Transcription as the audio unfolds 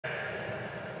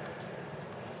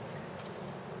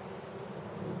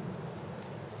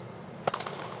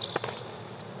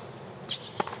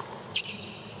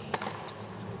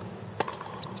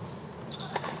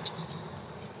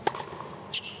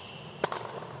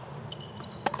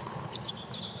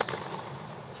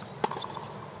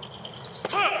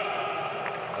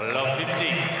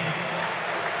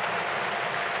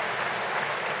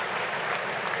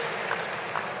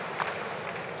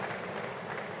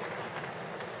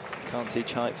Can't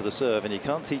teach height for the serve, and you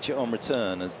can't teach it on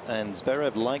return. And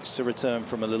Zverev likes to return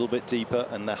from a little bit deeper,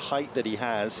 and the height that he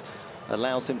has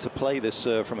allows him to play this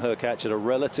serve from Hurkacz at a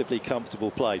relatively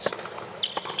comfortable place.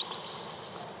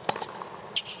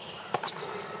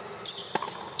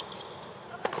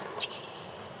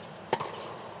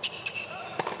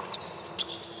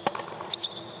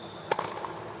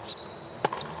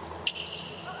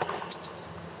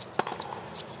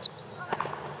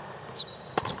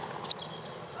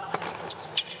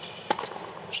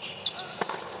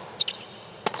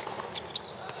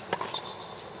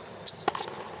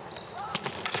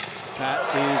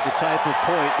 That is the type of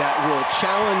point that will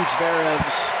challenge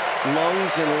Zverev's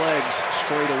lungs and legs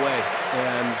straight away.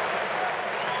 And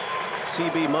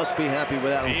CB must be happy with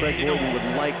that. And Craig Boyden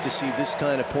would like to see this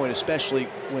kind of point, especially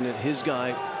when his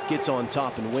guy gets on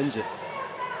top and wins it.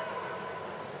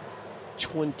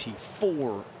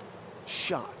 24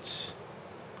 shots.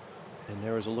 And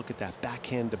there is a look at that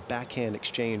backhand-to-backhand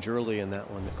exchange early in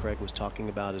that one that Craig was talking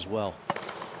about as well.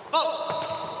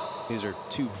 These are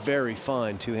two very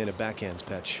fine two-handed backhands,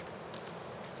 Petch.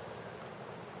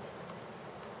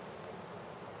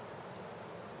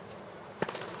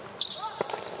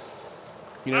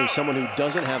 You know, someone who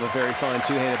doesn't have a very fine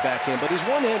two-handed backhand, but his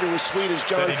one-hander was sweet as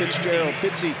John Fitzgerald.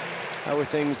 Fitzy, how are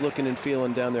things looking and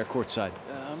feeling down there courtside?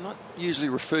 I'm not usually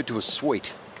referred to as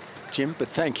sweet, Jim, but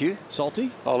thank you.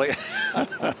 Salty? Ollie.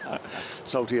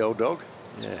 Salty old dog.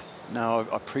 Yeah. No,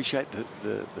 I appreciate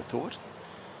the thought.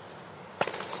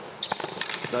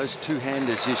 Those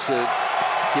two-handers used to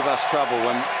give us trouble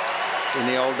in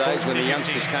the old days when the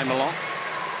youngsters came along.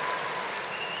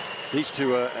 These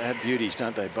two have beauties,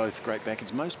 don't they? Both great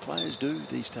backhands. Most players do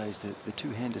these days. The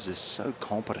two-handers are so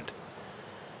competent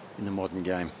in the modern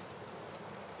game.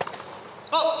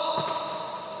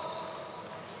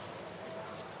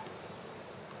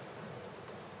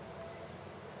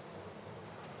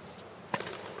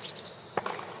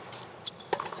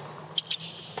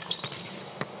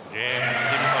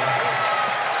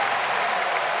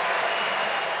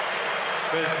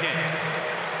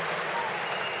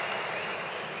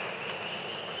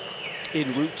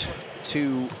 En route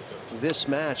to this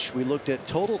match, we looked at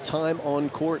total time on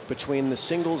court between the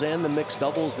singles and the mixed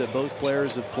doubles that both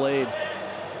players have played.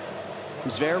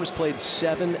 Zverev has played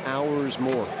 7 hours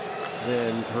more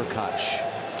than Hurkacz.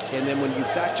 And then when you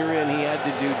factor in he had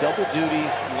to do double duty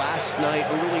last night,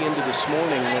 early into this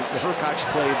morning, when Hurkacz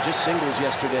played just singles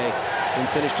yesterday and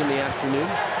finished in the afternoon,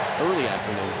 early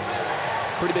afternoon.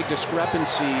 Pretty big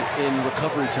discrepancy in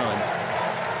recovery time,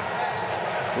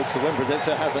 which the win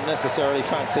predictor hasn't necessarily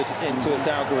factored into its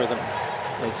algorithm.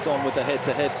 It's gone with the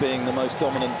head-to-head being the most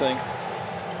dominant thing.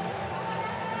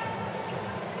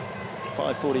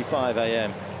 5:45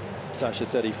 a.m. Sasha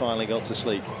said he finally got to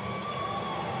sleep.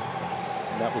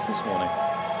 That was this morning,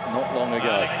 not long ago.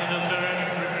 Alexander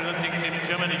Zverev representing Team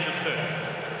Germany to serve.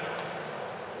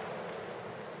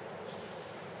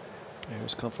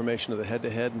 There's confirmation of the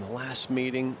head-to-head, and the last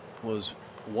meeting was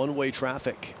one-way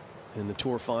traffic in the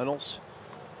Tour Finals.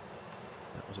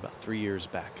 That was about 3 years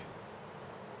back.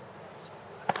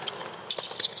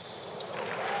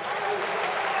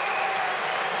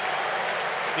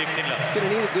 Going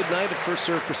to need a good night at first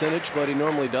serve percentage, but he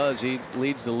normally does. He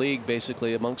leads the league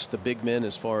basically amongst the big men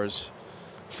as far as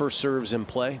first serves in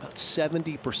play. About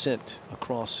 70%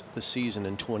 across the season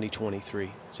in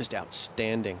 2023. Just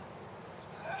outstanding.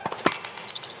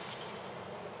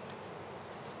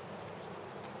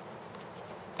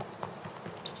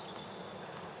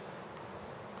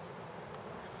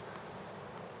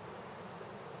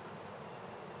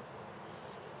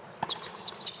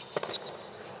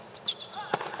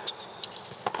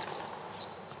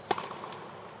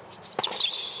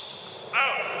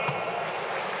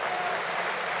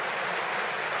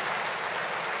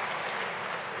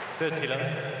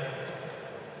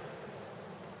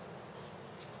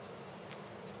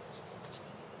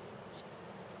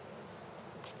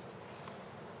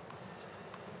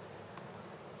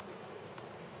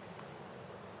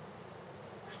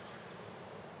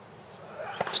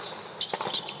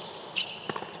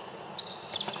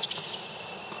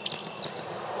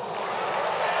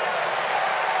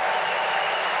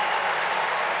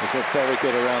 He's looked very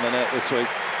good around the net this week,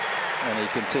 and he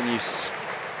continues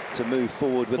to move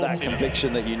forward with that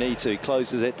conviction that you need to. He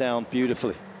closes it down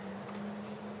beautifully.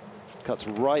 Cuts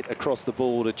right across the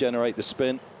ball to generate the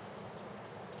spin.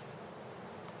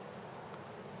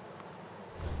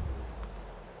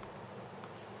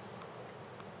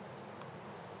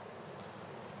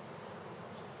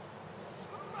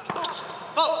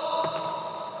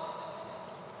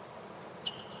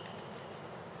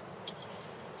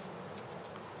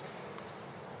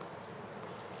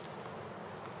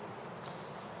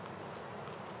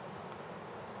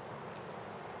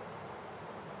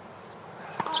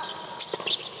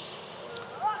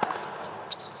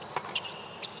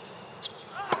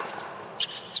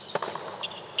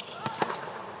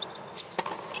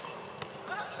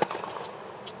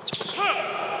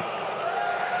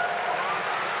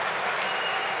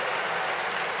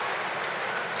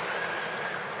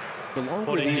 the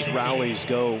longer these rallies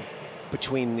go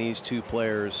between these two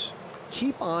players,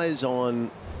 keep eyes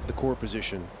on the court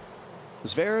position.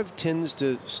 Zverev tends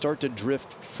to start to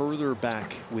drift further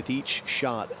back with each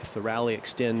shot if the rally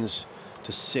extends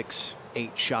to 6,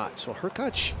 8 shots. So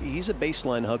Hurkacz, he's a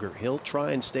baseline hugger. He'll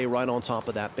try and stay right on top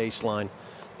of that baseline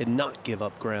and not give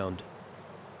up ground.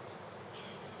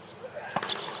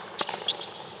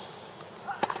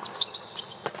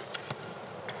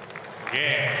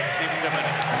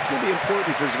 It's going to be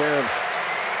important for Zverev,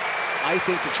 I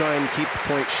think, to try and keep the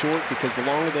point short, because the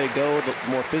longer they go, the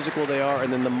more physical they are,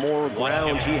 and then the more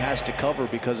ground he has to cover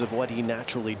because of what he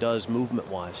naturally does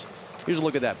movement-wise. Here's a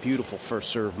look at that beautiful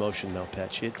first serve motion, though,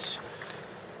 Petch. It's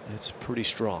pretty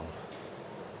strong.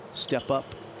 Step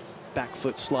up, back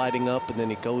foot sliding up, and then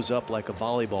he goes up like a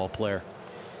volleyball player,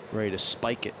 ready to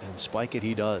spike it, and spike it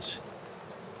he does.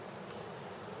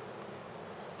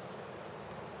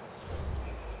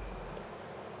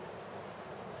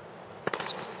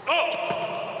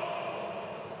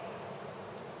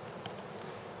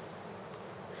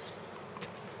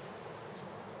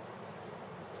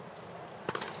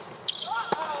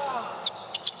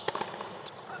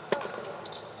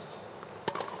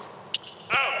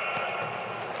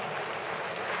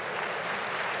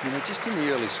 You know, just in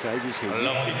the early stages here,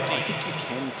 I think you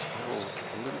can tell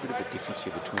a little bit of a difference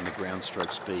here between the ground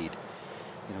stroke speed.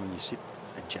 You know, when you sit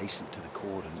adjacent to the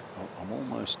court, and I'm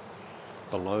almost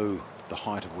below the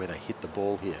height of where they hit the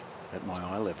ball here at my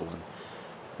eye level,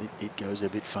 and it goes a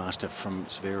bit faster from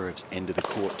Zverev's end of the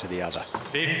court to the other.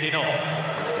 15 all.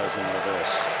 And it goes in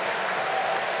reverse.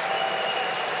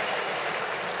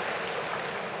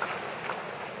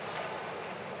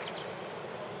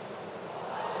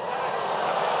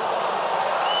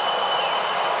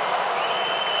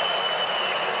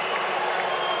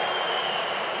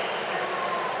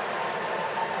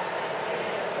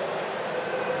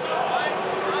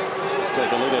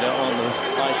 Take a look at it on the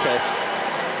eye test.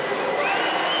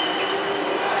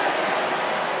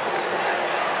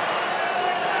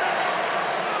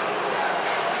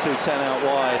 .210 out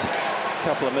wide, a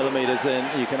couple of millimeters in.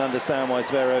 You can understand why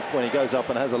Zverev, when he goes up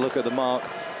and has a look at the mark,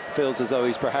 feels as though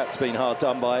he's perhaps been hard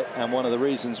done by. And one of the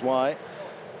reasons why,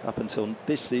 up until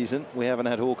this season, we haven't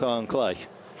had Hawkeye on clay.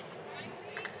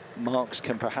 Marks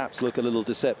can perhaps look a little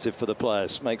deceptive for the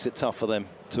players, makes it tough for them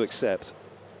to accept.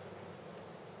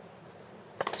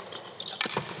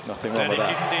 Nothing wrong with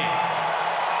that.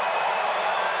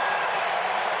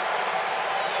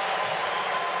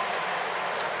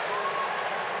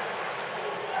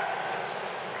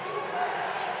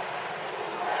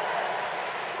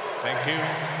 Thank you.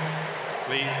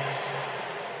 Please.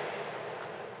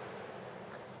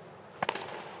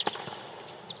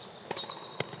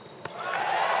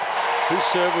 Whose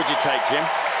serve would you take, Jim?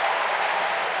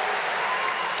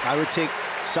 I would take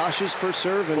Sasha's first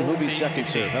serve and Hubie's second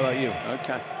serve. How about you?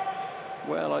 Okay.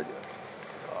 Well,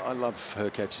 I love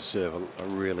Hurkacz's serve. I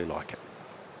really like it.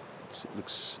 It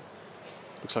looks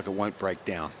like it won't break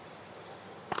down.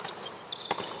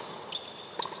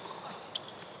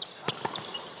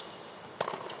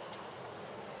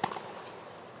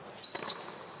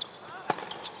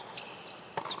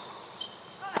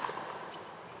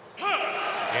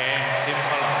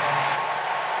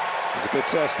 Good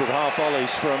test of the half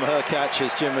volleys from Hurkacz,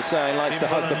 as Jim was saying, likes to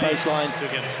hug the baseline.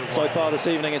 So far this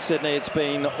evening in Sydney, it's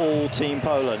been all Team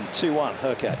Poland. 2-1,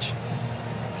 Hurkacz.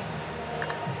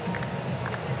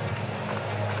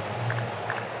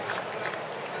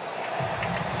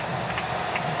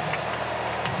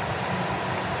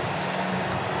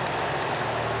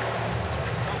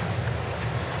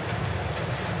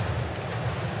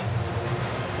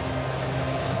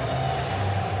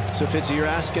 So, Fitzy, you're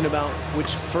asking about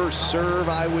which first serve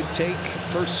I would take.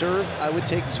 First serve, I would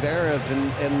take Zverev.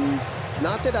 And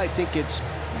not that I think it's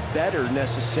better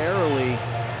necessarily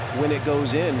when it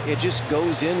goes in. It just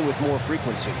goes in with more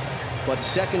frequency. But the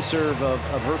second serve of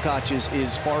Hurkacz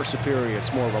is far superior.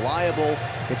 It's more reliable.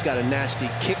 It's got a nasty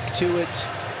kick to it.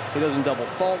 It doesn't double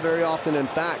fault very often. In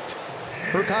fact,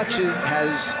 Hurkacz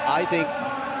has, I think,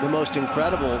 the most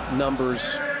incredible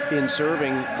numbers in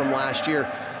serving from last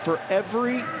year. For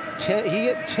every 10, he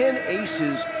hit 10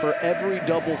 aces for every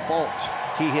double fault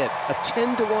he hit. A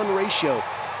 10-to-1 ratio.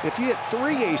 If you hit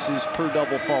 3 aces per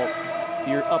double fault,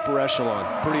 you're upper echelon.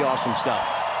 Pretty awesome stuff.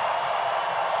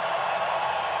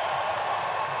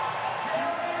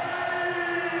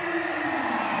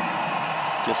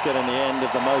 Just getting the end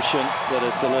of the motion that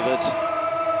has delivered,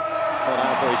 on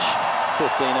average,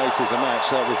 15 aces a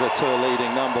match. That was a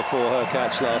tour-leading number for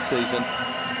Hurkacz last season.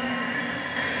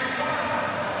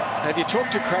 Have you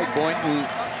talked to Craig Boynton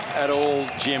at all,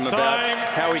 Jim, about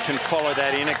how he can follow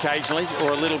that in occasionally,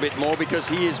 or a little bit more, because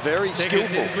he is very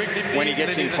skillful when he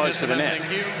gets in close to the net.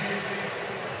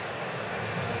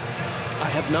 I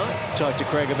have not talked to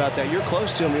Craig about that. You're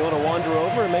close to him. You want to wander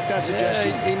over and make that suggestion?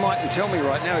 Yeah, he mightn't tell me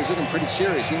right now. He's looking pretty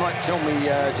serious. He might tell me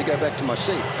to go back to my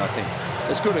seat, I think.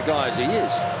 As good a guy as he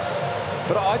is.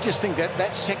 But I just think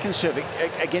that second serve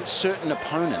against certain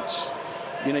opponents,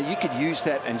 you know, you could use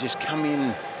that and just come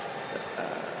in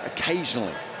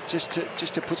occasionally, just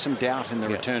to put some doubt in the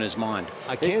returner's mind.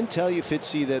 I can tell you,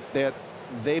 Fitzy, that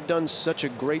they've done such a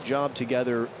great job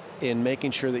together in making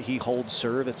sure that he holds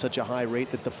serve at such a high rate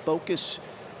that the focus,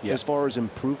 as far as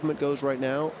improvement goes right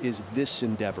now, is this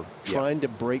endeavor, trying to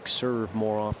break serve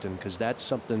more often, because that's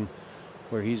something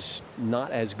where he's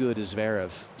not as good as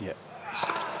Zverev. Yeah,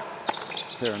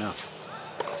 fair enough.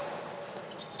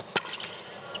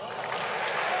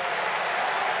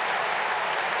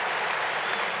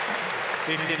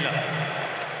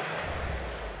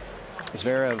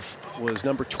 Zverev was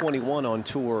number 21 on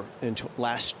tour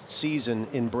last season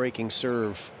in breaking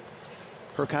serve.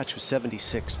 Hurkacz was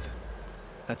 76th.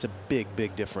 That's a big,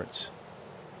 big difference.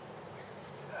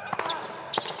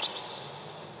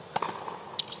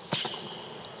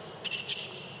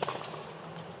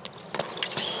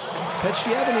 Petch, do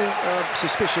you have any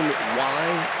suspicion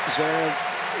why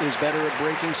Zverev is better at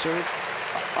breaking serve?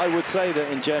 I would say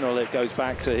that in general it goes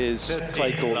back to his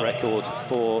clay court record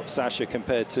for Sasha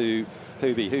compared to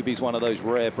Hubie. Hubie's one of those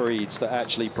rare breeds that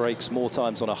actually breaks more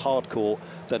times on a hard court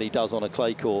than he does on a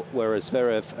clay court, whereas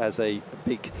Zverev has a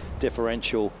big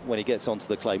differential when he gets onto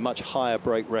the clay, much higher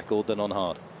break record than on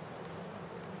hard.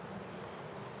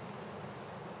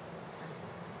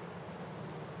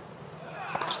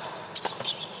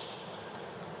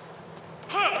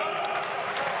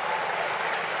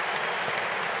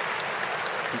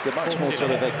 He's a much more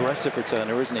sort of aggressive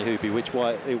returner, isn't he, Hubie? Which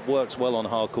why it works well on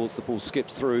hard courts. The ball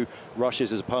skips through, rushes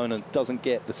his opponent, doesn't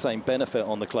get the same benefit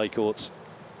on the clay courts.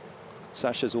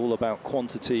 Sasha's all about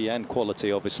quantity and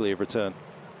quality, obviously, of return.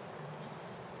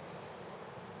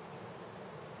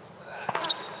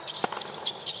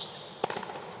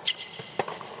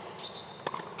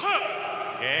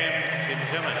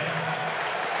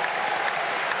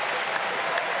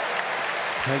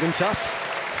 Hanging tough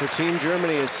for Team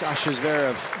Germany is Sasha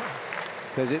Zverev,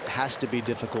 because it has to be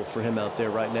difficult for him out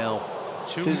there right now.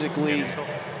 Physically,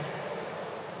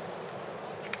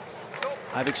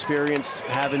 I've experienced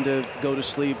having to go to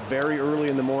sleep very early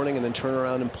in the morning and then turn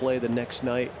around and play the next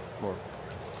night or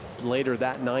later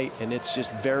that night, and it's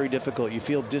just very difficult. You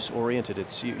feel disoriented.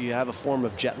 It's you have a form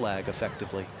of jet lag,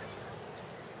 effectively.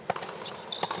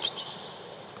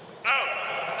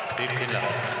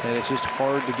 And it's just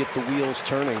hard to get the wheels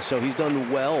turning. So he's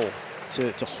done well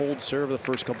to hold serve the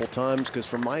first couple times, because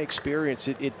from my experience,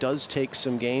 it does take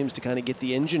some games to kind of get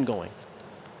the engine going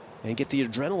and get the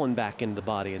adrenaline back into the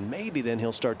body, and maybe then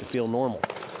he'll start to feel normal.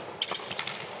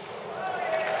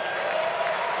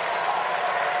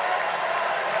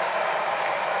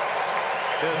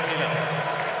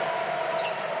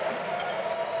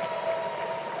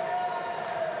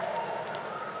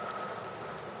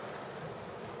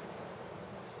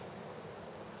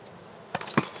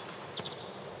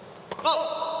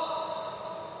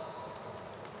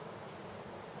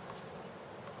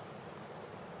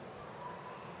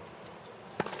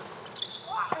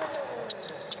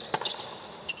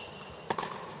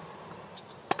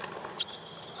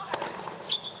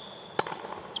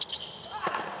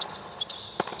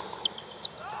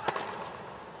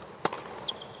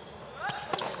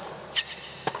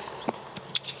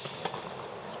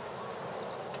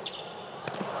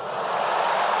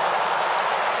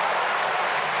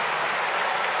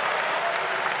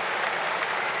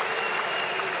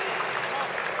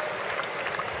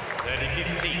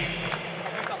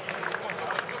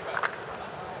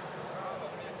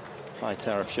 High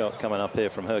tariff shot coming up here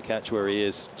from Hurkacz where he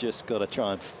is. Just got to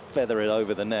try and feather it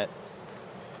over the net.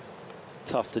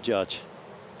 Tough to judge.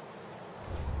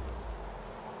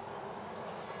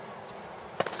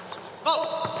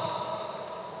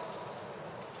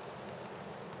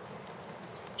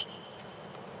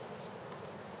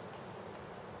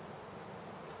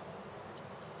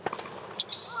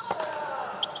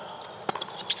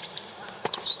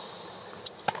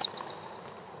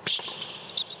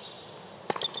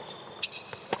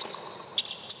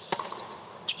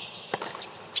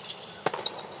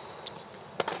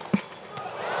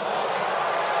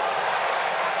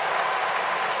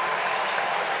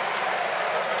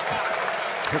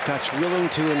 Hurkacz willing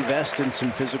to invest in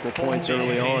some physical points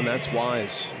early on. That's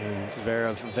wise. And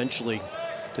Zverev eventually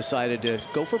decided to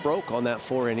go for broke on that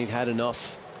forehand. He'd had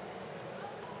enough.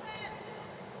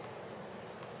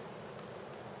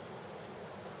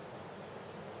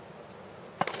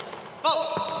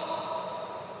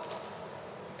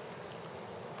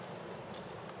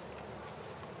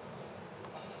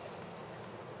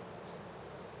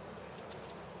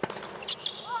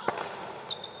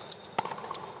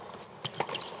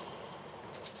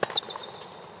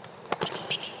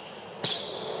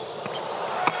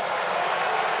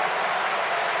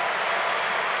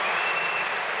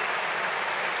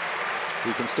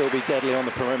 He can still be deadly on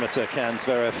the perimeter, can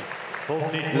Zverev.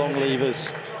 Long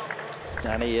levers.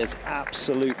 And he has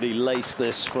absolutely laced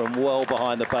this from well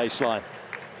behind the baseline.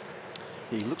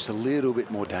 He looks a little bit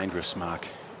more dangerous, Mark.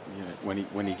 You know,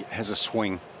 when he has a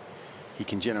swing, he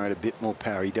can generate a bit more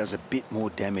power. He does a bit more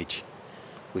damage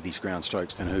with his ground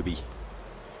strokes than Hubie.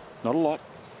 Not a lot,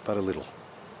 but a little.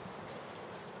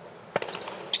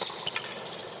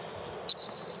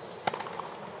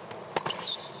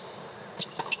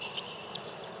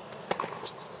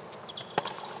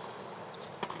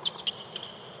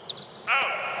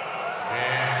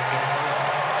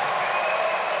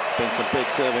 Been some big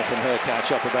serving from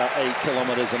Hurkacz, up about 8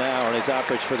 kilometres an hour on his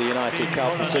average for the United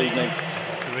Cup this evening.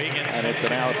 And it's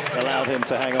allowed him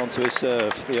to hang on to his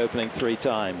serve the opening 3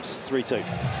 times. 3-2.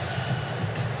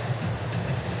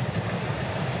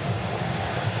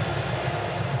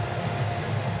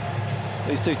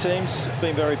 These two teams have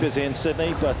been very busy in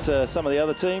Sydney, but some of the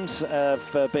other teams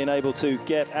have been able to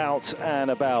get out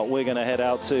and about. We're going to head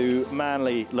out to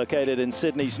Manly, located in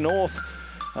Sydney's north.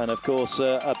 And of course,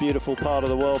 a beautiful part of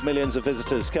the world. Millions of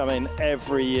visitors come in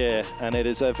every year, and it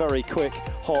is a very quick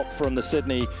hop from the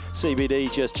Sydney CBD.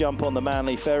 Just jump on the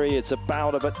Manly ferry. It's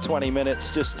about 20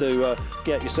 minutes just to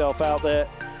get yourself out there.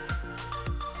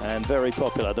 And very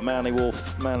popular, the Manly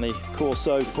Wharf, Manly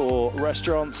Corso, for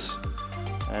restaurants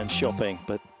and shopping.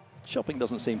 But shopping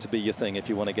doesn't seem to be your thing if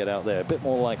you want to get out there. A bit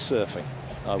more like surfing,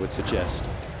 I would suggest.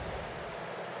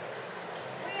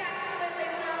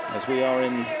 As we are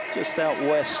in just out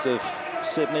west of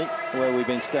Sydney, where we've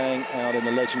been staying out in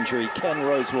the legendary Ken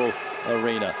Rosewall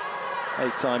Arena.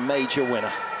 8-time major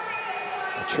winner.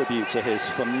 A tribute to his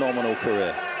phenomenal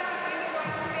career.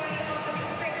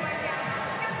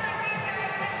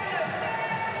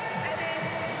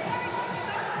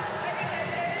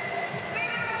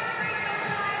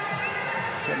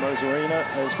 Ken Rose Arena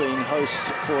has been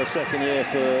host for a second year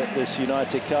for this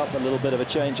United Cup. A little bit of a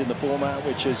change in the format,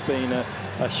 which has been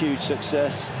a huge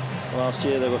success. Last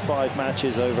year there were 5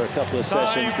 matches over a couple of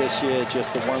sessions. This year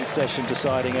just the 1 session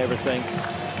deciding everything.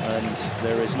 And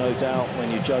there is no doubt when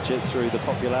you judge it through the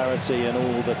popularity and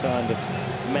all the kind of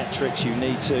metrics you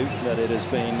need to, that it has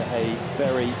been a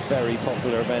very, very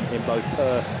popular event in both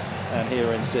Perth and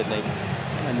here in Sydney.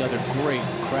 Another great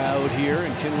crowd here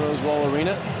in Ken Rosewall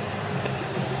Arena.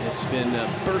 It's been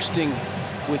bursting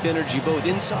with energy both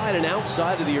inside and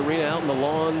outside of the arena, out in the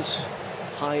lawns.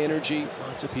 High energy,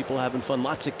 lots of people having fun,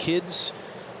 lots of kids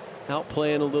out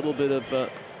playing a little bit of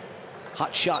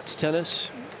hot shots tennis,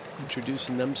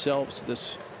 introducing themselves to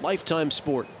this lifetime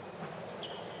sport.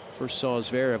 First saw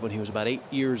Zverev when he was about 8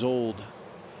 years old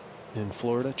in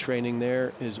Florida, training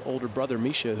there. His older brother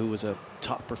Misha, who was a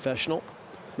top professional,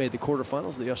 made the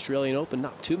quarterfinals of the Australian Open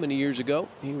not too many years ago.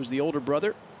 He was the older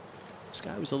brother. This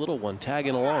guy was the little one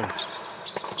tagging along.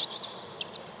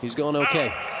 He's going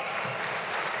okay.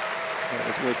 It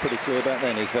was always pretty clear back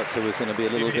then his vector was going to be a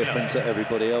little different to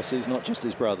everybody else's, not just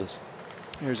his brothers.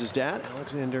 Here's his dad,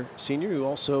 Alexander Sr., who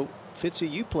also, Fitzy,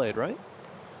 you played, right?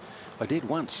 I did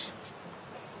once.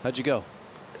 How'd you go?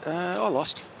 I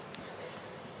lost.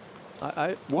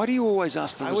 Why do you always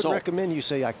ask the result? I would recommend you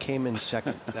say I came in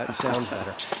second. That sounds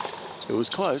better. It was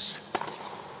close.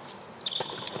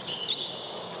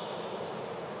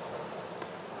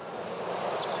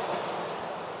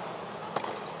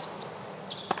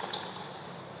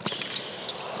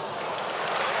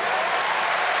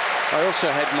 I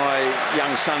also had my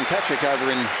young son Patrick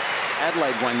over in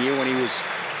Adelaide one year when he was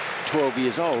 12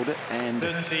 years old, and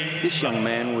this young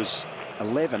man was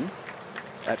 11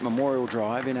 at Memorial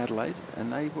Drive in Adelaide,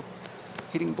 and they were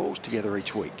hitting balls together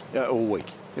each week, all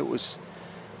week. It was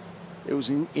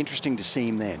interesting to see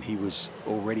him then. He was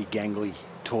already gangly,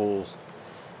 tall,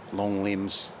 long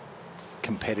limbs,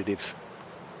 competitive.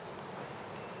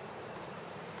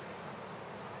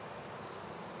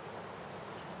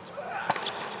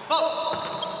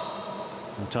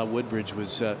 And Todd Woodbridge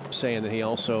was saying that he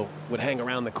also would hang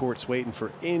around the courts waiting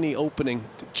for any opening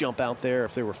to jump out there.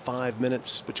 If there were 5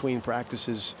 minutes between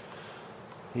practices,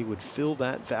 he would fill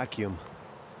that vacuum.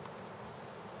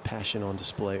 Passion on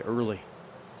display early.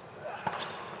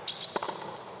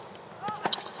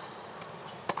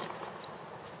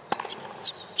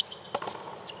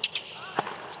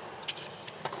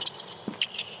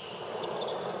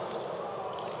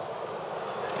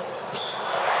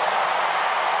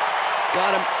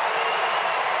 Got him.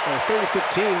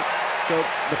 30-15. So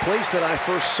the place that I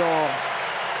first saw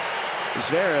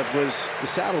Zverev was the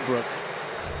Saddlebrook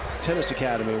Tennis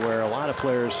Academy, where a lot of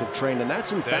players have trained. And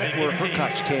that's in fact where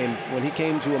Hurkacz came when he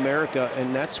came to America.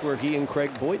 And that's where he and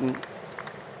Craig Boynton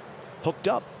hooked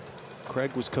up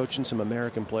Craig was coaching some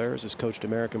American players, has coached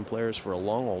American players for a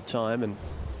long old time, and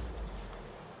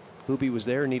Hubie was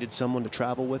there, needed someone to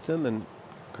travel with him, and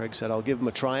Craig said, I'll give him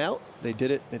a tryout. They did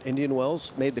it at Indian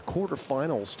Wells, made the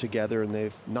quarterfinals together, and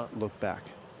they've not looked back.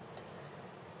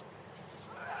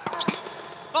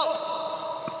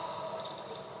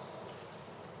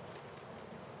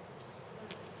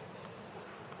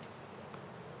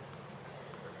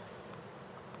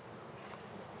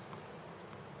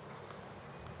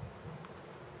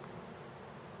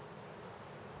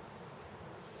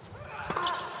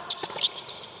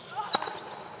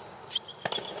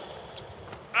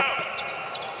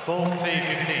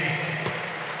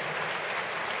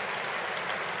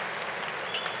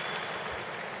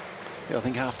 Yeah, I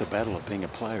think half the battle of being a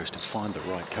player is to find the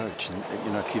right coach. And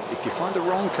you know, if you find the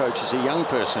wrong coach as a young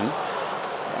person,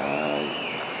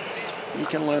 you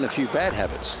can learn a few bad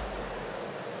habits,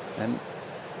 and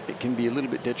it can be a little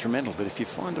bit detrimental. But if you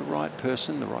find the right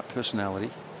person, the right personality,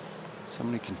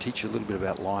 someone who can teach you a little bit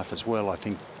about life as well, I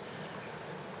think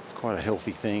it's quite a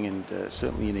healthy thing. And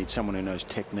certainly you need someone who knows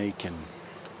technique and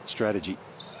strategy.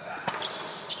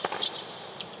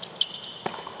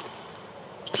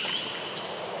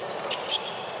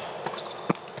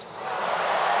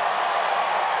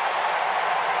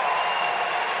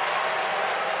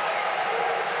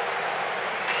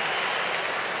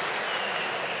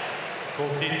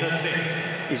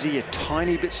 Is he a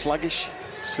tiny bit sluggish,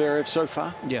 Zverev, so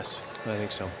far? Yes, I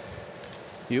think so.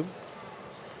 You?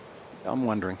 I'm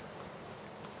wondering.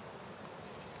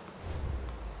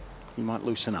 He might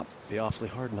loosen up. Be awfully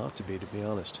hard not to be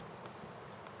honest.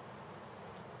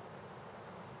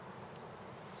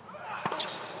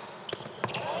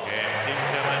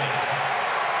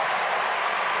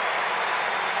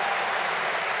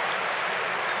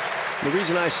 The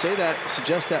reason I say that,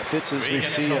 suggest that, Fitz, as we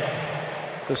see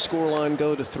the scoreline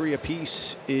go to 3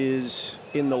 apiece, is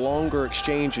in the longer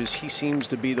exchanges, he seems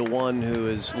to be the one who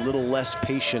is a little less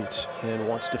patient and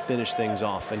wants to finish things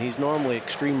off. And he's normally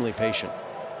extremely patient.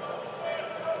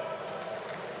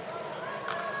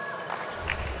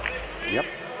 Yep,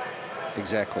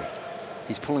 exactly.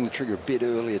 He's pulling the trigger a bit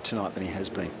earlier tonight than he has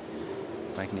been,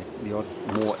 making it the odd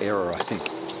more error, I think.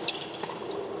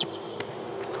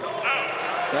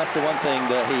 That's the one thing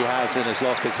that he has in his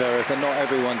locker, Zverev, that not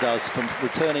everyone does, from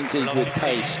returning deep with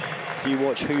pace. If you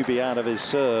watch Hubie out of his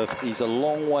serve, he's a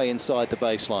long way inside the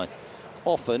baseline.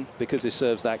 Often, because his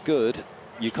serve's that good,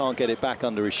 you can't get it back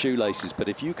under his shoelaces. But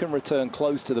if you can return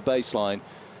close to the baseline,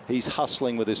 he's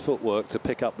hustling with his footwork to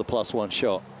pick up the +1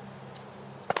 shot.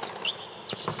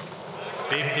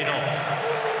 15-all.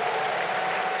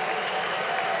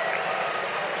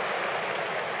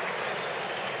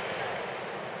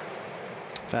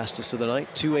 Fastest of the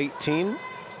night, 218. And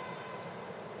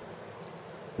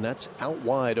that's out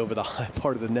wide over the high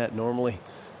part of the net. Normally,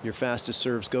 your fastest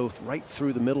serves go right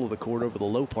through the middle of the court over the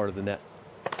low part of the net.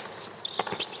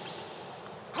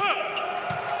 30-15.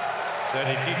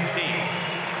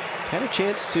 Had a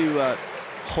chance to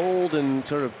hold and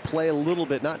sort of play a little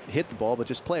bit, not hit the ball, but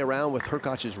just play around with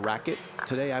Hurkacz's racket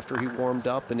today after he warmed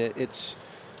up. And it's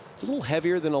a little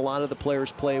heavier than a lot of the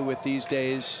players play with these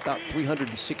days, about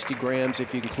 360 grams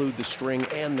if you include the string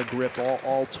and the grip,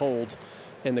 all told.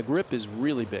 And the grip is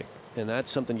really big, and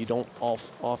that's something you don't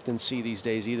often see these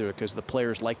days either, because the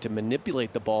players like to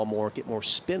manipulate the ball more, get more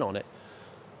spin on it.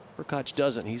 Hurkacz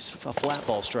doesn't. He's a flat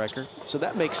ball striker, so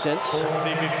that makes sense.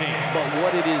 But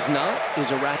what it is not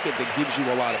is a racket that gives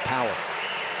you a lot of power.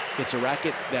 It's a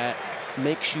racket that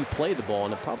makes you play the ball,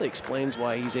 and it probably explains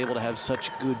why he's able to have such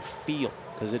good feel,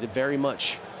 because it very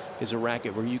much is a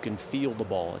racket where you can feel the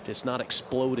ball. It's not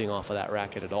exploding off of that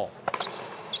racket at all.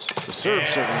 The serve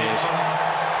certainly is.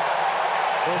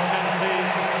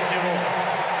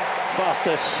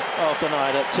 Fastest of the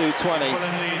night at 2:20.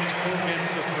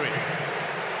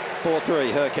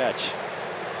 4-3, Hurkacz.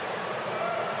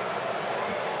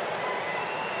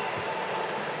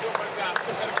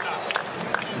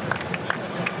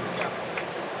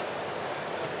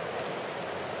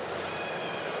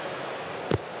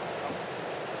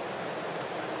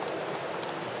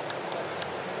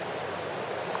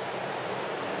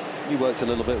 You worked a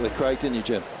little bit with Craig, didn't you,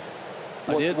 Jim?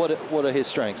 I did. What are his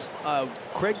strengths?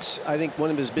 Craig's, I think one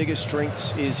of his biggest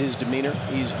strengths is his demeanor.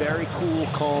 He's very cool,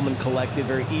 calm, and collected,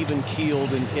 very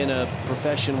even-keeled in a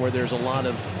profession where there's a lot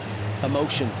of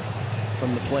emotion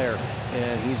from the player,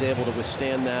 and he's able to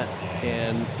withstand that,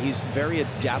 and he's very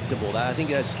adaptable. I think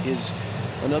that's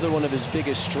another one of his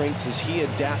biggest strengths, is he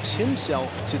adapts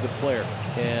himself to the player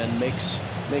and makes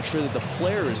sure that the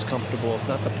player is comfortable. It's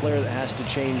not the player that has to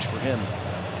change for him.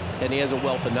 And he has a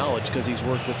wealth of knowledge because he's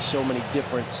worked with so many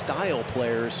different style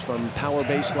players, from power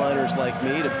baseliners like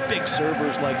me to big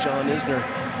servers like John Isner.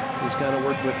 He's kind of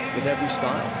worked with every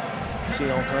style, seen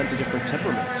all kinds of different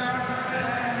temperaments.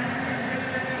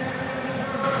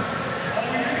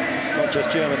 Not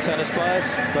just German tennis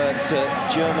players, but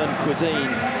German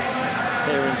cuisine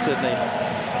here in Sydney.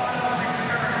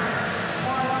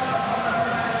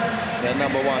 They're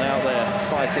 #1 out there,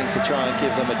 fighting to try and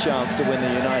give them a chance to win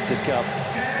the United Cup.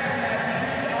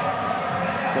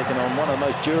 Taking on one of the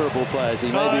most durable players. He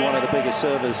may be one of the biggest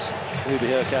servers, Hubert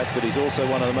Hurkacz, but he's also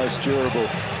one of the most durable.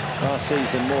 Last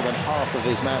season, more than half of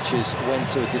his matches went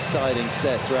to a deciding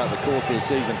set throughout the course of the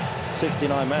season.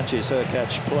 69 matches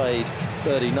Hurkacz played,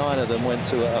 39 of them went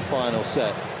to a final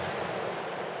set.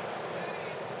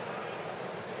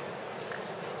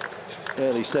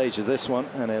 Early stage of this one,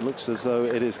 and it looks as though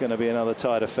it is going to be another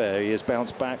tight affair. He has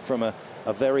bounced back from a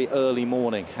very early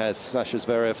morning, has Sasha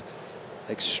Zverev,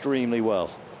 extremely well.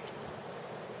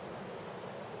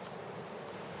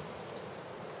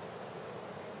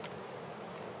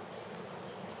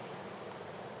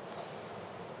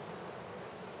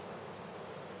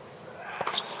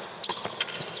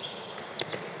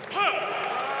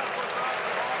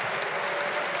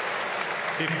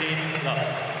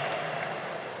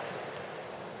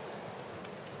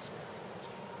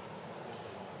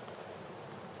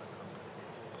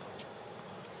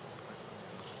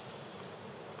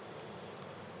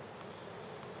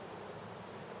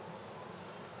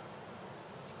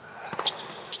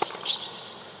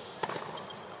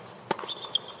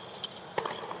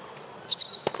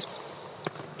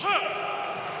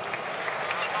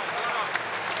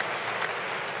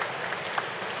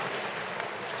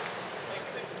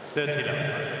 Good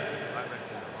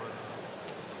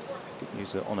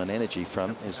news on an energy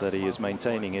front is that he is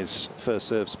maintaining his first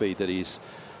serve speed that he's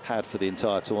had for the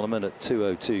entire tournament at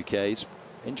 202 Ks.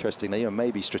 Interestingly, and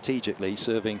maybe strategically,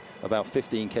 serving about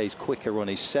 15 Ks quicker on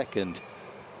his second.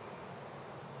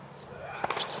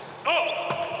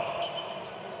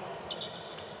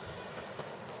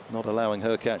 Not allowing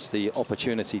Hurkacz the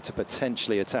opportunity to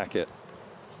potentially attack it.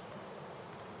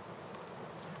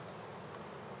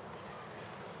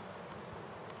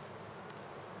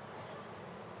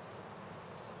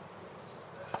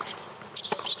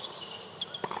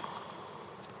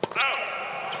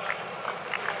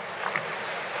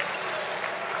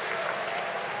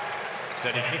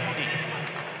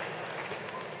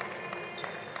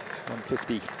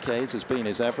 Ks has been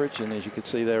his average, and as you could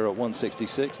see there at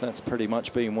 166, that's pretty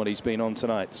much been what he's been on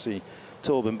tonight. See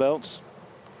Torben Belts.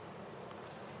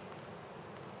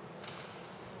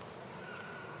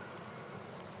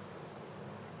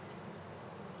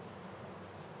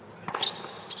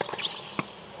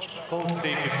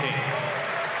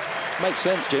 Makes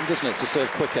sense, Jim, doesn't it, to serve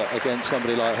quicker against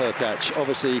somebody like Hurkacz.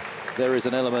 Obviously, there is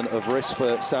an element of risk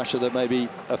for Sasha that maybe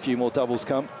a few more doubles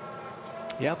come.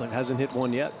 Yeah, but hasn't hit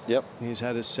one yet. Yep. He's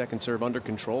had his second serve under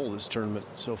control this tournament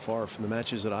so far from the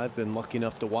matches that I've been lucky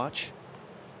enough to watch.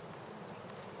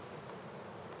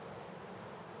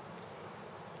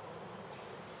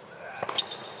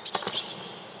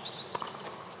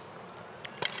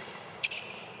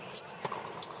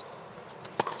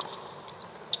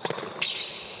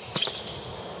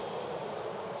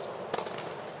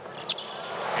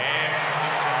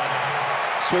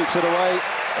 Sweeps it away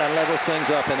and levels things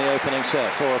up in the opening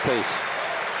set, 4 apiece.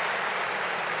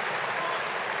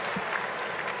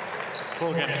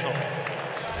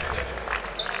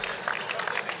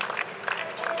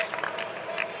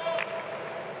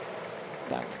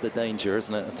 That's the danger,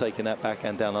 isn't it, of taking that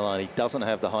backhand down the line. He doesn't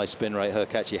have the high spin rate,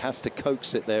 Hurkacz. He has to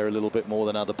coax it there a little bit more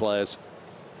than other players.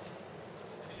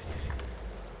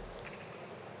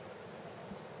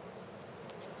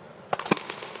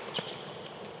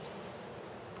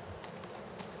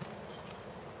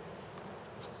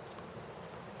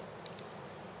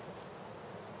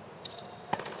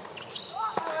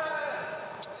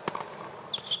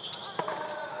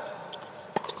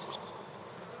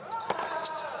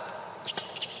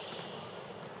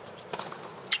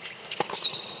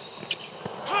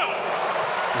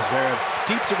 Zverev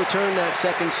deep to return that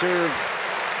second serve,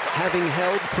 having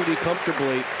held pretty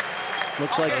comfortably.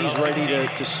 Looks like he's ready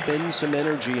to spend some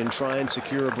energy and try and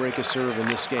secure a break of serve in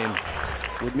this game.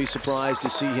 Wouldn't be surprised to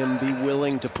see him be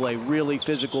willing to play really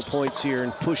physical points here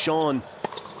and push on,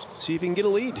 see if he can get a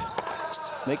lead.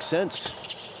 Makes sense.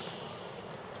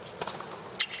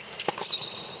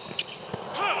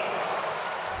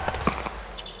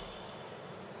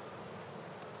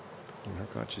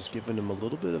 Hurkacz has given him a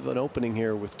little bit of an opening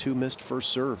here with 2 missed first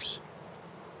serves.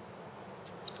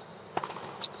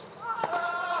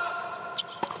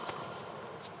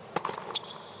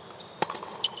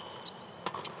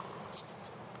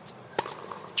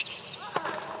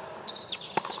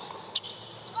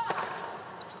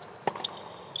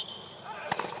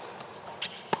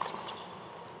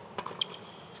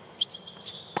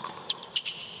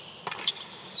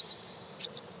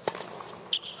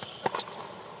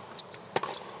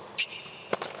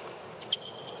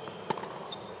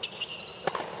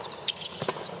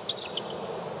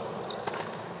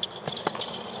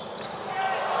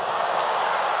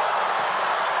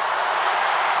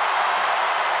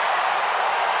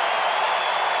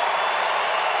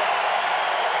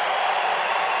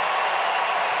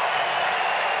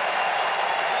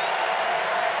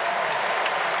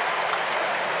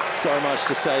 So much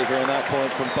to savour in that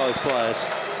point from both players.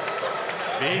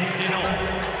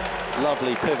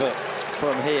 Lovely pivot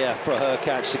from here for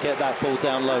Hurkacz to get that ball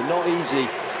down low. Not easy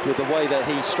with the way that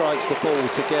he strikes the ball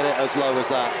to get it as low as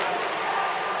that.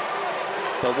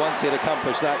 But once he had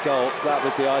accomplished that goal, that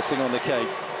was the icing on the cake.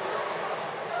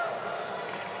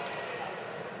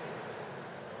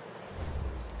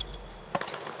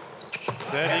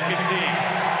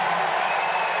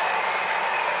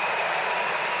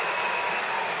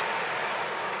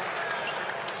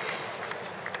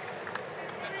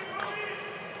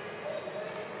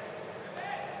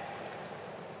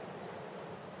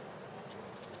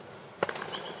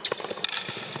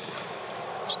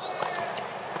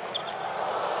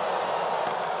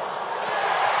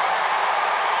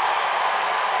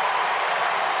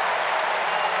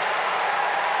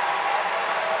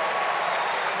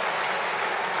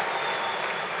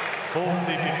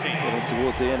 Getting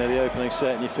towards the end of the opening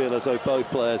set, and you feel as though both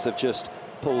players have just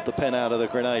pulled the pin out of the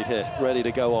grenade here, ready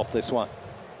to go off this one.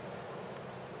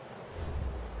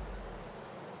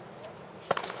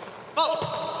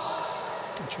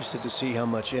 Interested to see how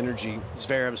much energy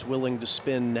Zverev's willing to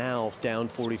spend now, down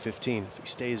 40-15, if he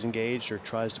stays engaged or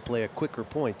tries to play a quicker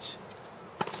point.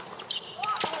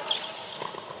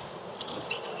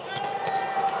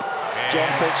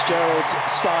 John Fitzgerald's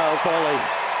style volley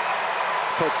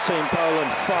puts Team Poland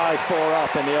 5-4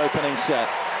 up in the opening set.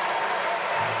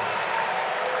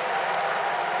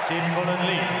 Team Poland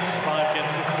leads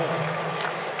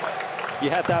 5-4.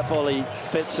 You had that volley,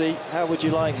 Fitzy. How would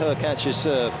you like Hurkacz's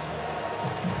serve?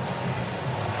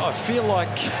 I feel like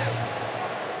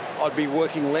I'd be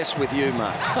working less with you,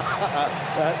 Mark.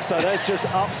 So there's just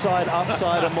upside,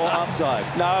 upside, and more upside.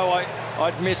 No,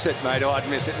 I'd miss it, mate. I'd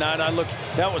miss it. No, look,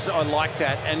 I like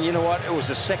that. And you know what? It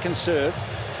was a second serve.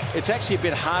 It's actually a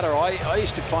bit harder. I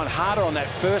used to find harder on that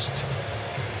first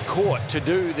court to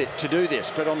do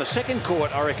this, but on the second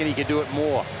court, I reckon he could do it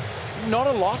more. Not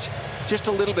a lot, just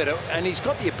a little bit. And he's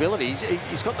got the abilities.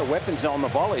 He's got the weapons on the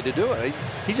volley to do it.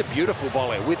 He's a beautiful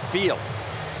volleyer with feel.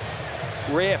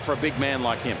 Rare for a big man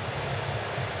like him.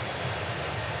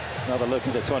 Another look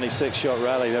at the 26-shot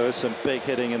rally. There was some big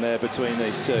hitting in there between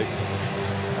these two.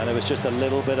 And it was just a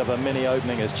little bit of a mini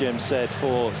opening, as Jim said,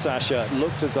 for Sasha. It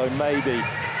looked as though maybe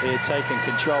he had taken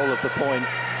control of the point.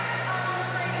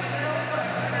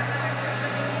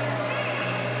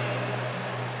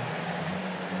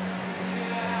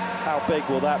 How big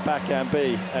will that backhand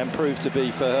be and prove to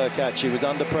be for Hurkacz? He was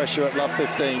under pressure at love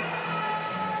 15.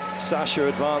 Sasha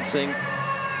advancing.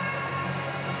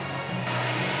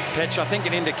 Petch, I think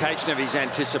an indication of his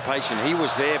anticipation. He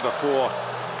was there before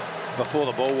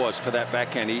the ball was for that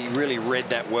backhand. He really read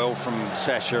that well from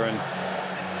Sasha. And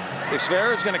if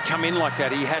Zverev's going to come in like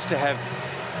that, he has to have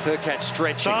Hurkacz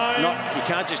stretching. You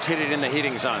can't just hit it in the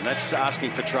hitting zone. That's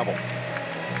asking for trouble.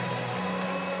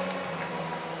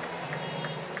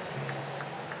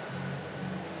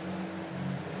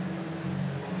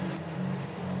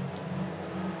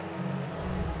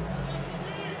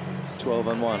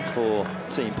 (12-1) for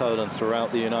Team Poland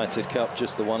throughout the United Cup.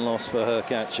 Just the one loss for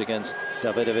Hurkacz against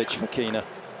Davidovich Fokina.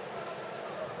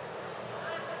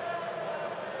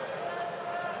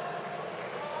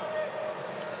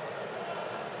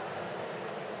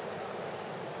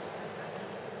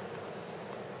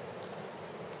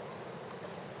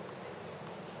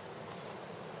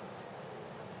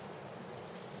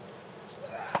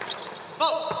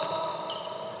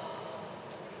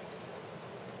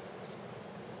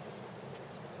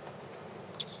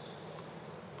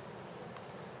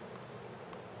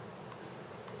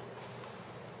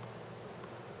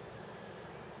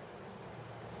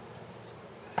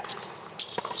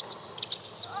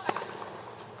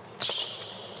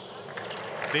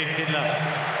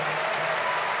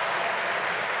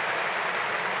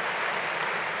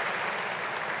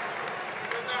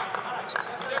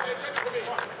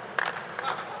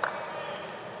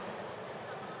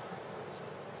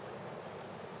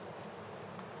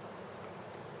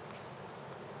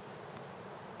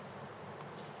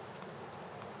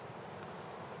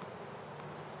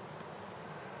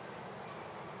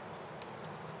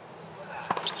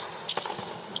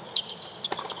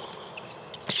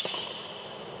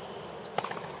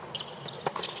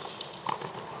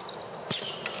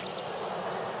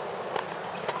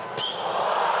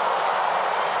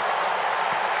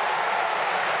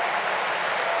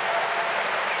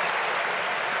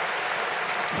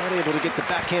 Not able to get the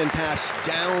backhand pass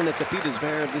down at the feet of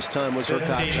Zverev. This time was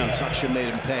Hurkacz, and Sasha made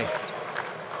him pay.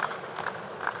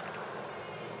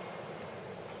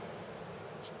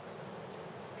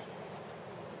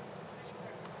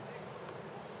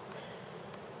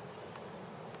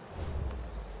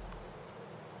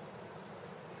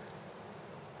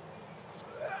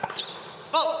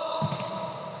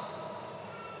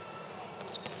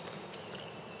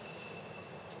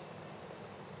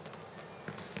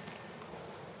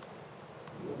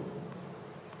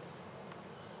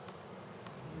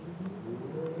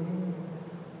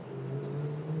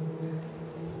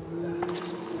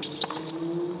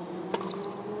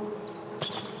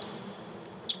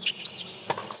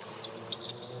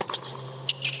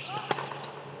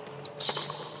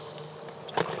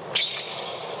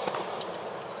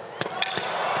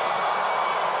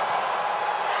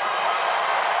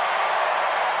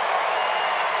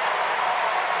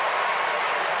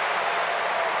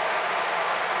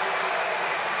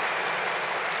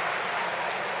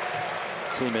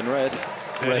 Team in red,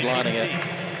 redlining it.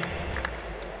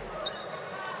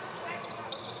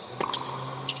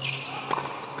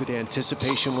 Good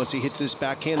anticipation once he hits this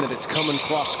backhand that it's coming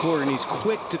cross court, and he's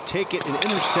quick to take it and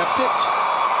intercept it.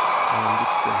 And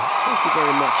it's the thank you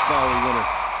very much volley winner.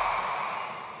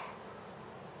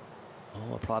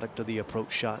 Oh, a product of the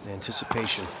approach shot and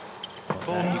anticipation. You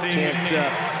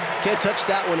can't touch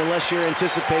that one unless you're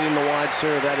anticipating the wide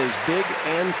serve. That is big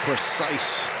and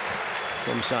precise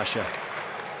from Sasha.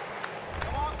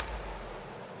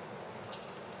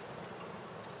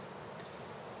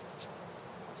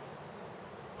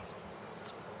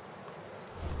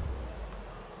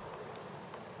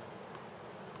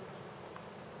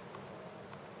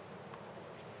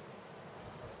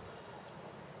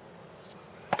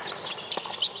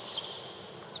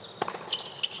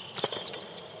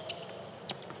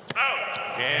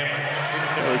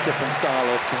 Very different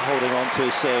style of holding on to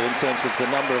his serve in terms of the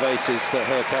number of aces that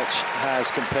Hurkacz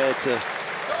has compared to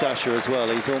Sasha as well.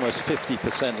 He's almost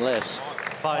 50% less.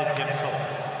 5 games off.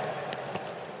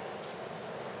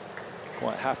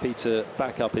 Quite happy to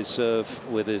back up his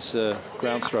serve with his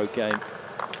ground stroke game.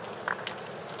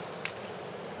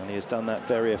 And he has done that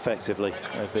very effectively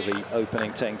over the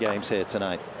opening 10 games here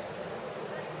tonight.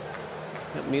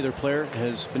 Neither player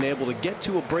has been able to get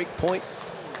to a break point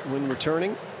when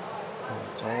returning.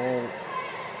 It's all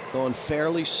gone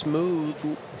fairly smooth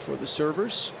for the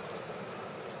servers.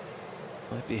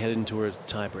 Might be heading towards a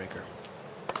tiebreaker.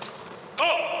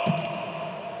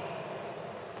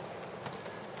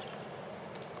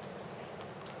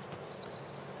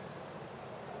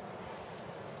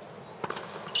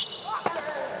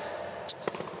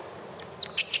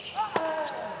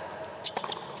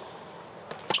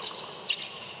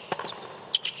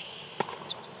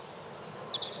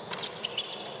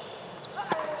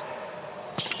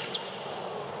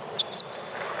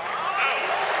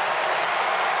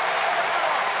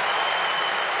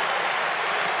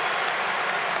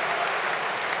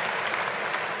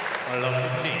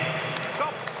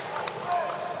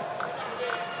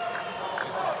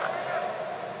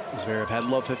 Zverev had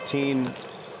love 15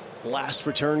 last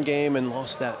return game and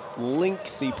lost that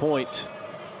lengthy point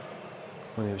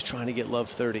when he was trying to get love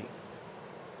 30.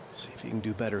 See if he can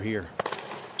do better here.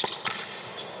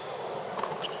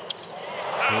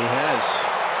 He has.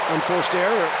 Unforced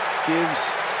error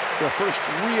gives the first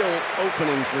real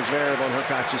opening for Zverev on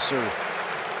Hurkacz's serve.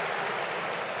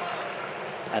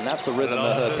 And that's the rhythm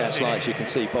that Hurkacz likes. You can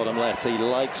see bottom left. He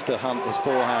likes to hunt his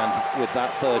forehand with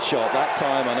that third shot. That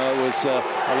time, I know, was a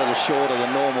little shorter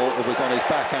than normal. It was on his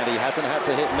backhand. He hasn't had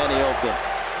to hit many of them.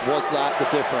 Was that the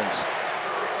difference?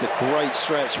 It's a great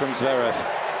stretch from Zverev.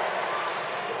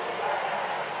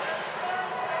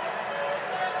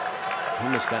 He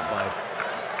missed that by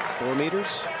 4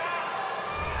 meters.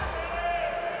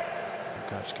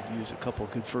 Hurkacz could use a couple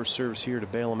good first serves here to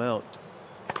bail him out.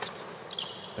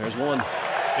 There's one.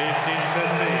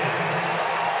 15-13.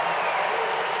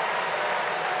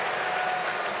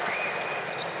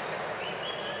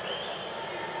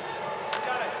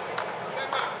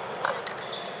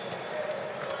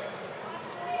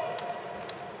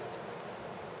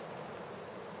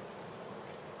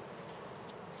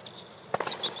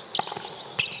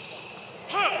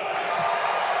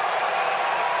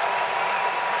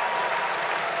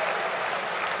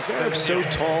 Zverev's so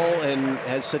tall and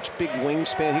has such big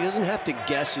wingspan. He doesn't have to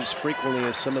guess as frequently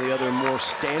as some of the other more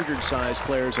standard-sized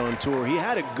players on tour. He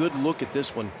had a good look at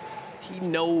this one. He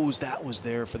knows that was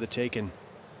there for the taking.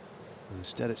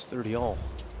 Instead, it's 30-all.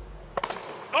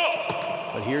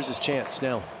 But here's his chance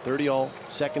now. 30-all,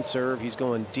 second serve. He's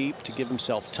going deep to give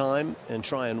himself time and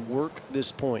try and work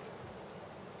this point.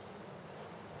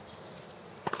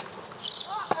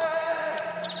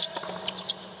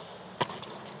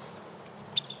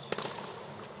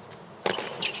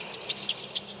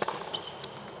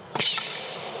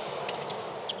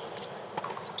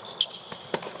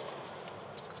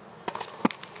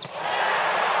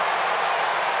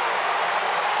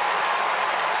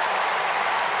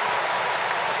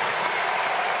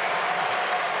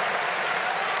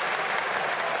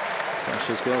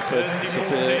 Sasha's Guildford,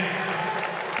 Sophia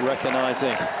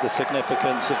recognising the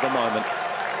significance of the moment.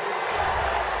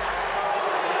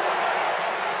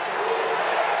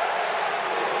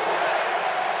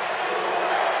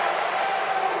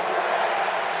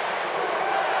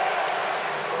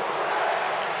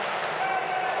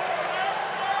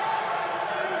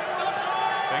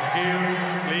 Thank you,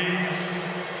 please.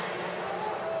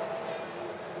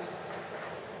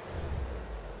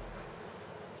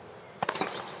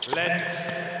 Let's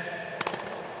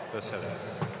the service.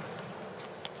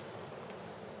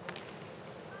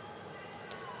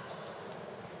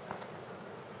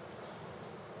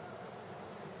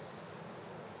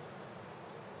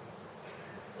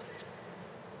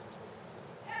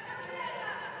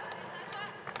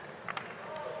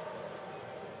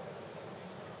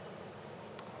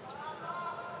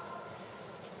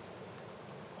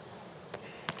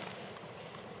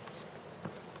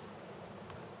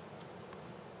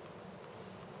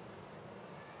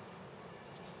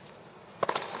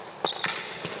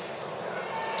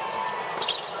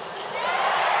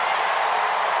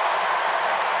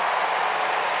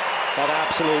 An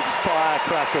absolute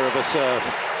firecracker of a serve.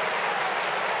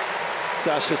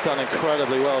 Sasha's done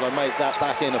incredibly well to make that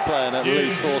back into play and at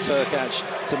least force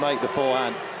Hurkacz to make the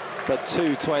forehand. But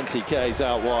 220 Ks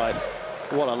out wide.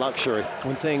 What a luxury.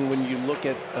 One thing, when you look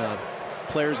at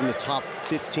players in the top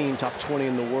 15, top 20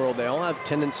 in the world, they all have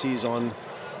tendencies on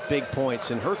big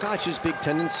points. And Hurkacz's big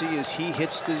tendency is he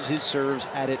hits his serves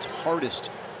at its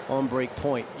hardest on break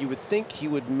point. You would think he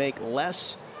would make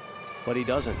less, but he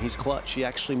doesn't. He's clutch. He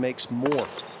actually makes more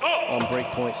on break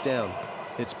points down.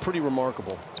 It's pretty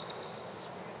remarkable.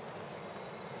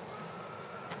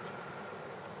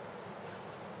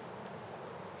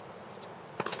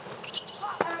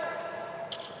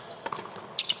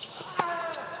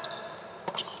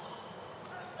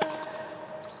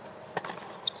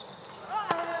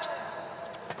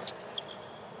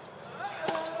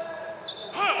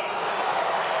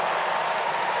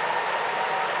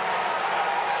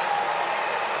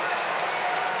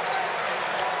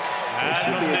 This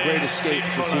would be a great escape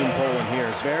for Team Poland here.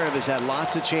 Zverev has had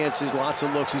lots of chances, lots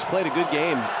of looks. He's played a good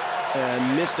game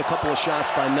and missed a couple of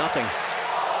shots by nothing.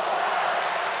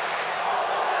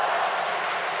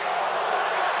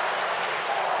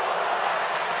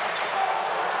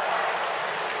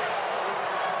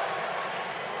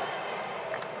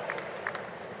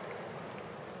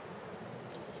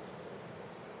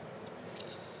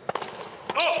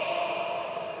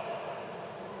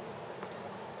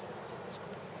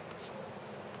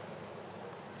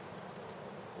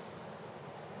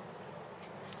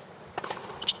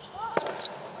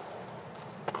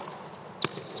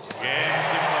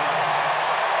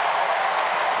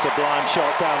 Sublime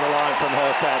shot down the line from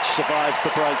Hurkacz, survives the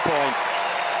break point.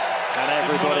 And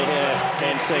everybody here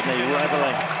in Sydney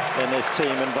reveling in this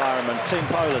team environment. Team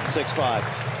Poland 6-5.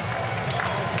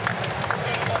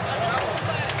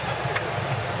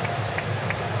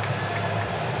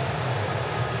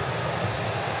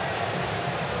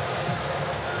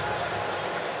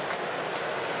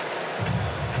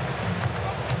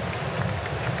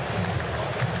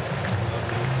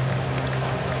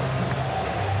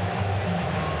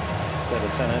 Set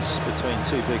of tennis between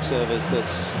two big servers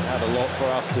that's had a lot for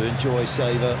us to enjoy,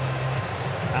 savour,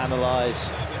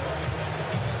 analyse.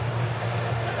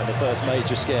 And the first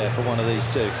major scare for one of these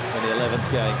two in the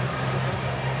 11th game.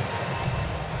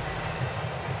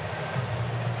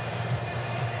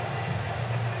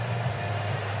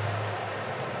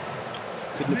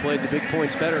 Couldn't have played the big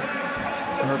points better.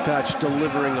 Hurkacz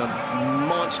delivering a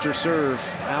monster serve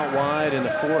out wide and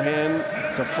a forehand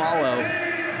to follow.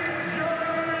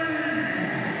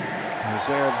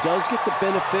 Zverev does get the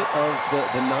benefit of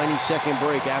the 90-second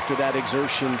break after that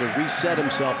exertion to reset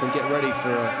himself and get ready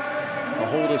for a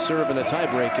hold a serve and a tie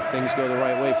break if things go the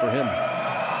right way for him.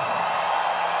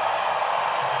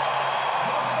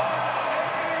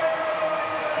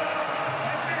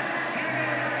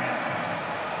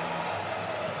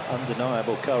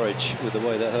 Undeniable courage with the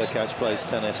way that Hurkacz plays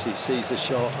tennis. He sees a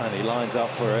shot and he lines up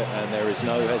for it, and there is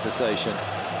no hesitation.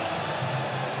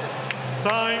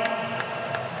 Time.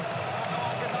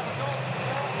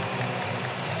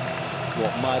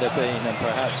 What might have been, and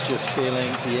perhaps just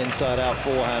feeling the inside-out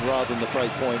forehand rather than the break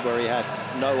point where he had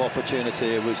no opportunity.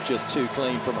 It was just too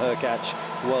clean from Hurkacz.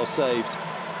 Well saved,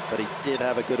 but he did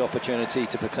have a good opportunity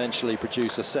to potentially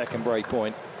produce a second break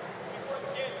point.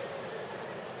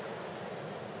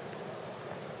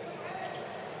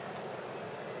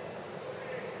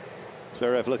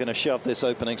 Zverev looking to shove this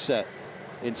opening set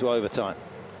into overtime.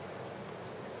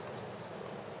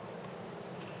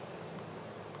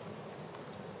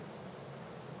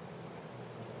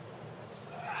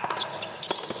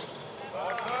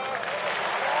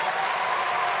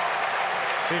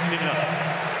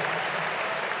 59.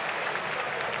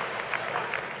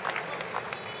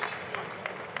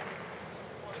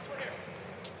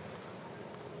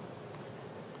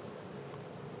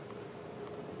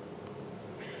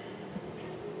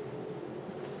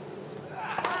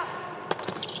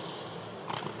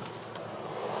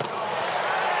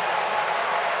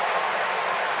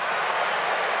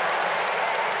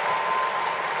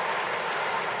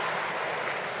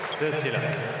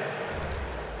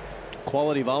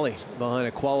 Quality volley behind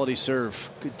a quality serve.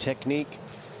 Good technique.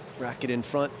 Racket in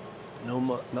front.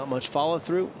 Not much follow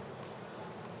through.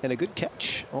 And a good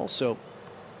catch also.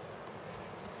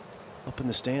 Up in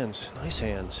the stands. Nice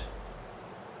hands.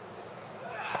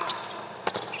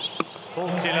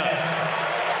 49.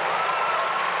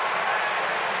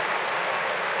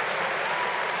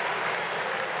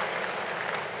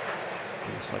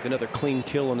 Looks like another clean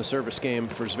kill in the service game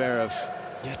for Zverev.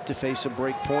 Yet to face a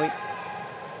break point.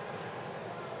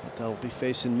 But they'll be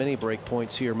facing many break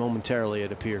points here momentarily,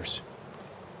 it appears.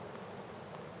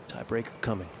 Tiebreaker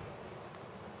coming.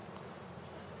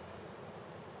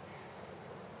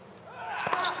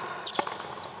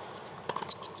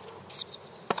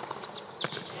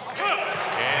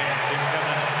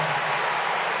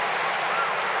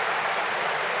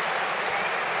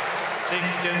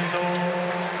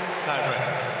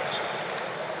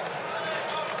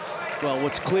 Well,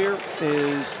 what's clear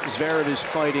is Zverev is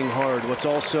fighting hard. What's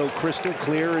also crystal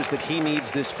clear is that he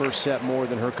needs this first set more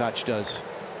than Hurkacz does,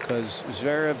 because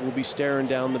Zverev will be staring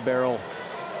down the barrel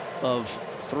of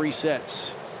 3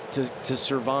 sets to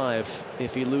survive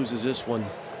if he loses this one.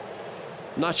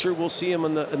 Not sure we'll see him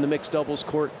in the mixed doubles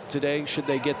court today, should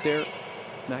they get there.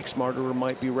 Max Marterer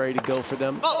might be ready to go for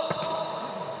them.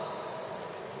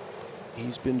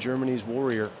 He's been Germany's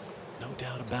warrior, no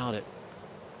doubt about it.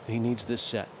 He needs this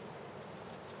set.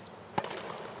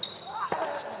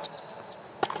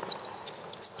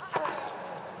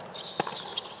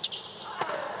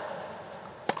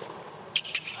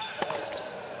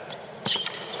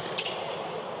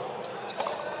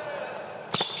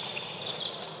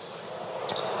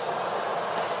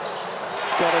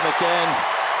 Got him again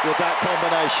with that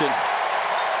combination.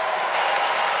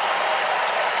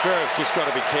 Zverev's just got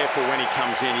to be careful when he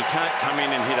comes in. He can't come in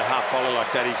and hit a half volley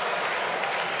like that.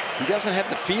 He doesn't have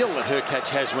the feel that Hurkacz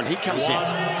has when he comes in.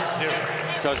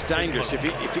 So it's dangerous.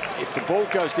 If the ball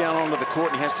goes down onto the court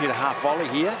and he has to hit a half volley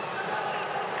here,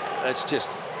 that's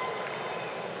just,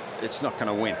 it's not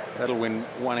going to win. That'll win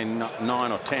 1 in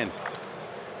 9 or 10.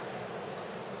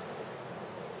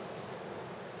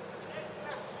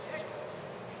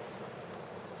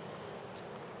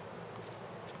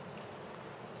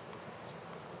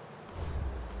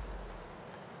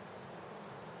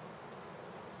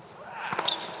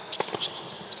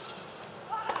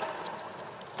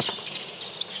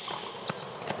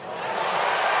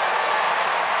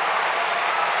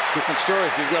 Different story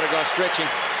if you've got a guy stretching.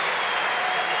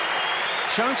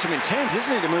 Showing some intent,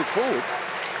 isn't he, to move forward?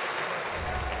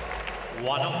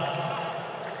 1-up.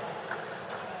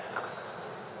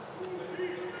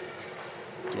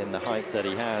 Again, the height that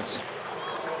he has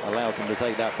allows him to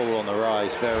take that ball on the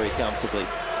rise very comfortably.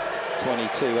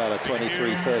 22 out of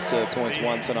 23 first serve points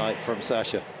won tonight from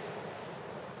Sasha.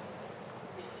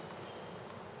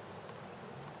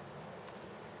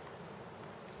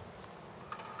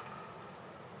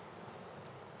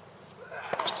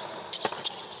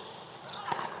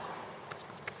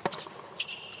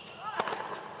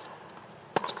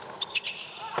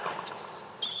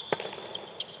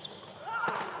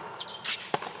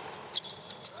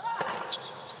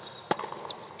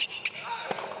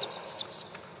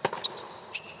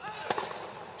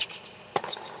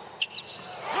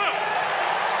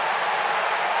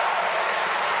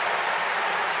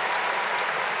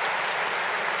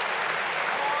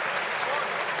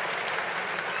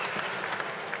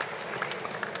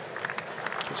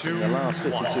 The last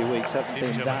 52 weeks haven't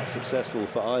been that successful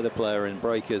for either player in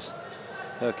breakers.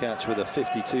 Hurkacz with a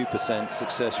 52%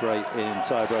 success rate in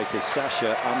tiebreakers.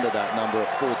 Sasha under that number at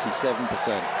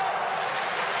 47%.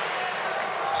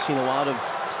 Seen a lot of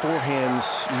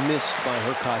forehands missed by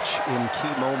Hurkacz in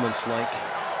key moments like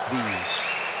these.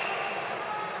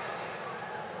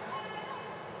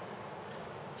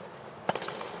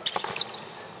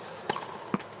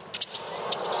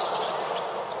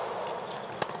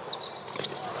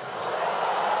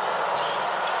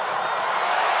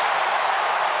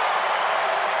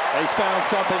 He's found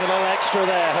something a little extra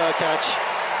there, Hurkacz.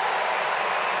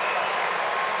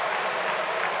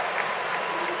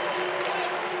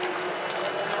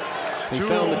 He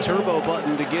found the turbo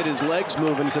button to get his legs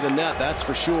moving to the net, that's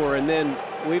for sure. And then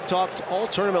we've talked all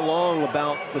tournament long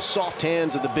about the soft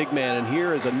hands of the big man, and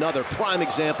here is another prime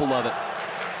example of it.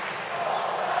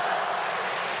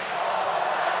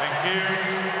 Thank you.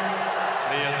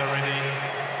 Players are ready.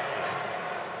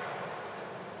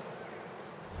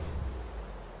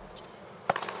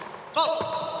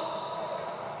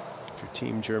 For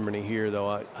Team Germany here, though,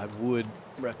 I would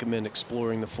recommend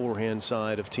exploring the forehand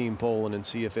side of Team Poland and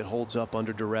see if it holds up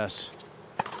under duress.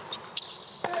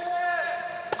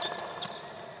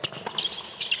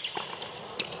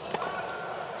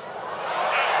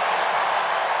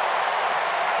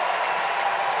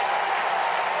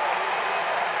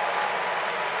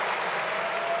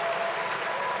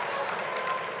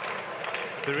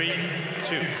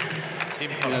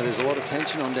 You know, there's a lot of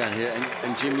tension on down here,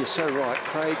 and Jim, you're so right.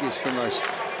 Craig is the most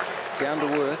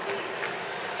down-to-earth,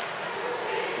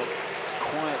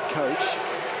 quiet coach,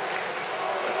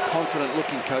 a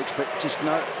confident-looking coach, but just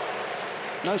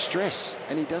no stress,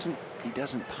 and he doesn't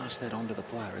pass that on to the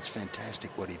player. It's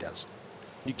fantastic what he does.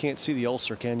 You can't see the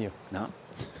ulcer, can you? No.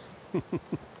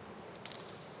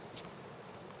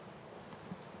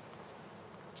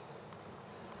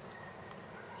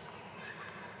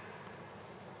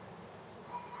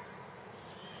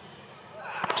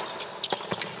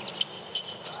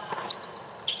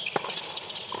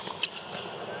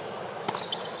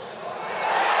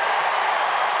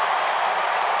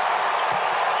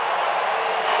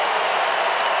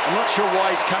 I'm not sure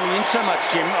why he's coming in so much,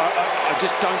 Jim. I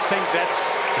just don't think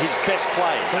that's his best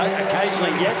play.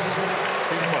 Occasionally, yes,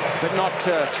 but not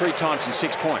 3 times in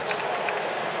 6 points.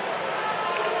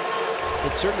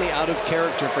 It's certainly out of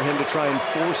character for him to try and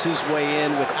force his way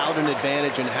in without an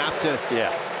advantage and have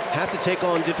to take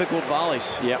on difficult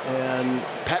volleys. Yeah. And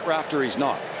Pat Rafter, he's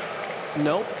not.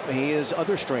 Nope, he has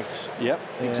other strengths. Yep,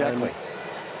 exactly. And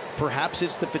perhaps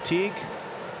it's the fatigue.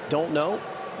 Don't know.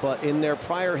 But in their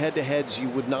prior head-to-heads, you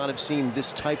would not have seen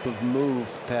this type of move,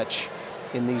 Petch,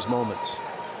 in these moments.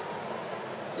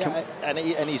 Yeah, and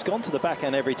he's gone to the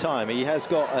backhand every time. He has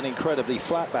got an incredibly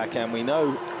flat backhand. We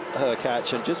know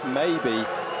Hurkacz, and just maybe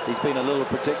he's been a little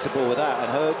predictable with that.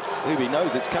 And Hubie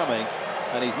knows it's coming,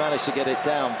 and he's managed to get it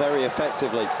down very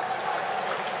effectively.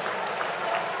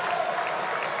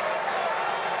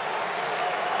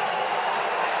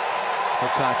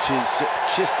 Hurkacz has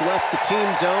just left the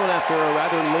team zone after a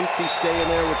rather lengthy stay in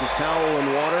there with his towel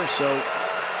and water. So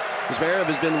Zverev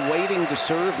has been waiting to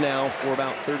serve now for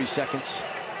about 30 seconds.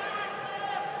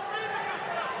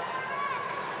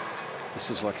 This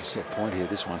is like a set point here,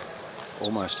 this one,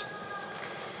 almost.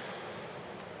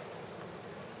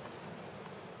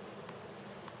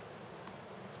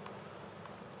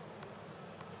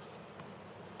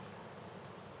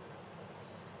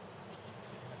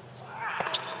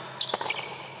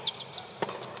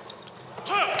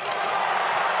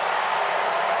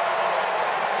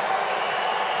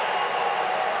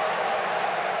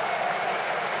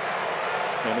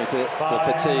 And it's the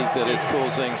fatigue that is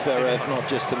causing Zverev not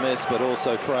just to miss, but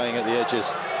also fraying at the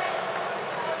edges.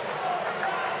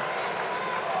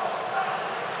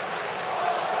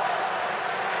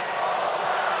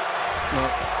 Well,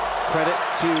 credit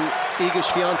to Iga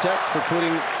Świątek for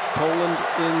putting Poland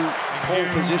in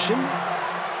pole position.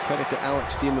 Credit to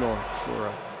Alex de Minaur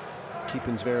for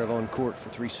keeping Zverev on court for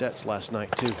 3 sets last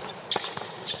night, too.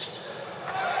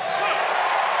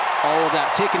 All of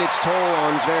that taking its toll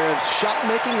on Zverev's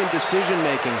shot-making and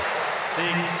decision-making.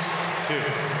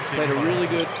 6-2. Played a really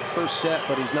good first set,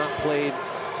 but he's not played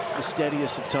the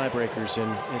steadiest of tiebreakers,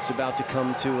 and it's about to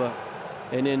come to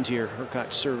an end here.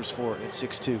 Hurkacz serves for it at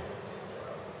 6-2.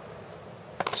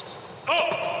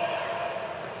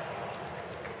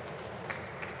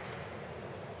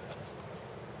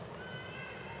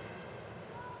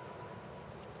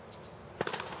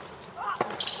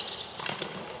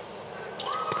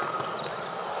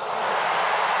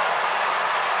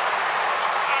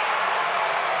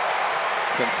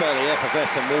 Some fairly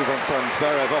effervescent movement from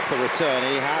Zverev off the return.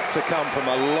 He had to come from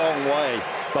a long way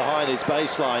behind his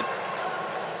baseline.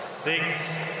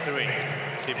 6-3.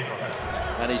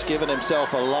 And he's given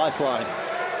himself a lifeline.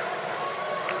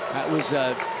 That was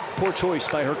a poor choice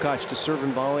by Hurkacz to serve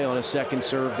and volley on a second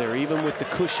serve there, even with the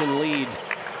cushion lead.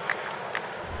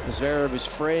 Zverev is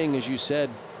fraying, as you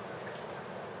said.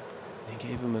 They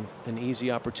gave him an easy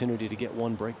opportunity to get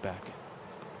one break back.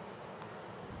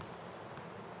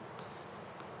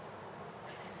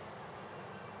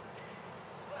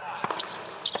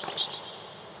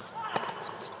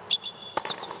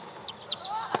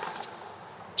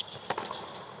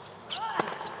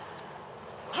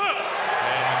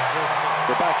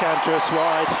 The backhand dangerous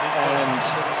wide, and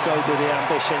so do the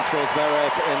ambitions for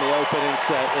Zverev in the opening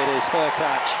set. It is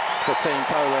Hurkacz for Team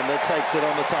Poland that takes it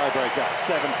on the tiebreaker,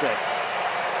 7-6.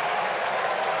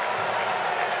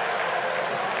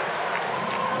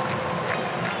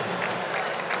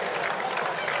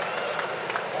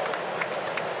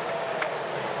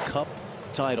 Cup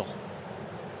title.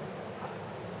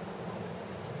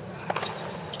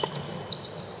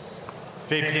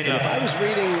 If I was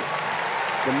reading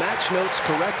the match notes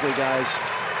correctly, guys,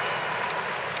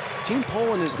 Team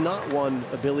Poland has not won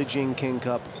a Billie Jean King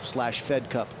Cup / Fed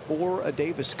Cup or a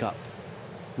Davis Cup,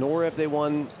 nor have they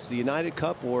won the United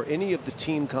Cup or any of the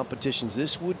team competitions.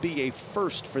 This would be a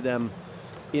first for them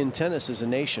in tennis as a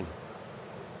nation.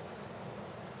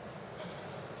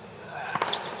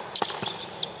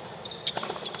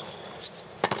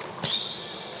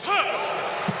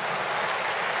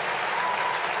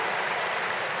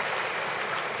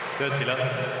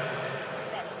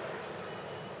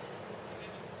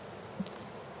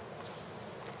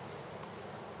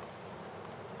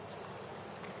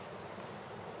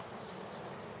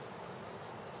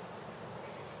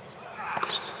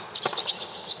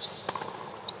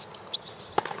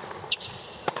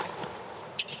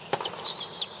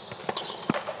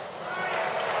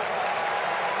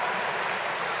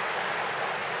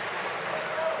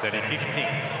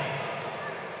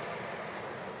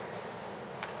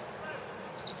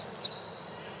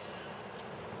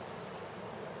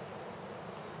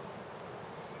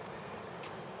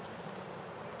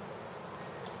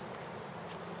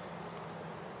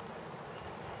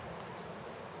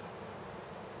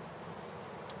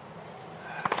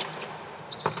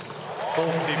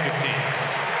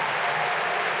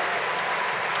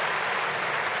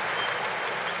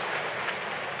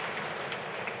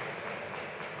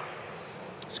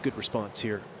 It's a good response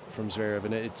here from Zverev,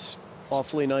 and it's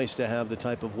awfully nice to have the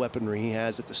type of weaponry he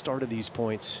has at the start of these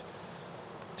points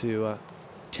to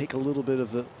take a little bit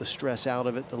of the stress out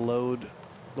of it, the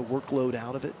workload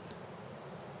out of it.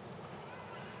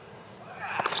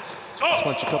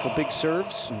 Punch a couple big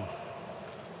serves and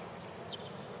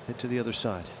hit to the other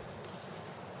side.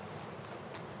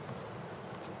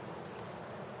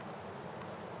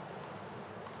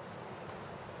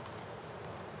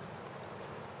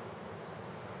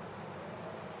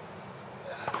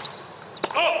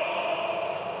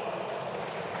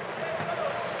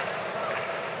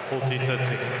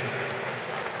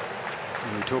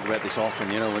 We talk about this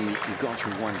often, you know, when you've gone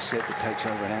through one set that takes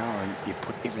over an hour and you've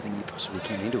put everything you possibly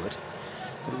can into it.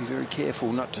 Got to be very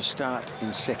careful not to start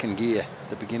in second gear. At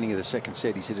the beginning of the second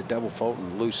set, he's hit a double fault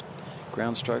and loose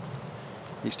ground stroke.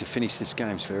 He needs to finish this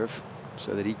game, Zverev,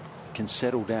 so that he can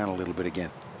settle down a little bit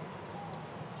again.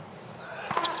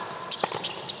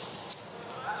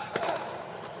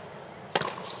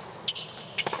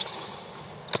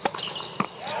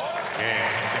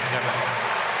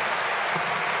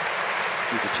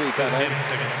 He's achieved that.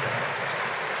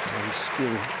 He's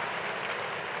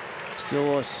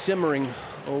still simmering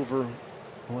over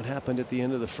what happened at the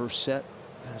end of the first set.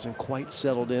 Hasn't quite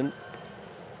settled in.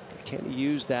 Can he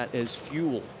use that as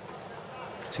fuel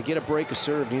to get a break of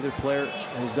serve? Neither player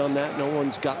has done that. No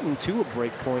one's gotten to a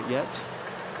break point yet.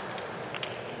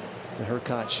 And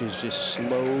Hurkacz is just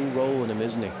slow rolling him,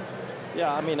 isn't he?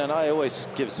 Yeah, I mean, and I always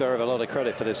give Zverev a lot of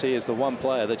credit for this. He is the one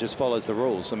player that just follows the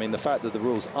rules. I mean, the fact that the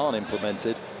rules aren't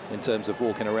implemented in terms of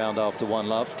walking around after one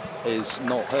love is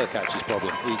not Hurkacz's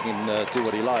problem. He can do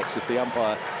what he likes if the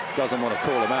umpire doesn't want to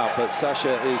call him out. But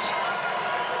Sasha is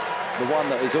the one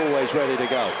that is always ready to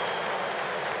go.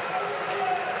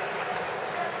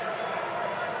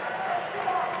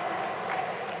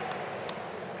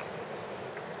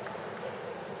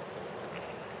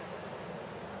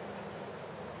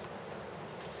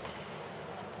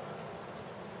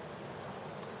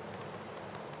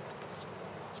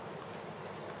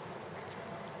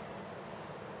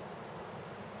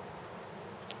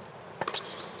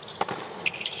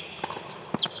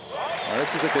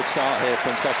 This is a good start here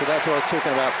from Sasha. That's what I was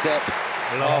talking about, depth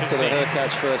after the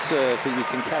Hurkacz first serve, that you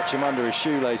can catch him under his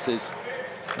shoelaces.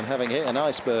 And having hit an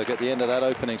iceberg at the end of that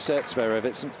opening set, Zverev,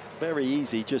 it's very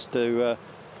easy just to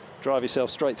drive yourself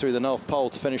straight through the North Pole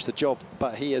to finish the job.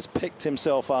 But he has picked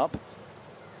himself up.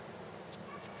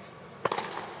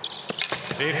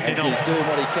 And he's doing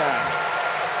what he can.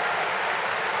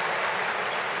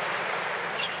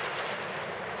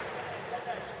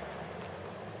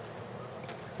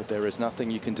 But there is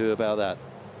nothing you can do about that.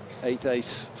 8th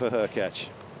ace for Hurkacz.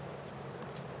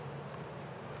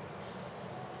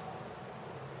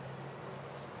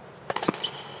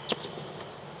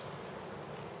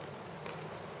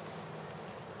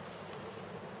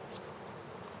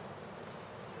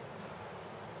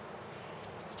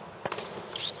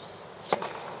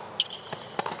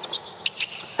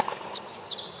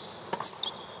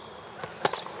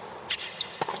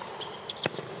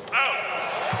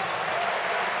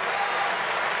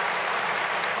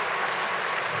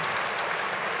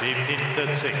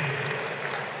 15-36.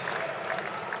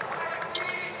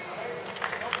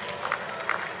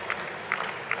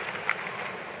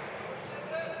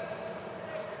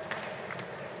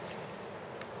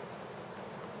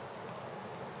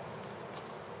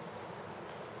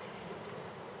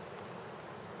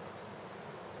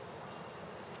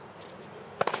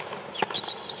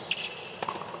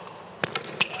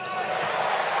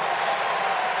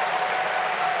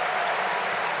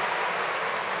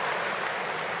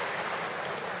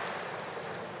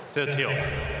 To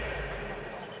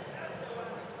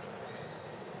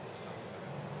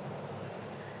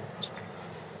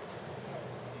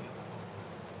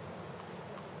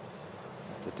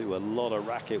do a lot of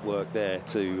racket work there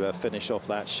to finish off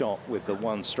that shot with the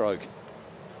one stroke.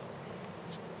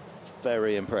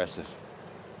 Very impressive.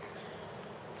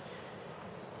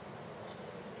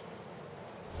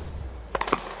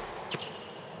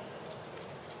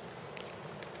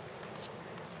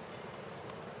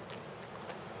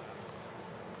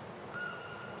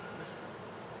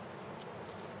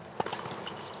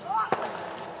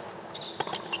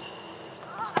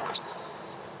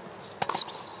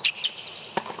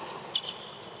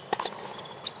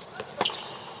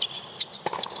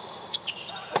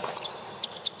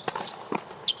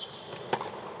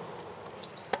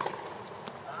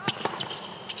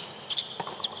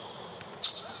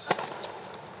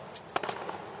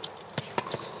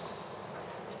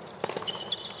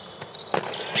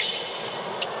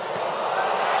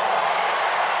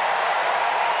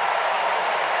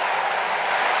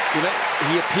 You know,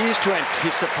 he appears to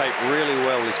anticipate really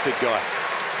well, this big guy.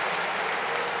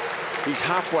 He's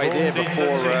halfway there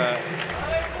before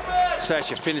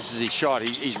Sasha finishes his shot.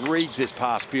 He reads this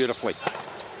pass beautifully.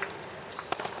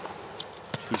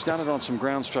 He's done it on some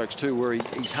ground strokes too, where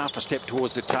he's half a step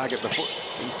towards the target before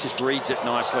he just reads it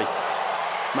nicely.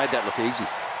 Made that look easy.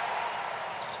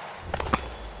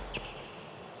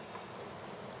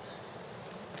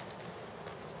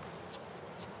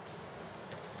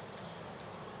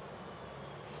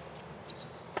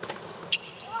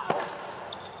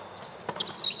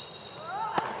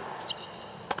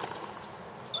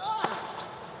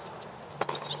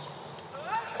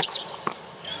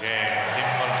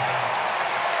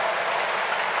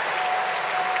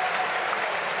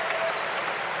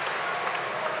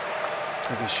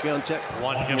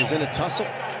 Swiatek was in a tussle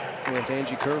with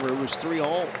Angie Kerber. It was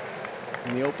 3-all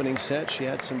in the opening set. She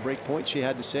had some break points she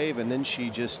had to save, and then she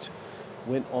just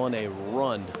went on a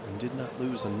run and did not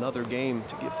lose another game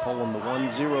to give Poland the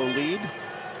 1-0 lead.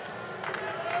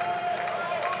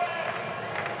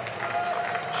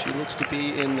 She looks to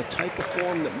be in the type of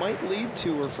form that might lead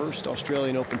to her first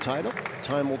Australian Open title.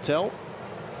 Time will tell.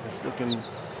 It's looking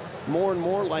more and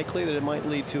more likely that it might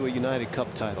lead to a United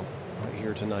Cup title right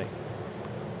here tonight.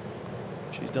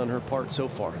 She's done her part so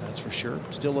far, that's for sure.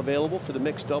 Still available for the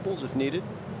mixed doubles if needed.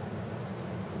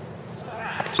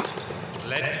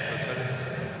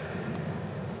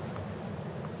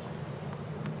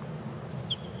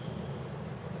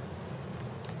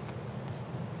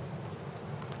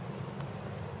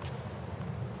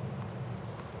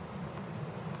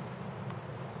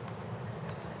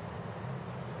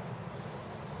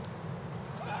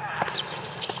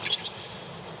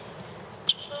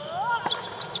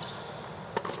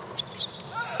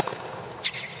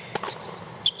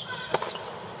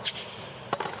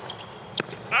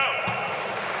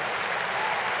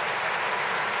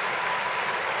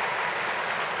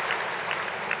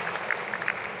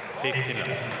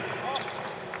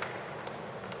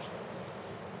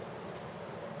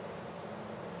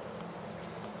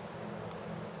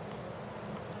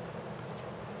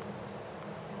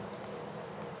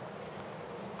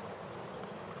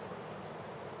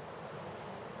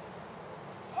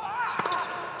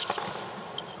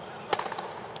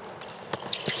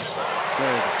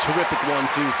 Terrific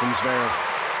 1-2 from Zverev.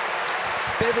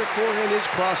 Favorite forehand is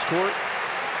cross court,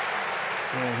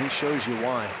 and he shows you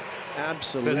why.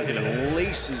 Absolutely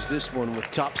laces this one with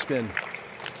topspin.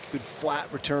 Good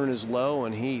flat return is low,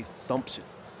 and he thumps it.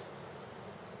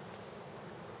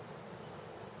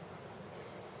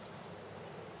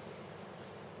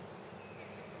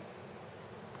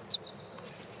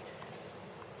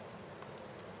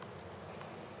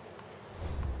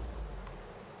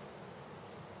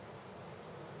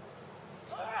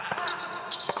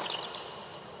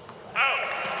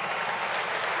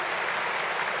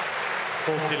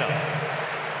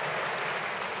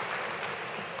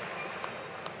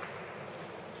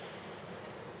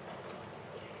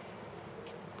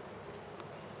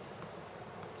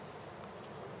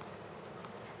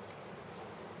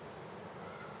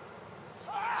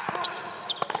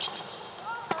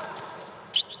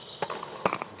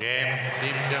 Game,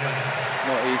 Team Germany.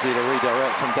 Not easy to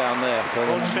redirect from down there for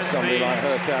somebody like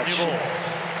Hurkacz.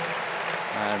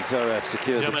 And Zverev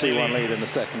secures a 2-1 lead in the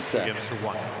second set.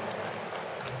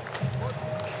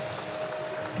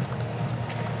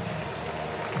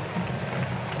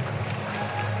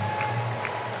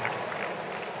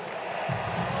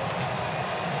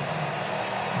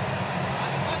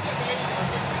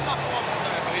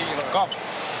 Kom.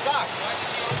 Tak.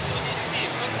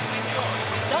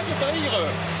 Как это игры?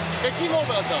 Каким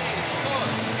образом?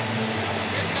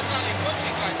 Вы сказали,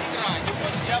 хочешь играть, играй.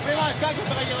 Я понимаю, как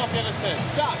это проиграл первый сет?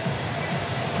 Так.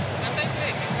 На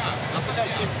тайбреке как?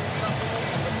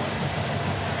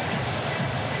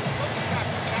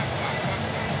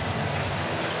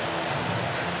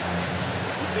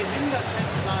 Wir hindert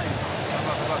hätten sein.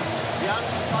 Wir haben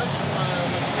es falsch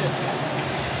markiert.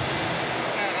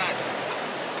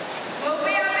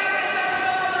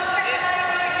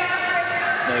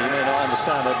 No, you may not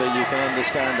understand it, but you can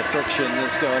understand the friction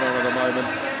that's going on at the moment.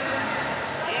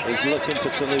 He's looking for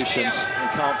solutions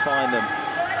and can't find them.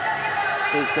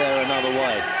 Is there another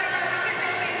way?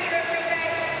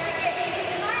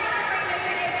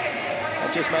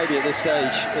 And just maybe at this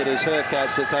stage, it is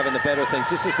Hurkacz that's having the better things.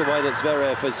 This is the way that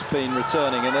Zverev has been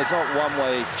returning, and there's not one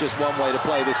way, just one way to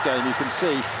play this game. You can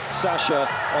see Sasha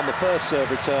on the first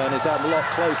serve return is a lot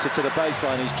closer to the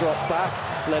baseline. He's dropped back,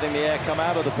 letting the air come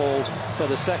out of the ball for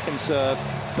the second serve,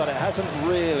 but it hasn't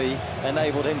really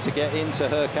enabled him to get into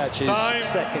Hurkacz's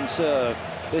second serve.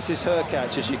 This is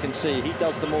Hurkacz, as you can see. He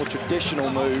does the more traditional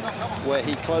move where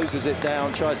he closes it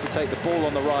down, tries to take the ball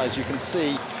on the rise. You can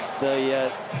see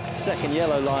the second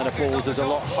yellow line of balls is a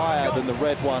lot higher than the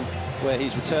red one where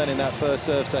he's returning that first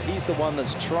serve. So he's the one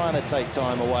that's trying to take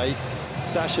time away.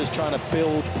 Sasha's trying to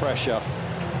build pressure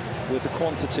with the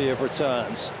quantity of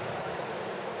returns.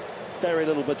 Very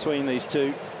little between these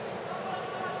two,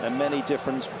 and many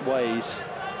different ways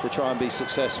to try and be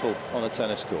successful on a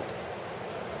tennis court.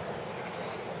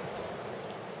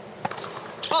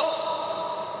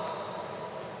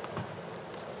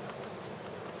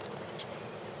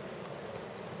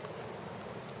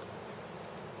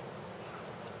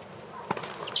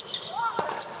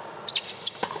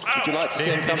 Would you like to see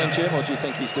him come in, Jim, or do you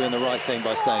think he's doing the right thing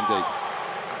by staying deep?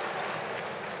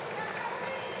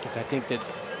 Look, I think that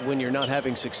when you're not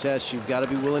having success, you've got to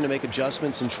be willing to make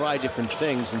adjustments and try different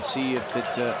things and see if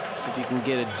you can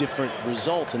get a different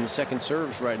result in the second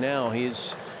serves. Right now,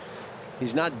 he's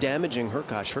not damaging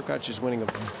Hurkacz. Hurkacz is winning a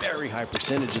very high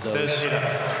percentage of those. So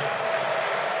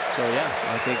yeah,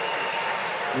 I think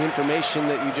the information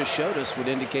that you just showed us would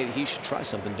indicate he should try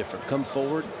something different. Come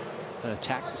forward and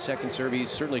attack the second serve. He's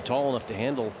certainly tall enough to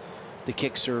handle the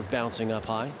kick serve bouncing up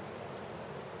high.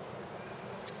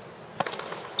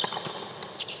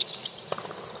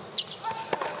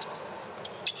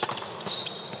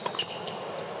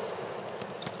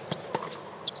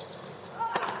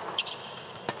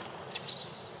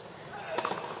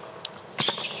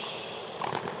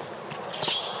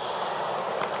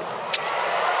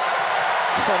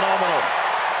 Phenomenal.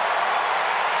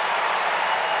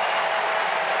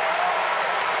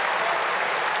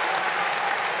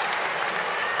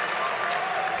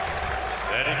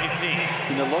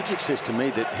 You know, logic says to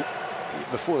me that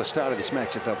before the start of this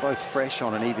match, if they're both fresh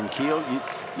on an even keel,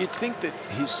 you'd think that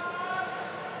his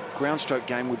ground stroke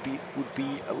game would be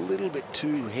a little bit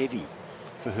too heavy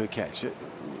for Hurkacz.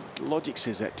 Logic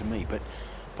says that to me, but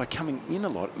by coming in a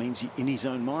lot, it means in his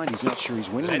own mind he's not sure he's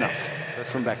winning enough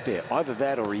from back there. Either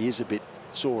that or he is a bit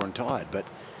sore and tired, but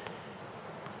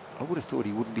I would have thought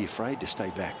he wouldn't be afraid to stay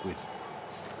back with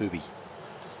Hubie.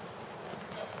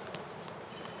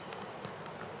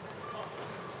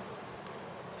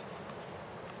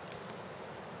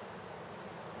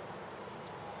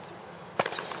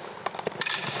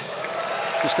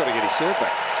 Just got to get his serve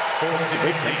back. That's a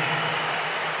big thing.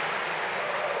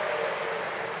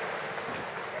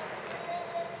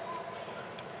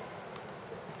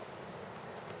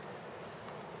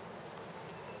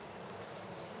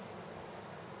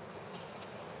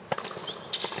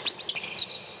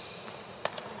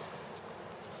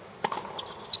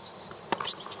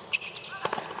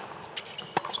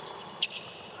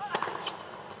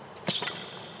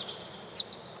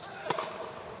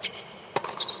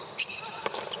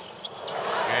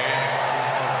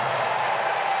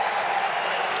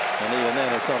 And even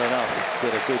then, it's not enough.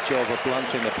 Did a good job of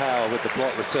blunting the power with the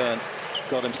block return.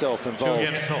 Got himself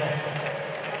involved.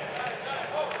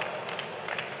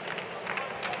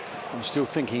 I'm still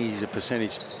thinking he's a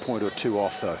percentage point or two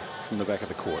off, though, from the back of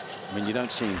the court. I mean, you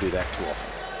don't see him do that too often.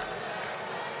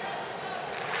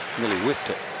 Nearly whiffed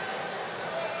it.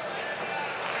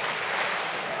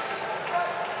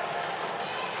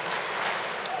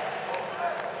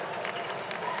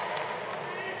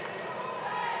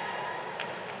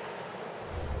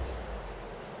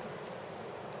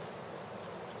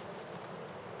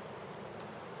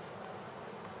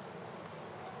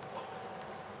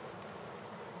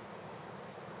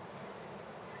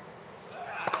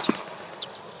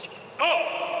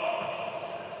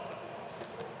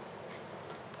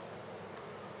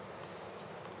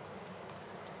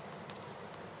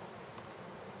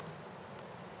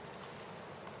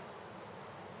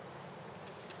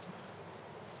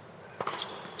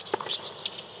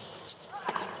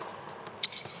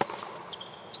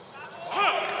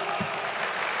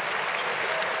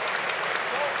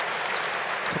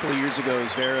 years ago,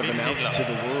 Zverev announced to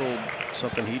the world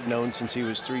something he'd known since he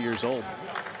was 3 years old.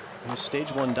 He was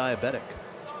stage 1 diabetic,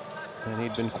 and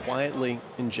he'd been quietly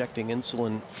injecting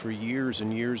insulin for years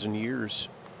and years and years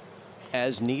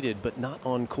as needed, but not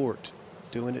on court,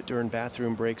 doing it during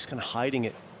bathroom breaks, kind of hiding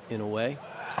it in a way.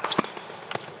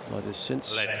 But has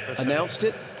since announced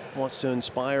it, wants to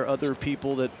inspire other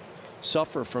people that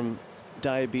suffer from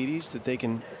diabetes that they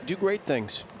can do great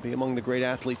things, be among the great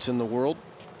athletes in the world.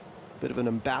 A bit of an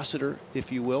ambassador,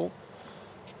 if you will.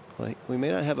 Like, we may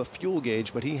not have a fuel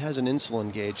gauge, but he has an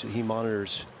insulin gauge that he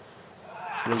monitors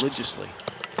religiously.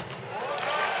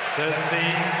 13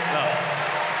 love.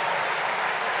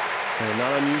 And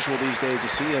not unusual these days to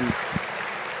see him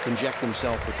inject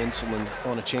himself with insulin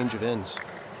on a change of ends.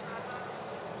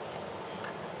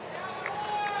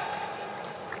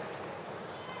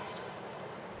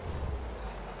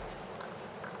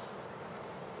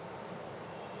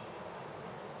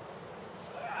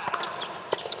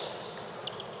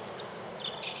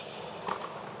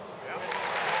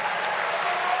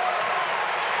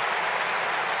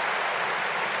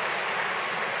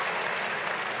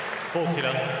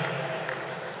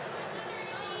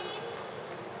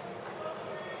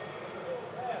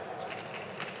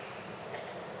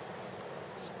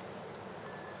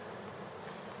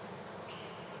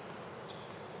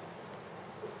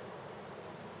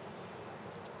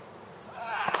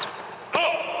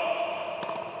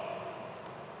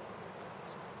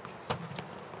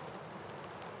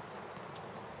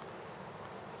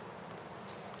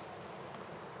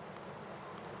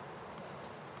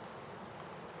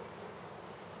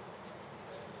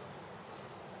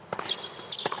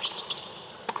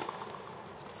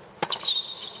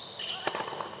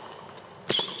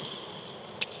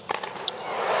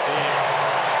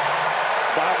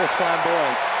 Was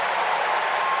flamboyant,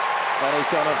 and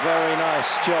he's done a very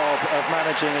nice job of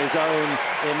managing his own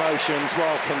emotions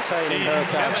while containing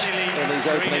Hurkacz in these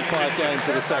opening 5 games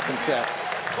of the second set.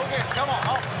 Okay, come on,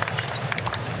 up.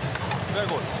 Very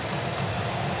good.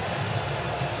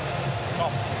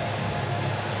 Come.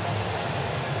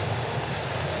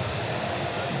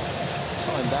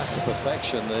 Timed that to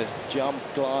perfection, the jump,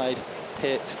 glide,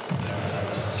 hit.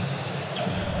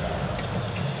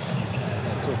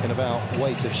 Talking about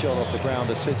weight of shot off the ground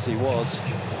as Fitzy was.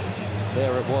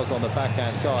 There it was on the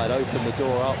backhand side, opened the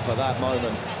door up for that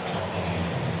moment.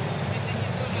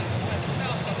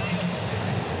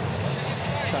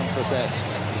 Sampras-esque.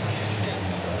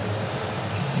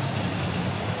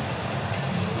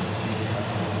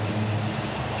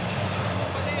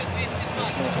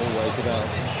 It's not always about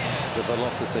the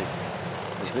velocity.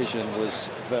 The vision was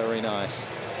very nice.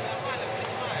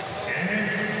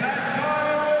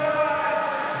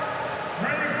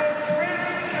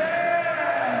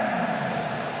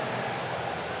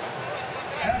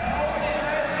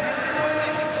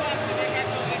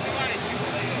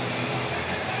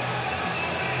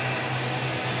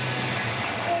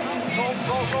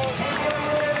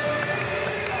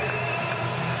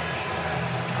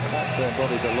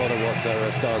 Embodies a lot of what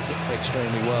Zverev does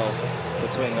extremely well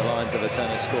between the lines of a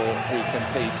tennis court. He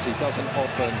competes. He doesn't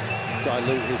often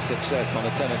dilute his success on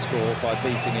a tennis court by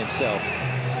beating himself.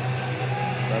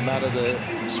 No matter the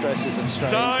stresses and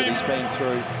strains that he's been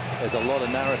through, there's a lot of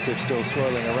narrative still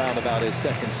swirling around about his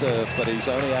second serve, but he's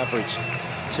only averaged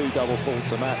 2 double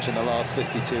faults a match in the last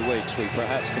 52 weeks. We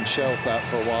perhaps can shelve that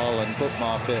for a while and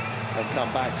bookmark it and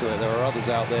come back to it. There are others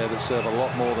out there that serve a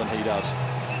lot more than he does.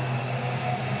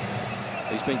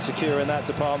 He's been secure in that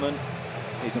department.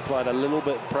 He's applied a little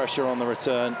bit of pressure on the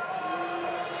return.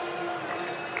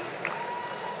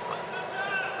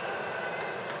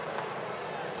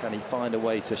 Can he find a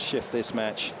way to shift this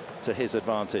match to his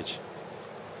advantage?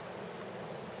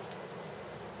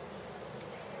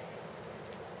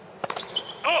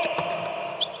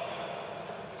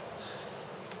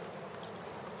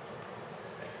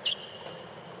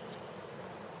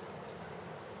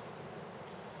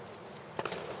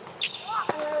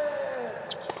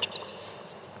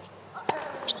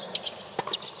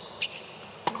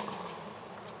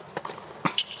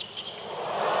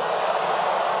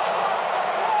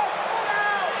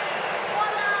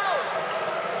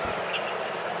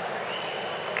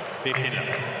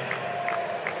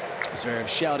 Zverev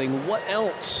shouting, "What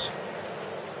else?"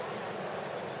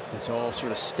 It's all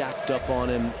sort of stacked up on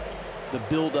him. The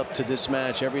build up to this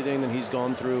match, everything that he's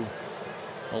gone through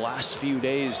the last few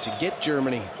days to get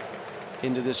Germany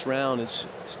into this round, it's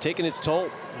taken its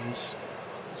toll. He's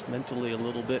mentally a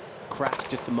little bit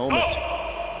cracked at the moment,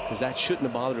 because that shouldn't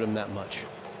have bothered him that much.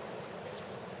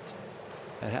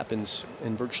 That happens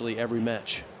in virtually every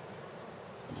match,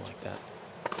 something like that.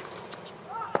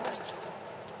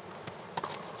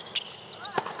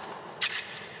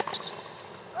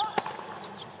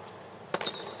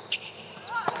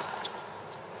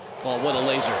 Oh, what a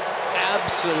laser.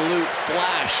 Absolute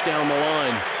flash down the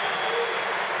line.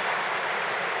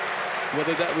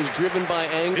 Whether that was driven by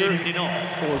anger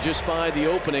or just by the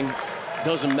opening,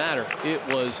 doesn't matter. It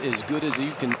was as good as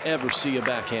you can ever see a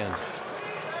backhand.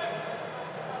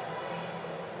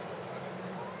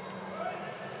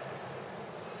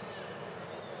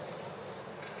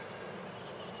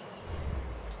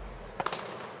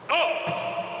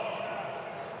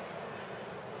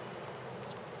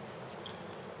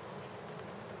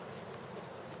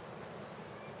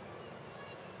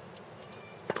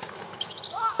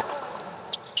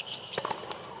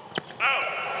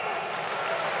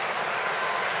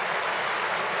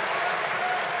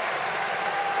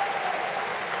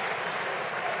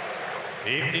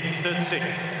 Is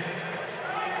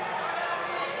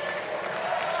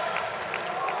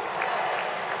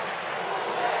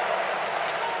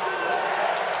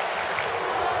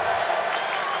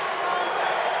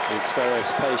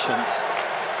Zverev's patience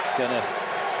going to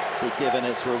be given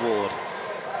its reward?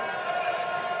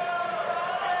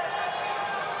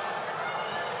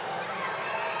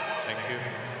 Thank you.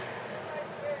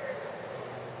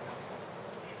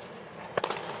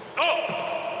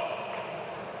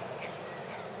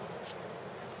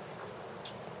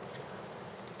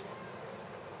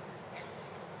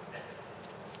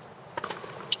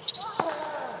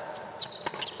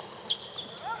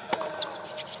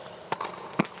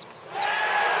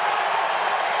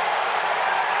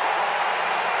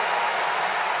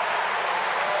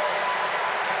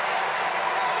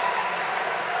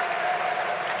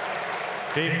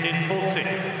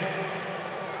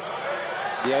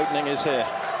 The opening is here.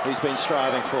 He's been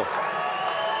striving for.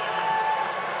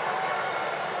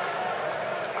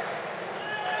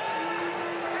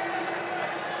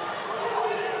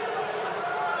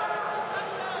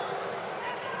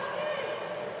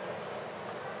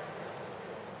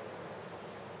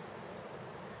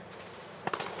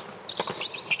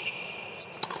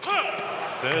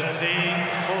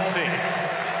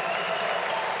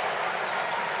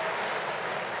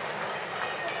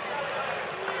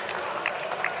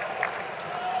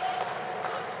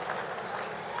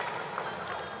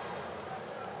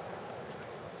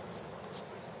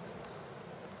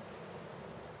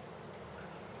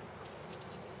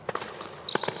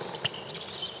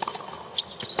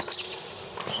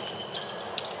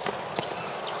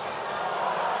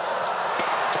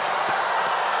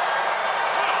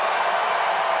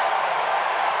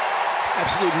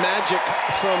 Absolute magic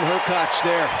from Hurkacz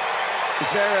there.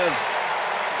 Zverev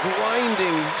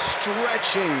grinding,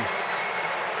 stretching,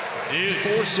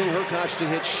 forcing Hurkacz to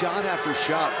hit shot after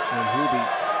shot. And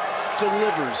Hubie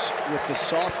delivers with the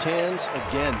soft hands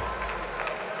again.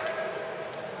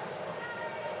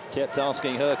 Kept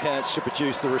asking Hurkacz to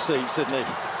produce the receipts, didn't he?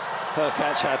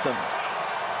 Hurkacz had them.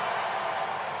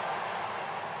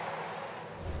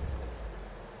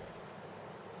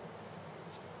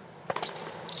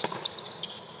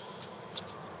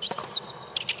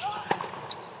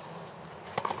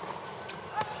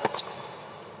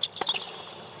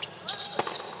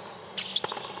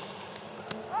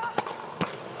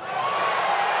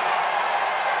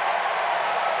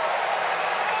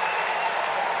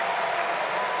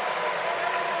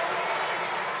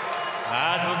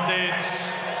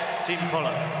 Advantage, Team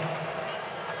Poland.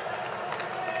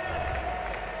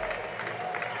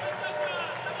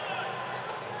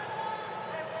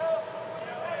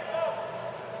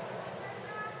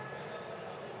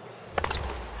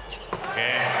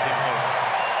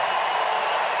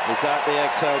 Is that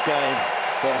the XL game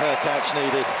that Hurkacz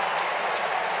needed?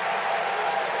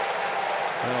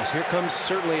 Well, here comes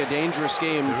certainly a dangerous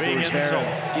game for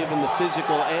Zverev, given the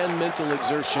physical and mental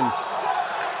exertion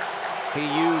he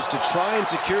used to try and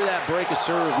secure that break of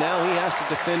serve. Now he has to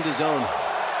defend his own.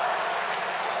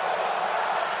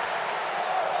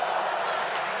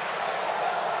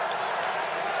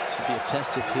 Should be a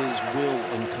test of his will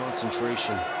and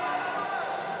concentration.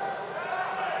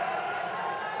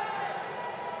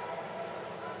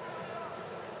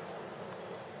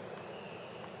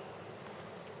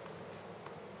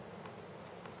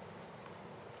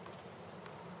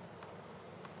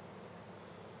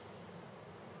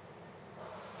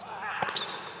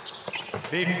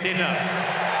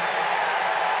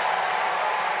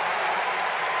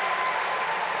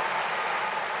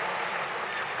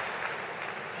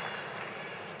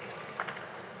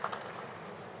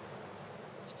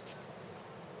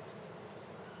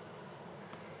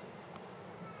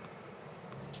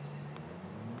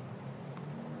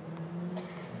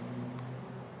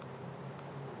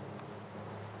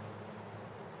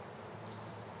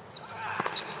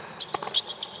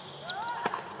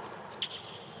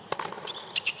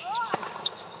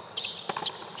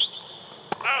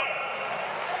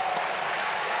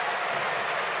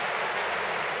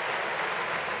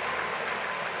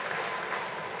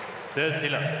 30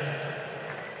 left.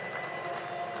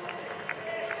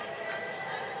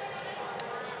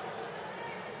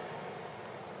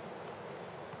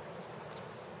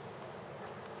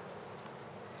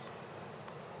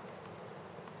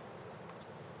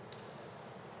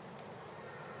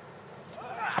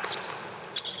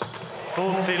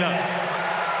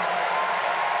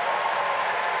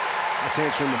 That's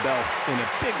answering the bell in a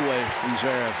big way from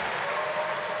Zverev.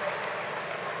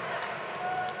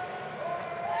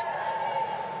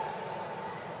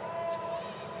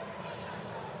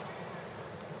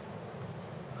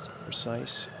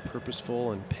 Precise,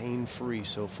 purposeful, and pain-free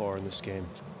so far in this game.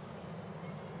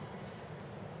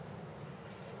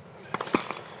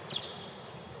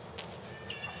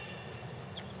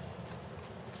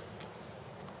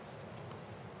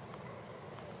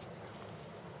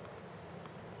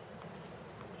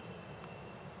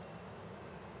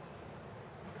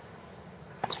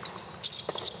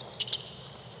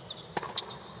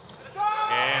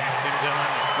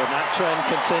 Trend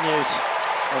continues,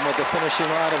 and with the finishing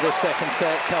line of the second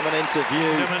set coming into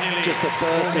view, just a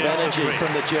burst of energy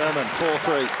from the German.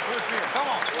 4-3. Come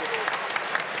on.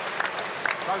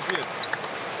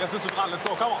 Let's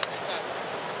go. Come on.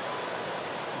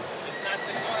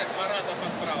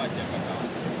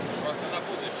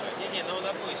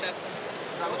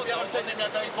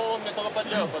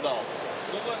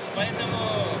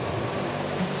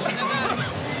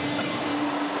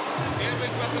 Первый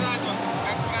квадрат,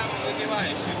 как правило,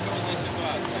 выбивающий в трудной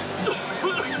ситуации.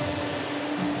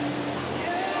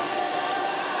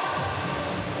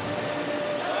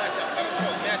 Давай, сейчас хорошо.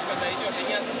 Мяч, когда идешь, и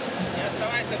не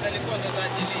оставайся далеко за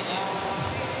задней линией.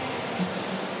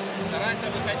 Старайся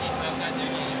выходить на заднюю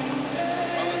линию.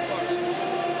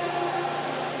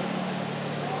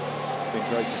 It's been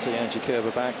great to see Angie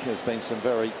Kerber back. There's been some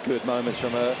very good moments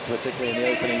from her, particularly in the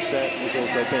opening set. There's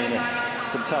also been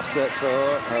some tough sets for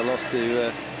her. Her loss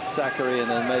to Sakkari, and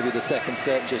then maybe the second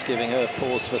set just giving her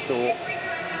pause for thought.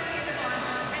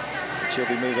 She'll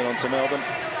be moving on to Melbourne.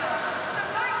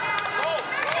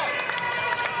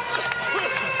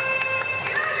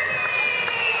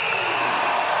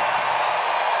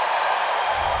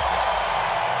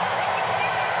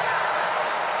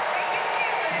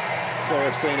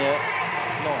 Zverev Senior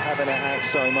not having to act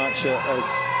so much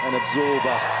as an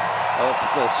absorber of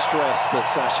the stress that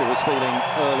Sasha was feeling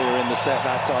earlier in the set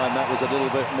that time. That was a little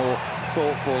bit more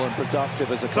thoughtful and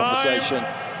productive as a conversation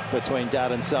between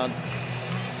dad and son.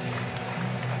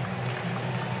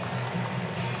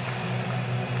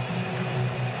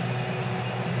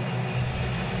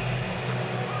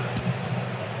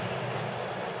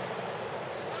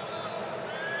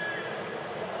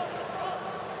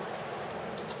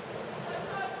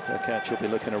 Hurkacz will be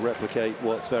looking to replicate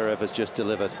what Zverev has just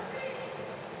delivered.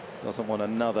 Doesn't want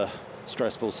another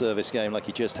stressful service game like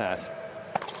he just had.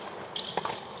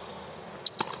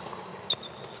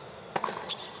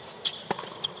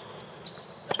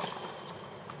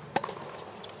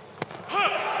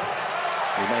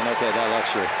 He may not get that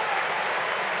luxury.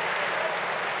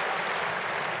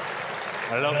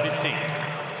 I love 15.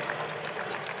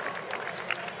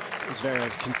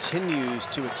 Zverev continues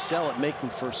to excel at making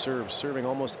first serves, serving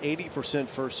almost 80%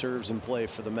 first serves in play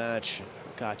for the match.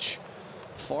 Hurkacz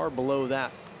far below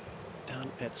that,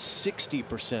 down at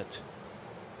 60%.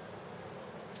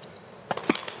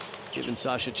 Giving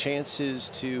Sasha chances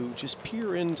to just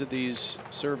peer into these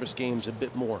service games a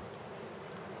bit more.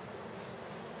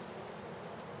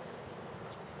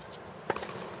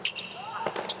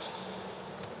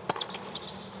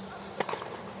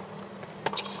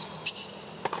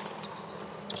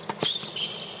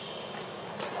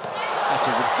 That's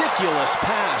a ridiculous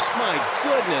pass. My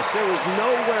goodness, there was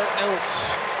nowhere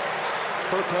else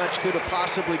Hurkacz could have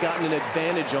possibly gotten an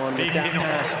advantage on with that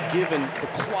pass, given the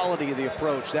quality of the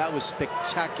approach. That was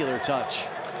spectacular touch.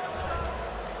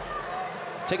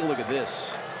 Take a look at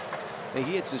this. He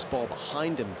hits this ball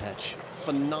behind him, Petch.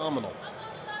 Phenomenal.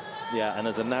 Yeah, and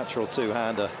as a natural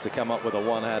two-hander to come up with a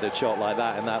one-handed shot like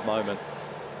that in that moment.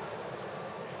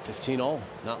 15 all,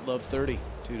 not love 30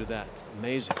 due to that.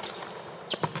 Amazing.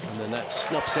 And then that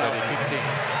snuffs out a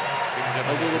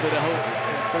little bit of hope.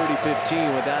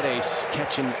 30-15 with that ace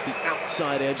catching the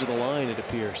outside edge of the line, it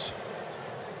appears.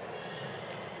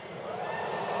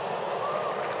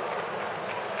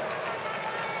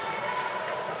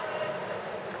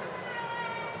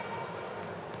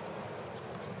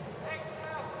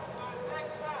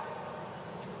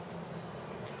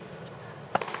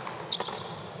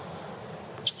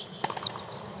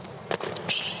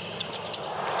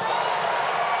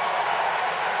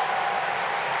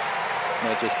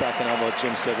 just backing on what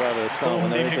Jim said right at the start,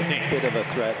 when there is a bit of a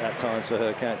threat at times for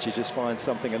Hurkacz, you just find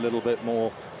something a little bit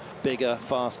more bigger,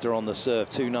 faster on the serve.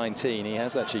 219. He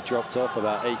has actually dropped off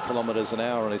about 8 kilometers an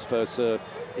hour on his first serve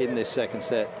in this second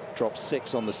set. Dropped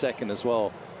 6 on the second as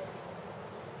well.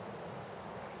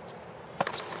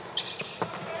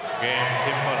 Game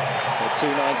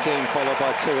 219 followed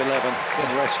by 211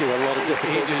 can rescue a lot of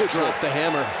difficult. He just dropped the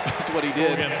hammer. That's what he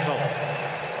did.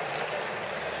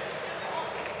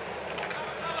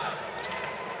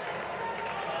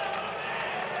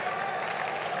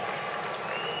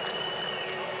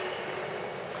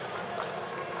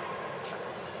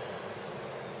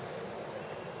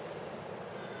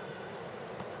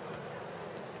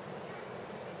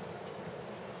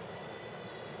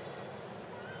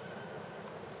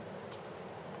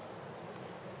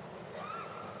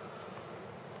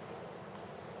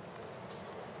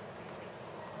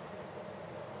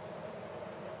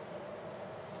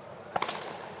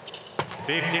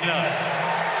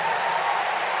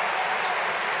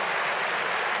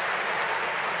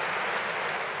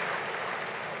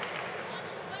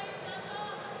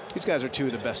 These guys are two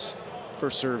of the best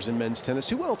first serves in men's tennis.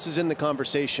 Who else is in the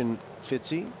conversation,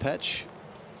 Fitzy, Petch?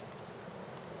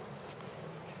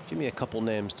 Give me a couple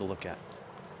names to look at.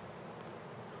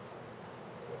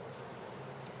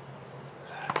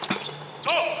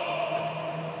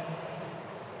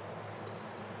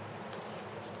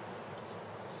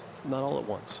 Not all at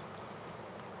once.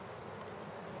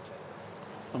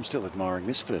 I'm still admiring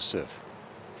this first serve.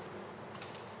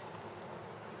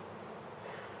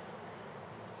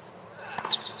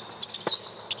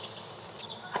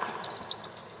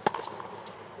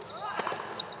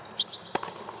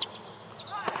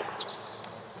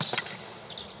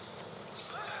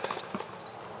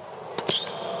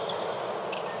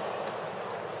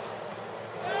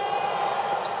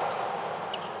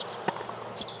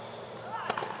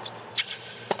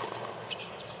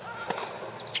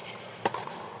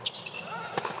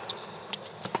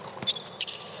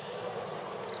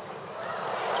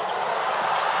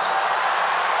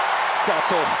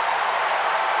 Subtle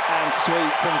and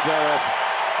sweet from Zverev.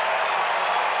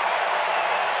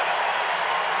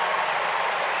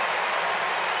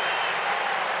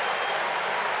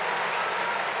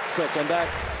 Circling back,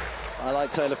 I like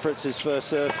Taylor Fritz's first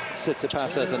serve.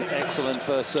 Tsitsipas has an excellent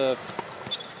first serve.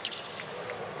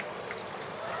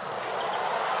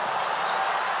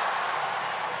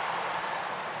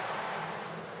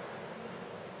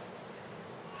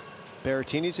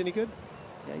 Berrettini's any good?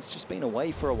 Yeah, he's just been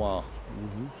away for a while.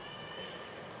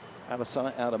 Out of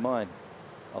sight, out of mind.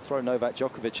 I'll throw Novak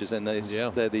Djokovic's in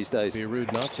there these days. Be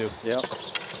rude not to. Yep.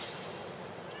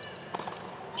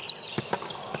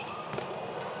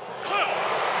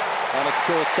 And of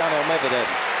course, Daniil Medvedev.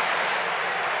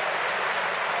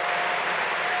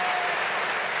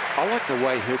 I like the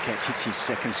way Hurkacz hits his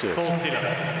second serve.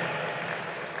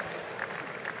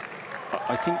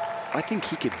 I think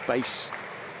he could base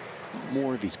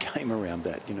more of his game around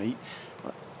that. You know,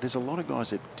 there's a lot of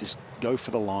guys that just go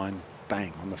for the line,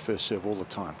 bang, on the first serve all the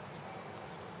time.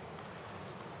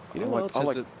 You know what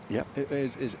else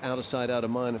is out of sight, out of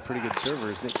mind, a pretty good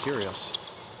server is Nick Kyrgios.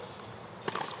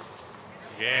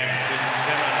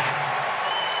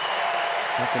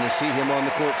 Not going to see him on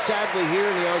the court, sadly, here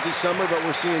in the Aussie summer, but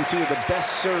we're seeing two of the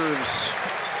best serves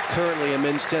currently in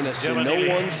men's tennis, and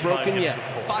no one's broken yet.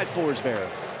 5-4 Zverev.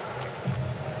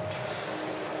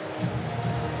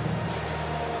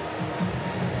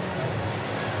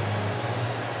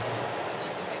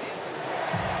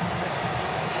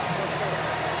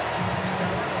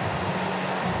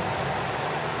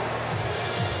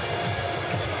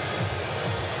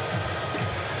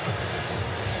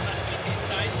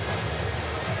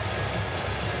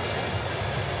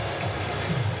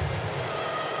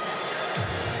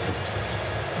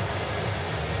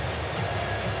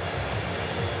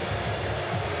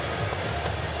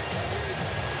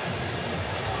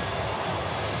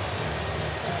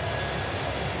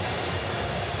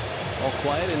 All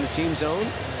quiet in the team zone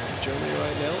of Germany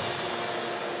right now.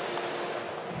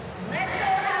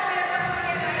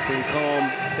 Pretty calm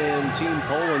in Team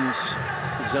Poland's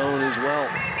zone as well.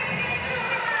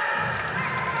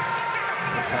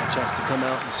 Hurkacz has to come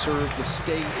out and serve to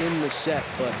stay in the set,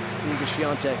 but Iga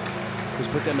Świątek has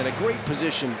put them in a great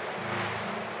position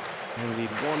and lead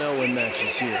 1-0 in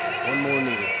matches here. One more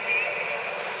needed.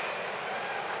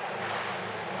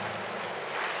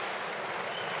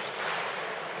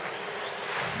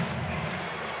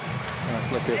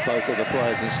 Look at both of the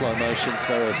players in slow motion.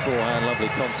 Zverev's forehand, lovely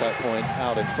contact point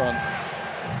out in front.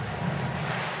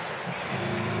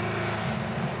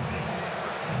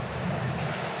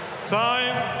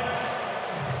 Time.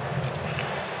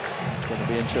 Going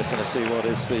to be interesting to see what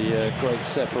is the great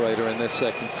separator in this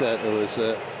second set. There was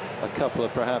a couple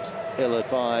of perhaps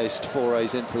ill-advised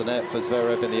forays into the net for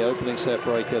Zverev in the opening set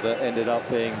breaker that ended up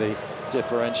being the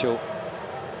differential.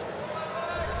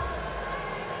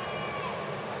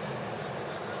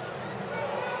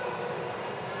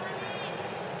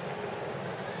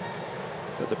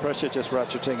 But the pressure just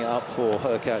ratcheting up for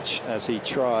Hurkacz as he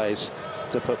tries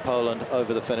to put Poland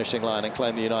over the finishing line and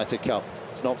claim the United Cup.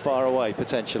 It's not far away,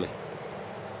 potentially.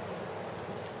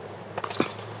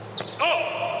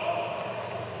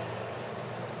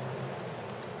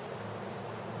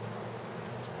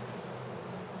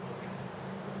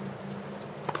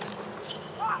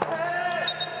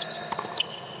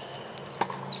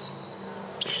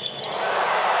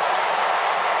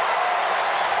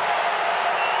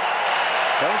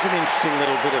 That was an interesting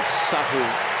little bit of subtle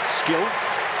skill.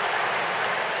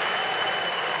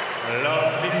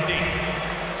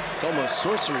 It's almost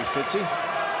sorcery, Fitzy.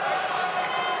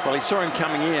 Well, he saw him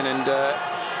coming in, and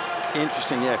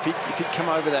interesting, yeah. If he'd come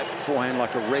over that forehand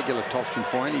like a regular topspin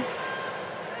forehand,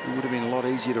 he would have been a lot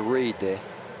easier to read there.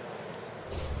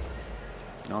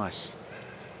 Nice.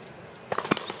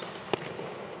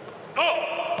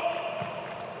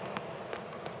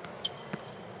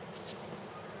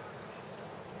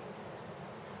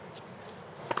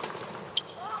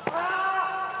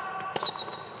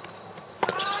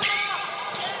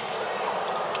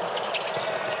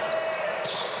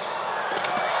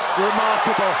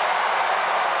 Remarkable.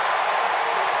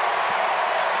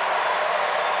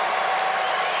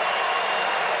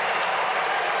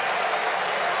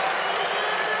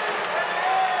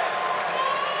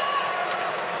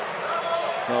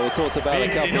 Well, we talked about a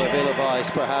couple of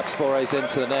ill-advised, perhaps, forays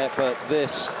into the net, but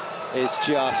this is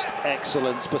just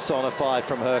excellence personified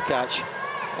from Hurkacz.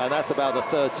 And that's about the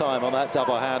third time on that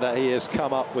double-hander he has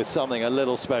come up with something a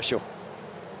little special.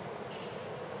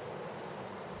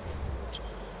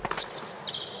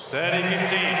 30-15.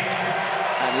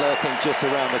 And lurking just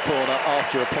around the corner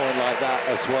after a point like that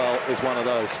as well is one of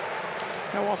those.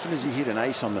 How often does he hit an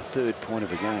ace on the third point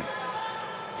of a game?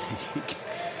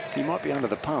 He might be under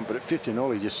the pump, but at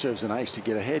 15-all he just serves an ace to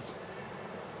get ahead.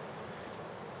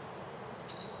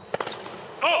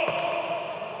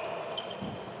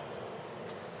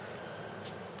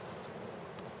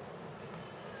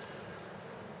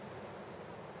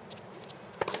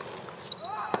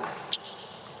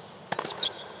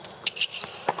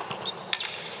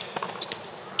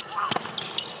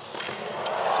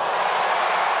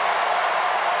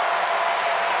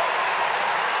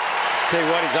 Tell you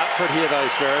what, he's up for it here, though,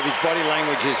 Zverev. His body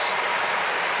language is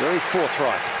very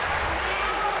forthright.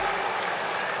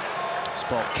 This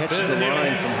ball catches a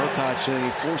line from Hurkacz and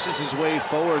he forces his way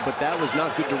forward, but that was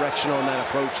not good direction on that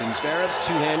approach. And Zverev's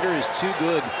two-hander is too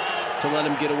good to let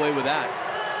him get away with that.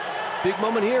 Big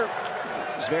moment here.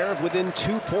 Zverev within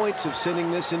 2 points of sending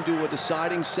this into a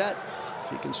deciding set,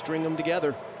 if he can string them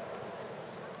together.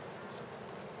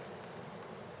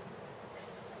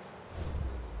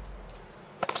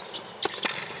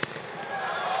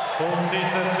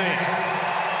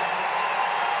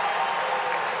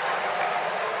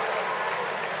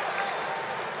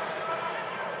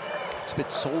 It's a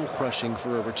bit soul-crushing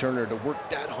for a returner to work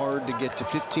that hard to get to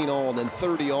 15-all and then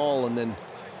 30-all, and then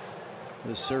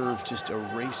the serve just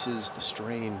erases the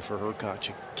strain for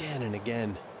Hurkacz again and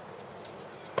again.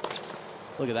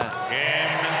 Look at that.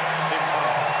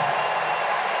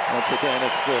 Once again,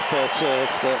 it's the first serve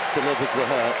that delivers the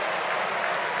hurt.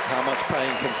 How much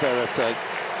pain can Zverev take?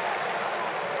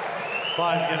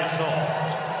 5 games off.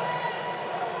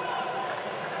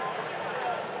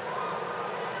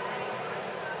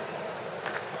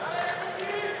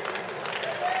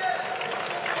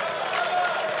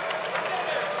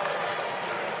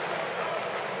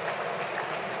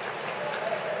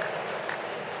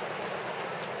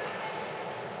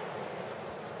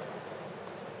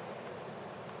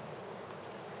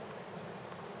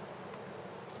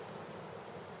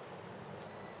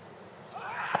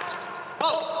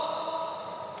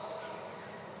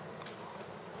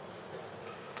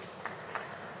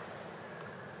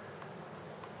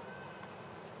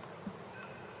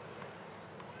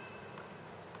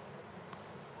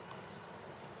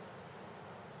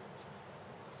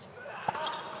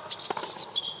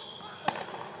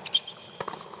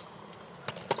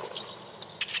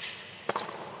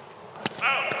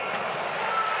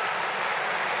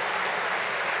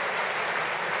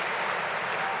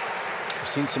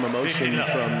 Seen some emotion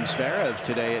from Zverev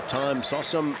today at times. Saw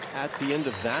some at the end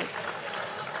of that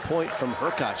point from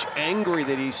Hurkacz. Angry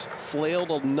that he's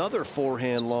flailed another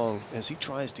forehand long as he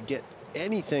tries to get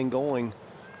anything going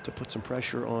to put some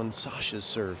pressure on Sasha's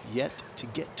serve. Yet to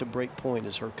get to break point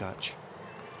is Hurkacz.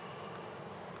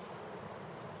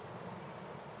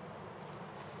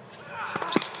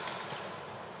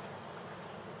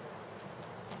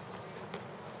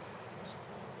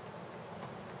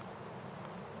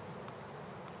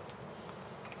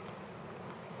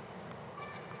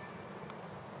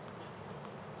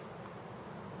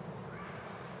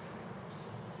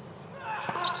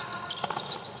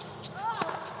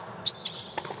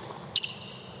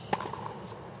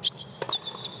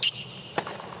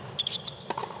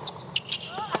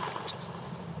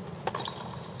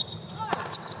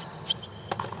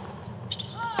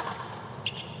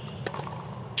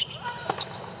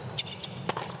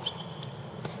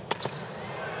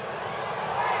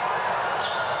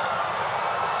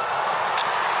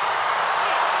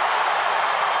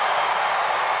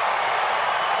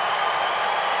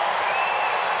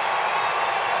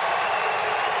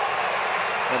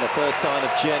 And the first sign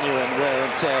of genuine wear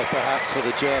and tear, perhaps, for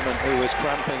the German, who was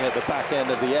cramping at the back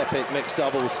end of the epic mixed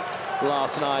doubles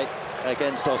last night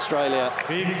against Australia.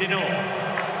 50-0.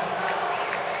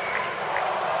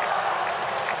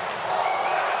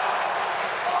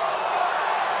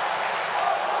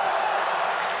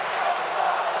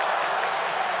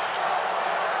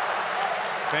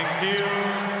 Thank you.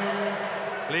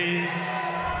 Please.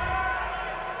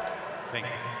 Thank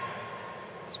you.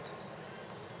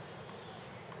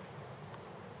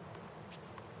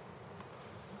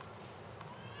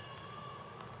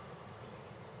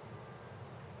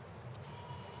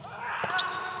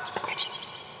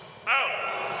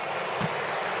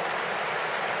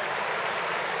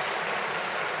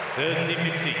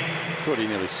 Thought he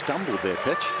nearly stumbled there,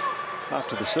 Petch,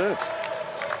 after the serve.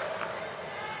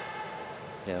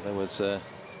 Yeah, there was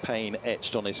pain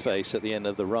etched on his face at the end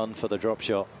of the run for the drop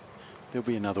shot. There'll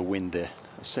be another wind there,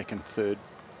 a second, third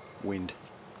wind.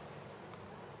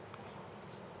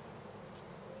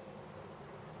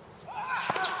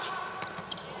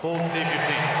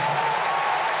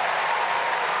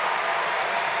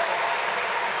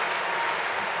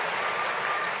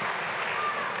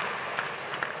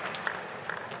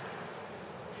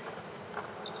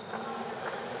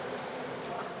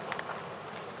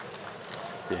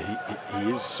 Yeah,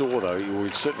 he is sore, though. He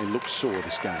certainly looks sore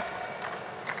this game.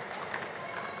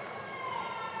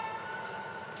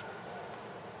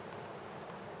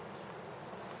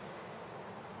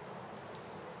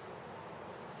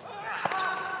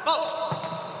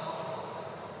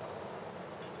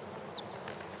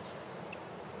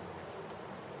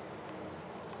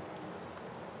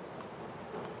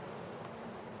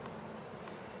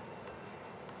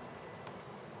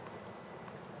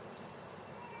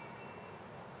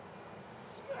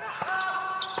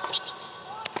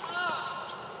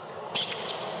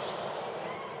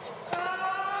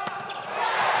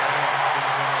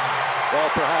 Well,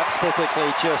 perhaps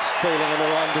physically just feeling a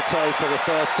little undertow for the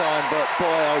first time, but boy,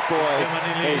 oh boy,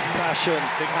 his passion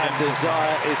and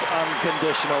desire is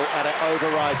unconditional, and it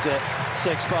overrides it.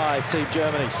 6-5, Team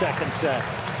Germany, second set.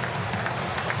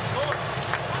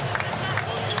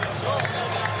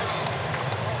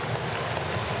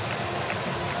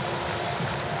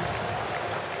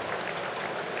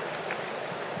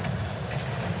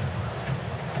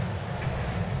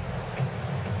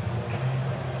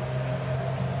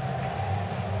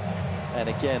 And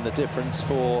again, the difference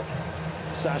for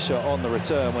Sasha on the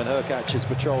return when Hurkacz is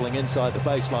patrolling inside the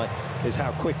baseline is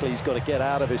how quickly he's got to get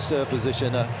out of his serve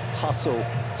position, a hustle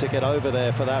to get over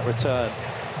there for that return.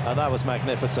 And that was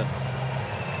magnificent.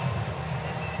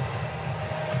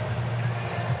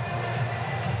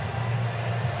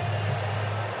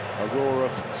 A roar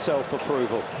of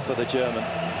self-approval for the German.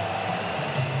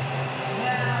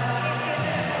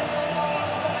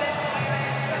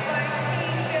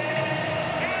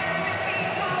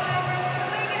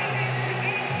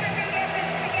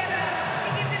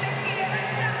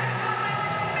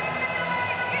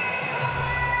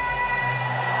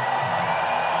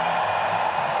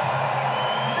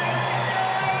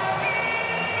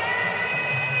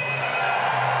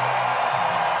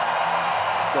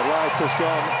 The light has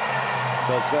gone,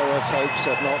 but Zverev's hopes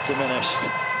have not diminished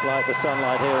like the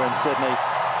sunlight here in Sydney.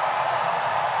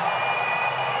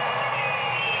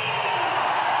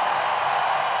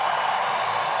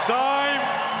 Time!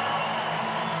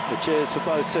 The cheers for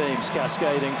both teams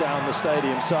cascading down the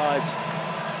stadium sides.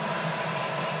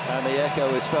 And the echo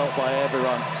is felt by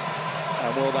everyone.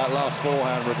 And will that last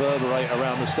forehand reverberate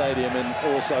around the stadium and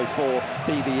also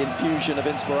be the infusion of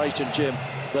inspiration, Jim,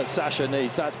 that Sasha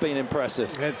needs? That's been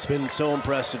impressive. It's been so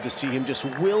impressive to see him just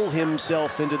will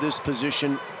himself into this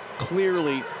position,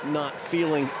 clearly not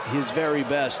feeling his very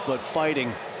best, but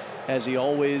fighting as he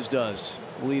always does,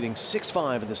 leading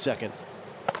 6-5 in the second.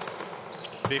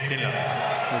 Looking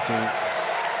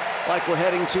like we're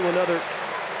heading to another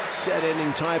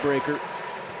set-ending tiebreaker.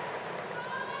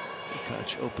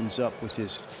 Hurkacz opens up with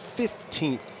his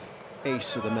 15th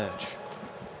ace of the match.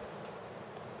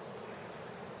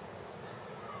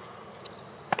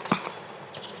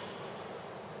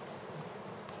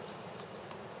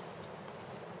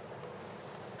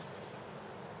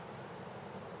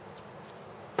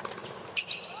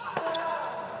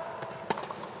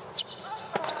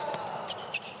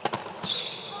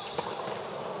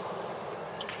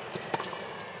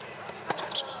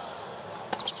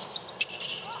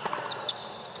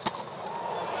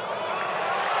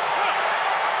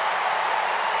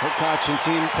 Hurkacz and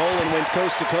Team Poland went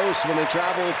coast to coast when they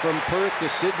traveled from Perth to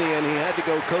Sydney, and he had to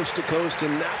go coast to coast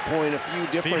in that point a few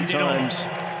different times.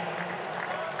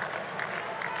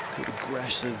 Good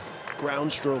aggressive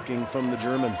ground stroking from the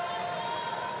German.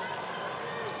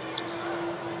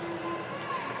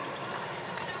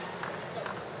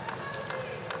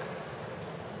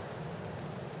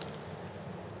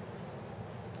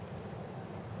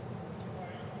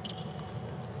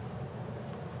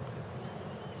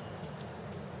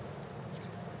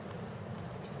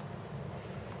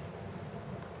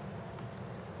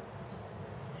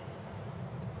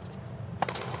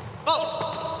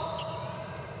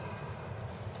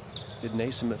 Didn't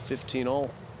ace him at 15 all.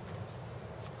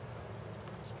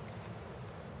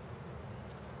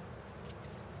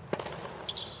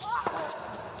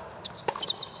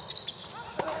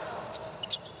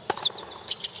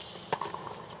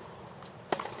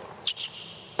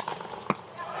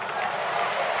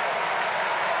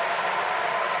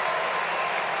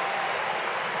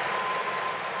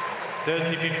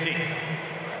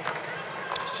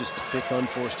 It's just the 5th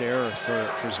unforced error for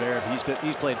Zverev.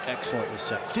 He's played excellent this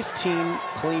set. 15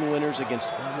 clean winners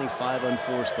against only 5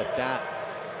 unforced, but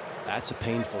that's a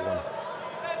painful one.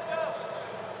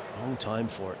 Long time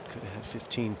for it. Could have had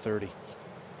 15-30.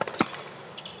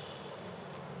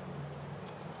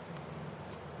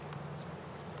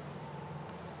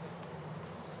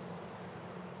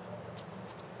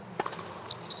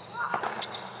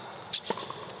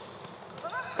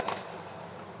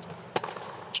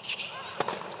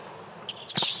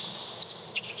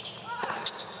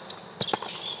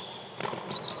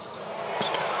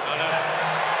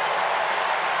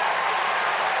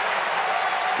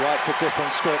 Writes a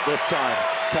different script this time.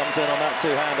 Comes in on that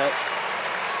two-hander.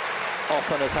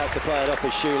 Often has had to play it off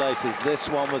his shoelaces. This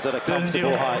one was at a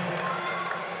comfortable height.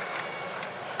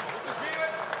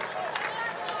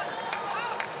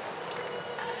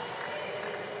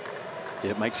 Yeah,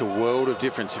 it makes a world of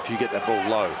difference if you get that ball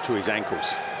low to his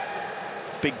ankles.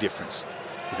 Big difference.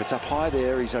 If it's up high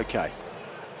there, he's okay.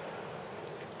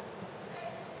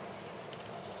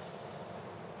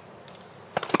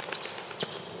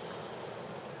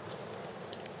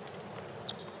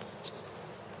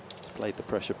 Played the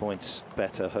pressure points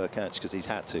better, Hurkacz, because he's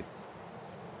had to. He's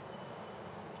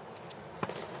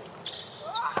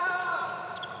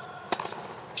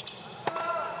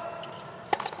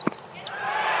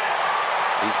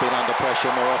been under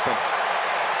pressure more often.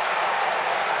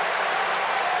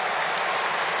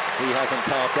 He hasn't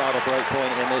carved out a break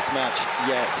point in this match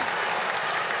yet.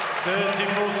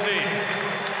 30-14.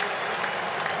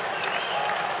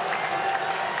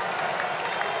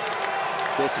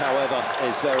 This, however,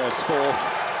 is Zverev's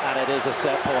 4th, and it is a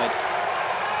set point.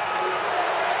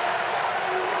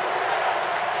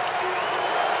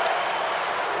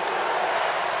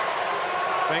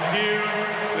 Thank you.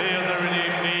 Players are ready,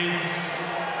 please.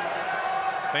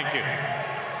 Thank you.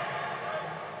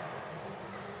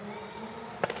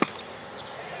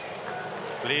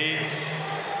 Please.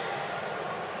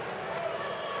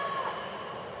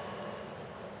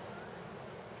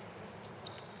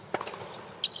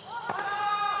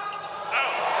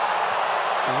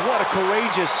 What a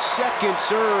courageous second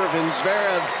serve, and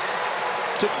Zverev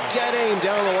took dead aim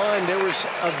down the line. There was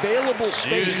available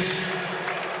space.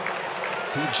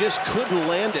 He just couldn't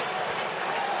land it.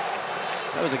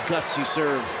 That was a gutsy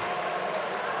serve.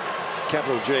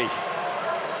 Capital G.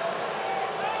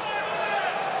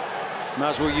 Might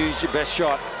as well use your best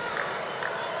shot.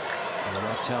 And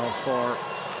that's how far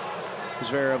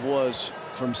Zverev was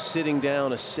from sitting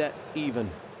down a set even.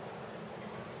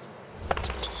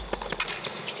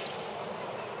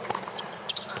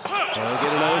 We'll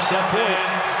get another set point.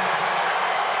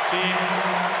 Team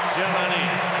Germany.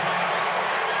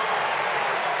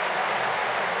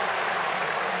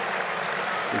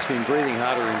 He's been breathing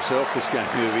harder himself this game,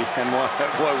 Hubie, and why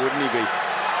wouldn't he be?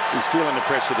 He's feeling the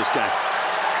pressure this game.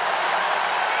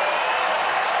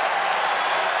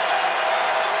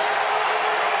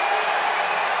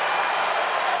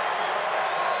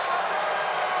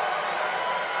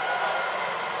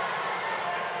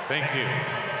 Thank you.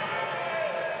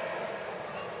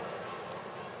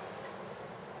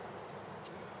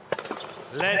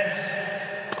 Let's.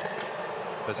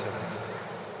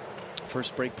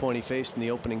 First break point he faced in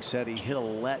the opening set, he hit a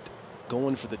let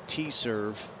going for the tee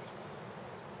serve.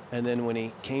 And then when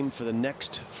he came for the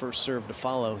next first serve to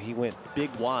follow, he went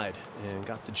big wide and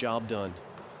got the job done.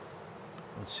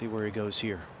 Let's see where he goes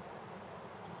here.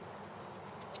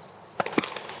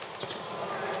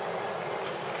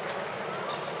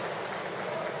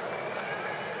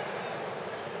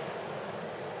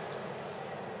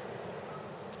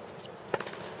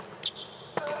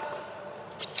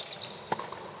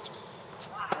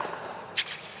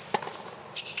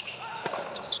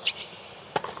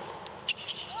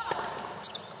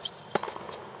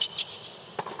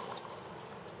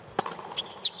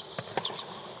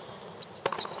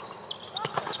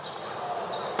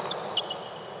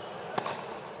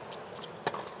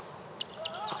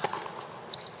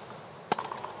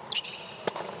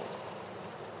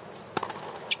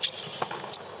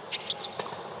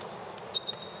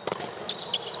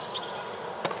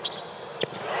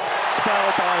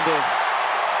 Spellbinding.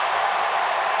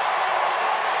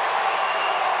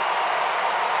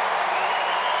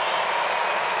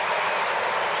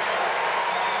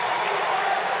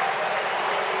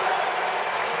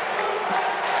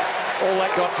 All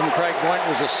that got from Craig White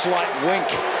was a slight wink.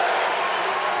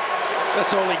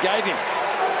 That's all he gave him.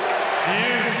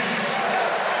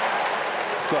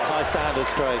 He's got high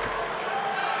standards, Craig.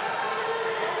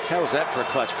 How was that for a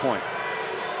clutch point?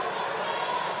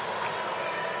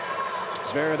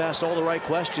 Zverev asked all the right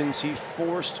questions. He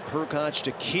forced Hurkacz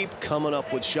to keep coming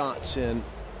up with shots, and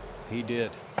he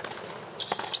did.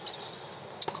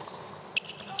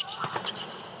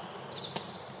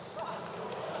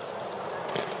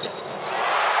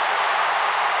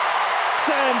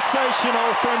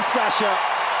 Sensational from Sasha.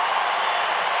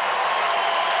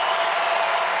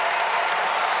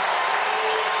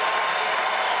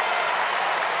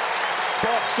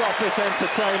 Box office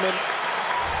entertainment.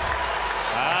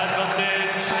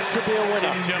 Had to be a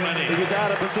winner. He was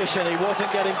out of position. He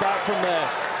wasn't getting back from there.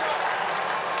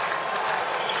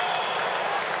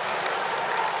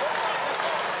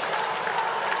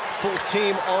 Full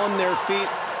team on their feet.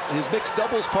 His mixed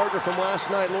doubles partner from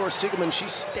last night, Laura Siegemund,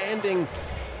 she's standing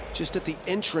just at the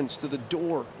entrance to the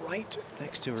door, right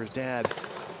next to her dad.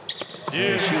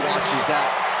 And she watches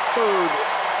that third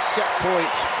set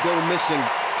point go missing.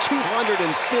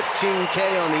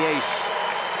 215K on the ace.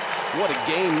 What a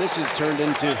game this has turned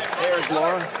into. There's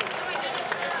Laura.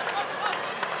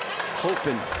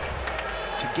 Hoping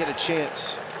to get a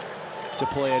chance to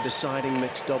play a deciding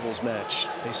mixed doubles match.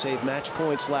 They saved match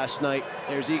points last night.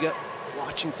 There's Iga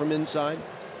watching from inside.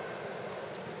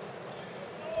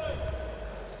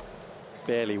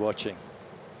 Barely watching.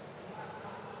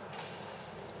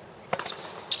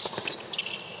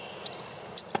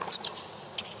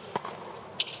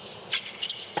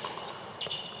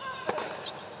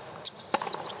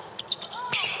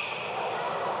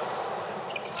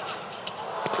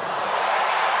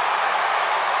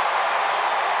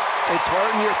 It's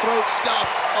heart in your throat stuff.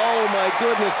 Oh my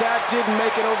goodness, that didn't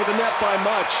make it over the net by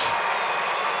much.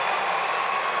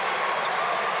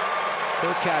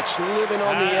 Hurkacz living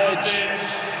on the edge.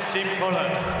 Team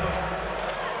Poland.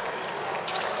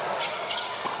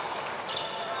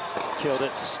 Killed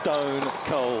it stone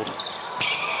cold.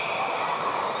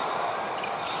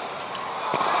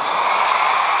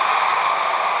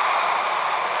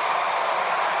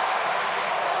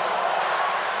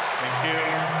 Thank you.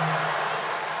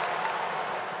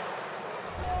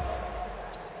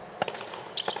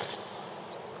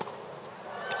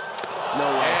 No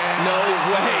way. No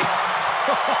way.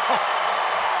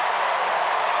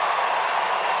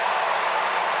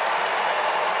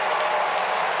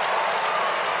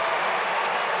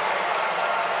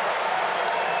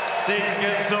 Six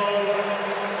gets all.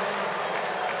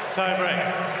 Tie break.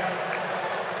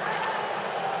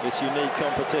 This unique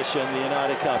competition, the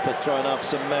United Cup, has thrown up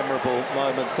some memorable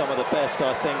moments, some of the best,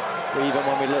 I think, even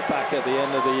when we look back at the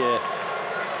end of the year.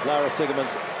 Laura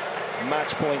Siegemund's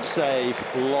match point save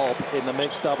lob in the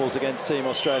mixed doubles against Team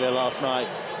Australia last night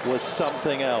was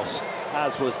something else,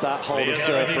 as was that hold of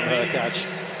serve from Hurkacz.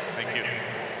 Thank you.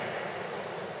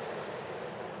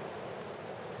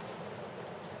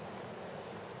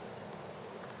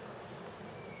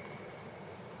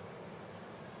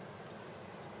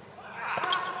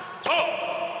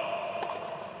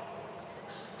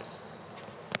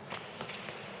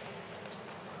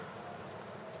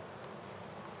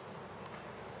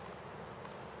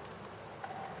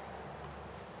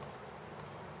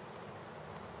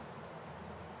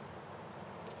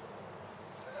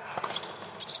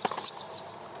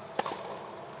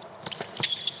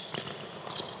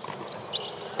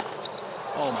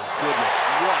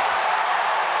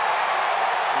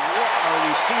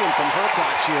 seeing from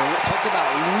Hurkacz here. Talk about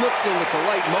lifting at the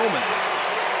right moment.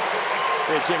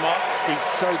 Yeah, Jim, he's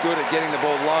so good at getting the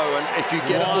ball low, and if you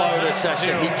get it low to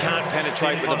Sasha, he can't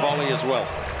penetrate with a volley as well.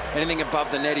 Anything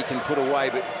above the net he can put away,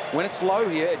 but when it's low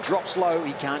here, it drops low,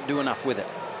 he can't do enough with it.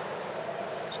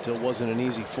 Still wasn't an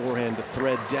easy forehand to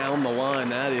thread down the line.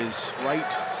 That is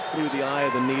right through the eye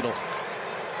of the needle.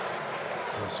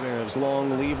 And Zverev's long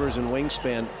levers and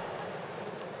wingspan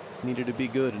needed to be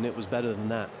good, and it was better than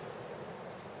that.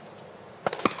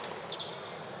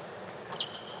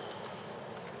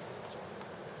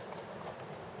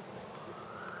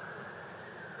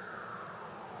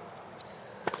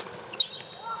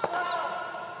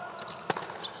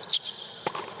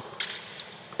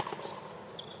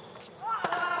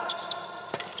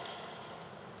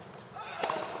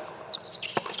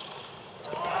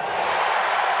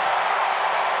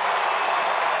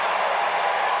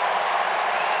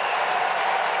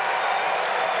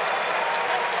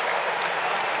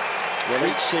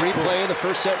 Replay of the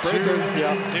first set breaker.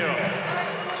 Yeah.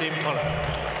 2-0. Team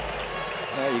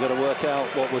Holland. You've got to work out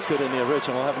what was good in the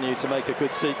original, haven't you, to make a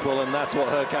good sequel, and that's what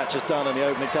Hurkacz has done in the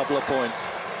opening couple of points.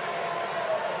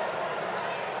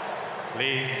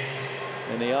 Please.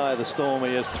 In the eye of the storm,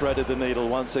 he has threaded the needle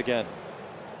once again.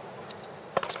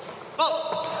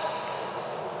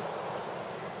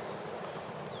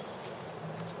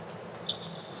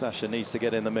 Sasha needs to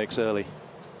get in the mix early.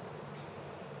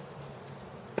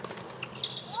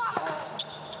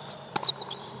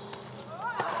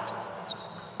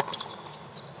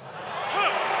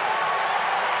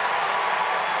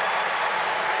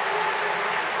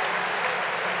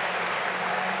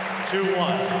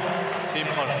 Team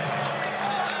Holland.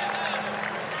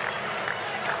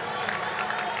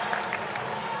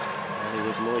 Well, he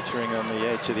was loitering on the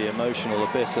edge of the emotional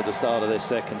abyss at the start of this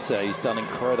second set. He's done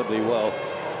incredibly well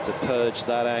to purge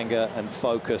that anger and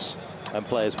focus and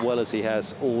play as well as he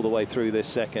has all the way through this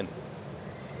second.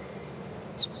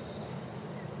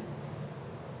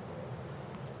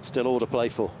 Still all to play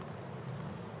for.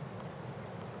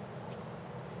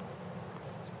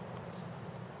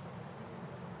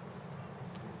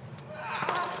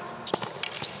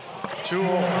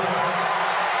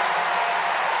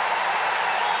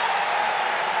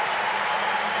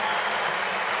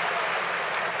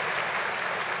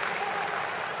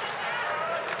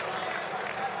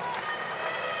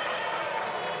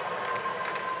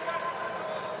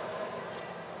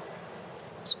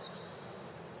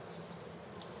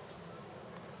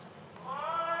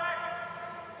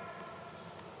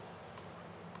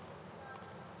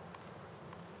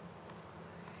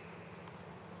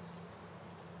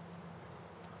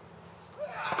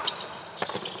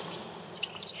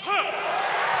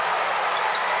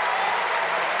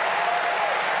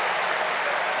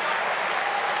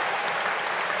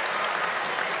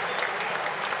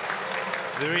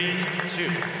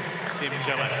 Team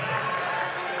Germany.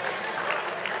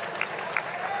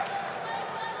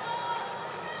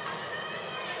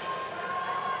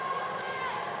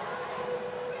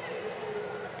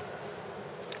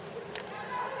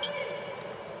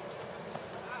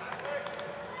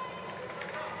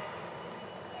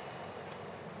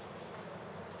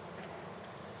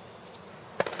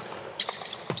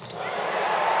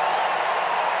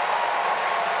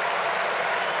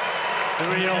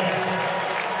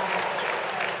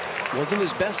 Wasn't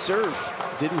his best serve.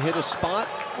 Didn't hit a spot.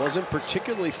 Wasn't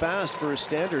particularly fast for his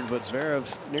standard, but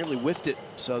Zverev nearly whiffed it.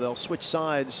 So they'll switch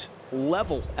sides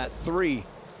level at 3.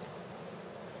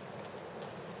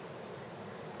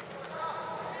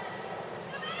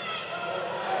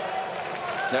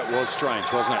 That was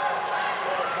strange, wasn't it?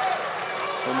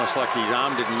 Almost like his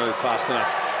arm didn't move fast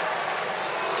enough.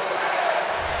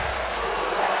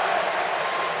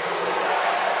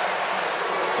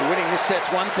 Winning this set's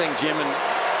one thing, Jim and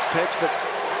Petch, but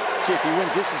gee, if he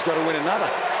wins this, he's got to win another.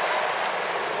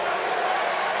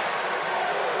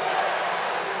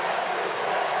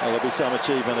 Well, there'll be some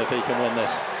achievement if he can win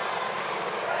this.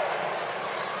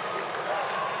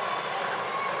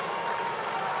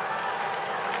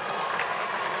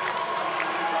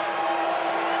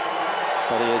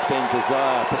 But he has been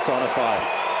desire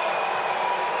personified.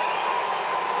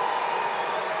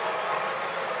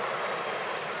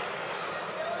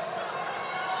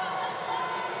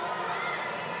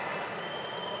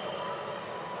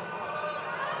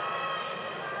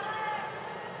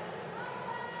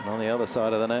 And on the other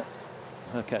side of the net,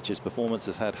 Hurkacz's performance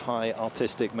has had high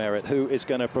artistic merit. Who is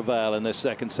going to prevail in this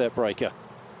second set breaker?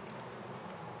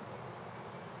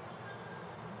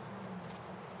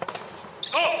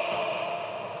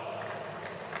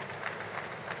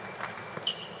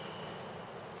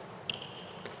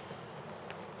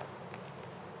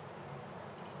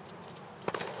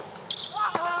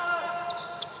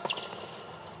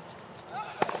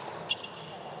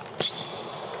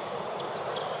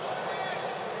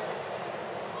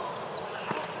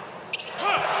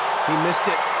 He missed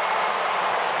it.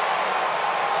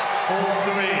 4-3.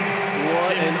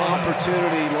 What an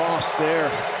opportunity lost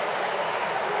there.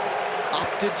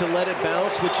 Opted to let it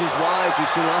bounce, which is wise. We've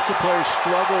seen lots of players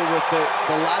struggle with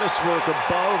the lattice work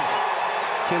above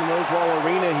Ken Rosewall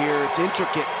Arena here. It's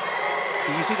intricate.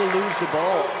 Easy to lose the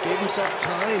ball. Gave himself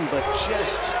time, but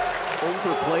just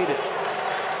overplayed it.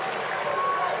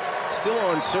 Still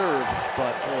on serve,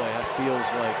 but boy, that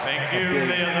feels like a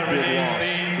big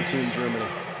loss for Team Germany.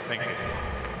 Thank you.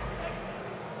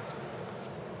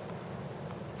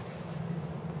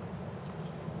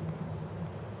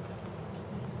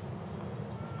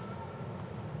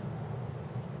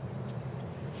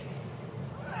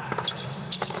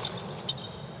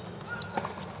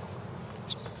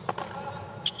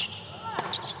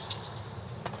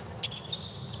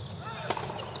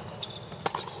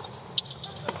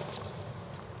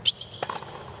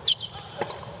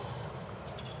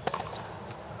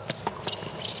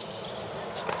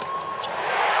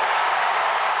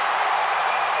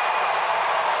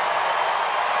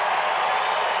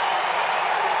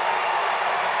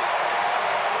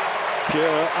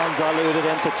 Pure, undiluted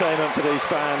entertainment for these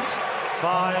fans.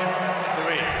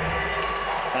 5-3.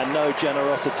 And no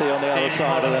generosity on the other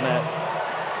side of the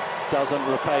net. Doesn't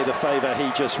repay the favour he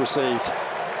just received.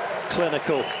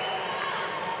 Clinical,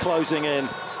 closing in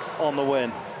on the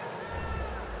win.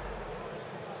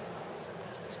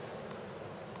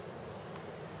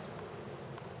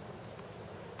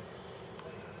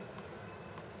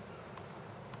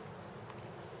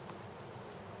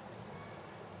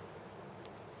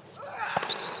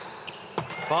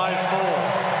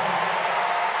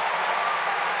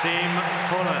 Team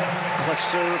Poland. Clutch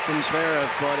serve from Zverev,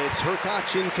 but it's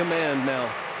Hurkacz in command now.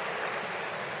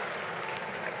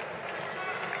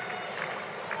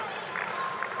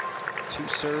 Two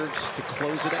serves to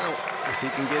close it out, if he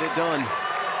can get it done.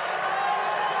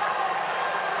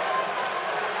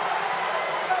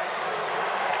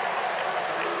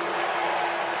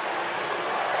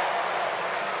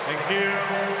 Thank you.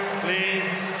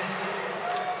 Please.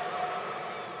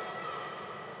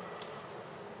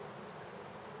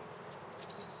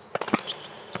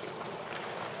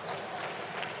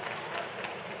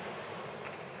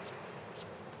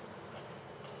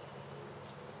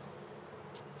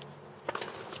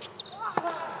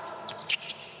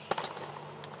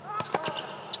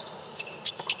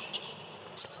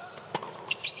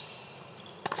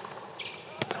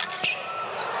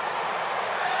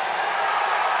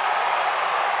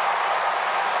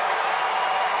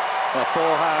 A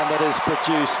forehand that is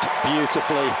produced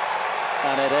beautifully,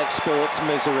 and it exports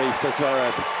misery for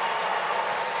Zverev.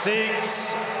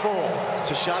 6-4.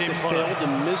 It's a shot that failed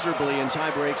him miserably in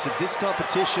tie breaks at this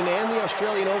competition and the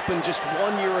Australian Open just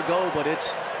 1 year ago, but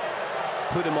it's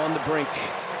put him on the brink.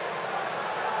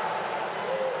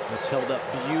 It's held up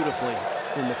beautifully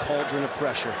in the cauldron of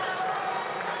pressure.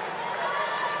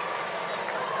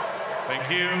 Thank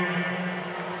you.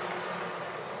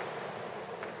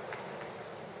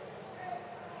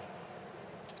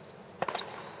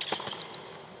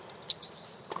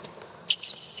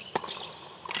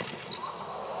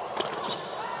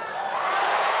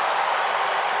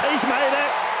 He's made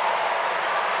it!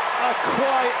 A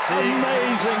quite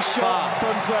amazing shot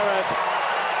from Zverev.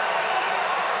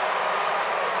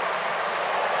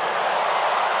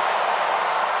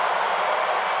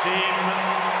 Team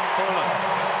Poland.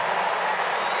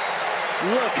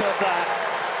 Look at that.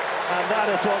 And that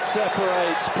is what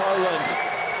separates Poland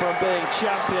from being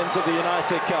champions of the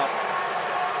United Cup.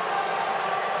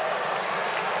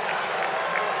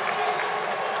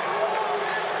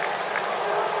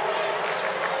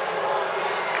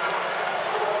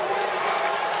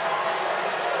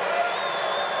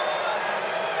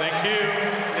 Thank you,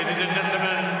 ladies and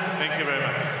gentlemen. Thank you very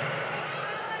much.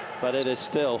 But it is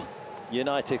still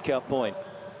United Cup point.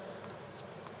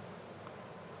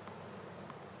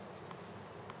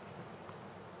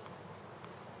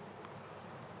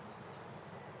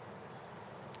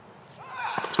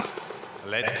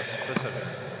 Let's the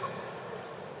service.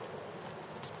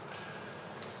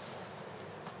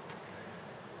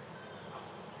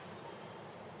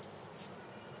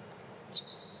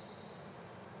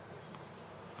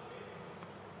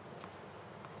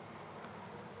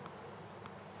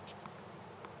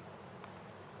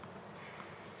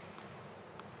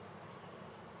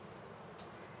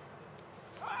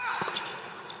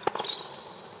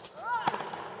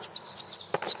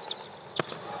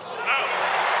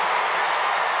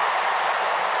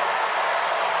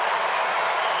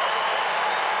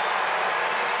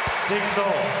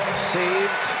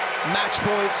 Saved match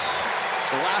points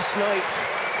last night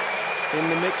in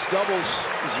the mixed doubles.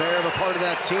 Zverev a part of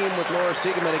that team with Laura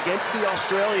Siegemund against the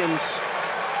Australians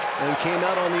and came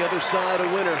out on the other side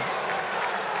a winner.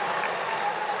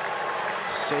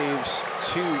 Saves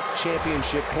 2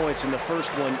 championship points in the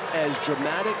first one, as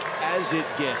dramatic as it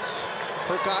gets.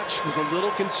 Hurkacz was a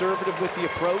little conservative with the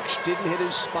approach, didn't hit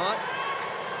his spot,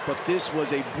 but this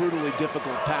was a brutally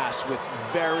difficult pass with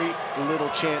very little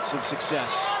chance of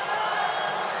success.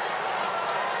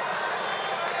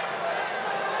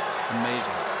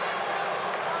 Amazing.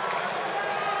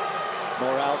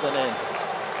 More out than in.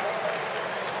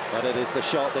 But it is the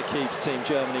shot that keeps Team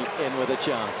Germany in with a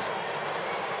chance.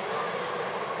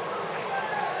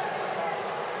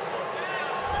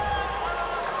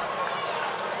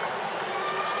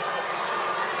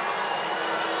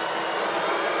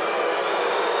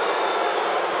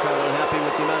 Crowd unhappy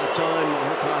with the amount of time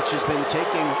that Hurkacz has been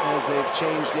taking as they've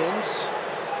changed ends.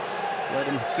 Let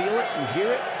him feel it and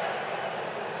hear it.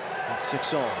 At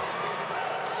 6-all.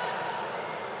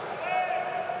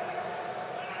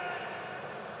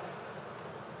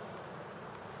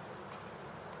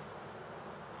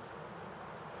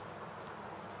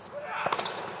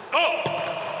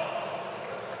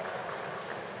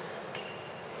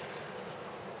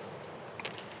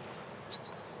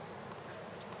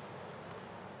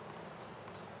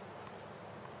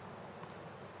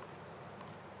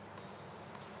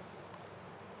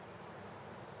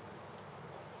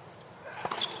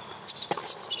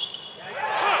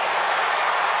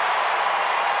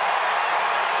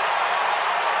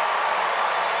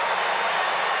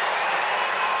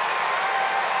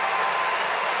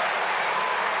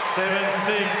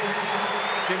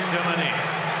 Team Germany.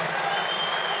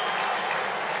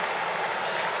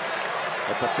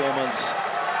 A performance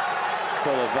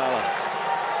full of valor.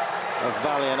 A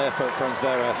valiant effort from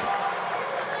Zverev.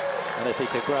 And if he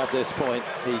could grab this point,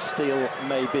 he still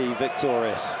may be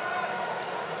victorious.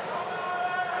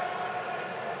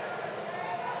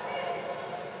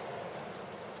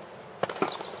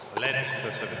 Let's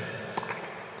the service.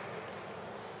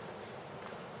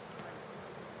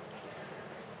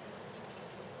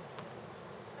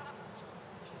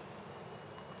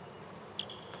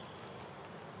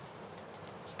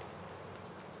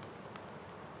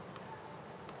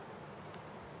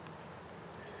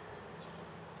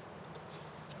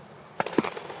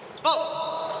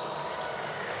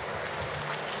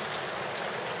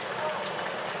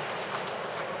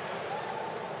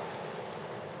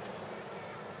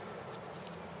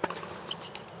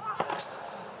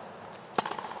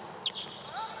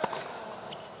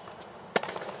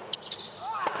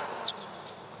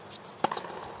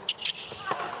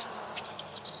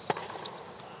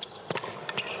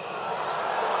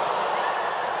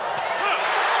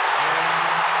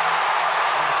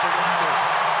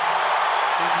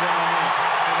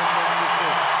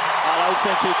 I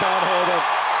think he can't hear them.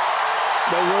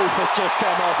 The roof has just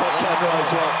come off at Ken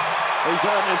Rosewell. He's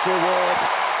earned his reward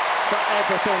for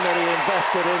everything that he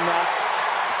invested in that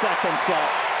second set,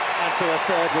 and to a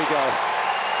third we go.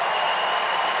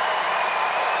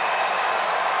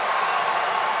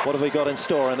 What have we got in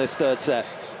store in this third set?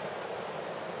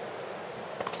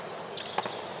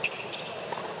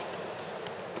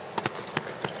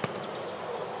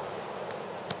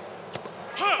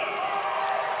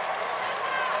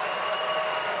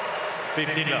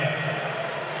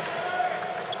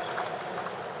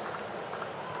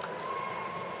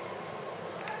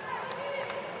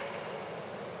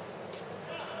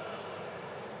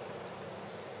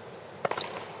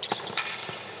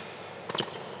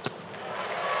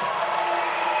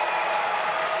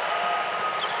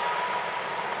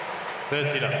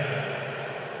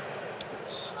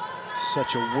 It's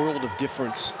such a world of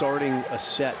difference starting a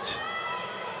set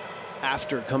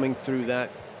after coming through that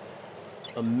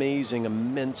amazing,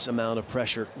 immense amount of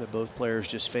pressure that both players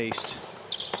just faced.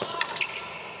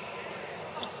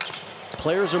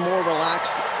 Players are more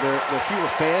relaxed. There are fewer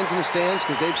fans in the stands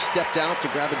because they've stepped out to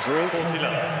grab a drink,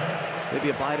 maybe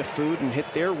a bite of food, and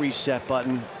hit their reset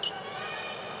button.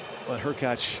 But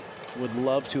Hurkacz would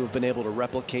love to have been able to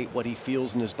replicate what he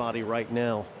feels in his body right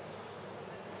now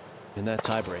in that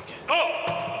tiebreak.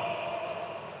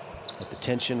 But the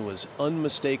tension was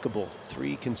unmistakable.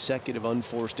 3 consecutive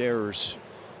unforced errors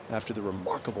after the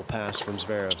remarkable pass from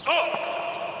Zverev.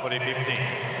 40-15.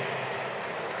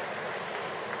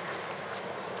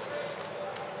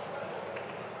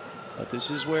 But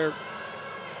this is where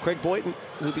Craig Boyton,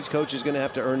 Hubie's coach, is going to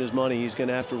have to earn his money. He's going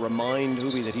to have to remind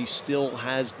Hubie that he still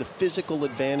has the physical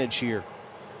advantage here,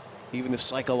 even if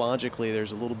psychologically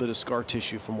there's a little bit of scar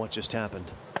tissue from what just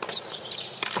happened.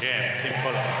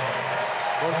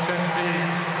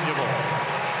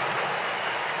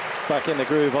 back in the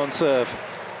groove on serve.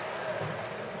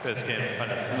 First game,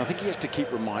 and I think he has to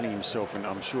keep reminding himself, and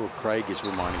I'm sure Craig is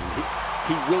reminding him,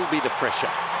 he will be the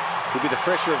fresher. He'll be the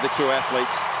fresher of the two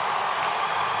athletes.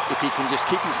 If he can just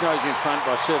keep his nose in front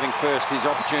by serving first, his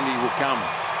opportunity will come,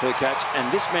 Hurkacz.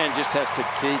 And this man just has to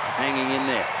keep hanging in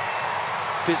there,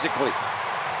 physically.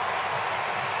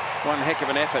 One heck of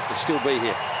an effort to still be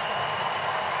here.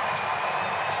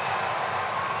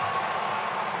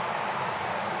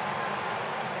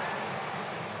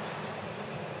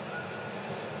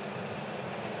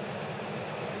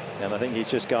 And I think he's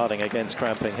just guarding against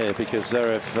cramping here, because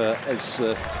Zverev has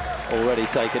already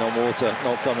taken on water,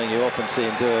 not something you often see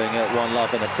him doing at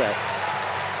 1-love in a set.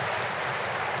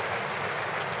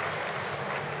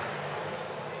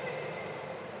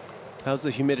 How's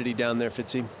the humidity down there,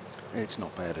 Fitzy? It's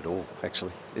not bad at all,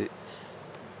 actually.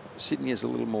 Sydney is a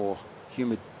little more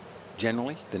humid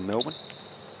generally than Melbourne,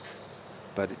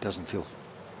 but it doesn't feel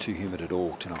too humid at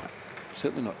all tonight.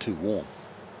 Certainly not too warm.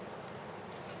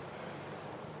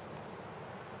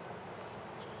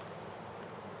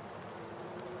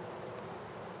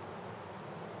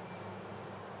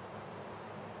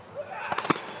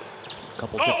 A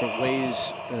couple different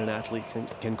ways that an athlete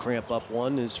can cramp up.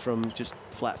 One is from just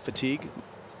flat fatigue.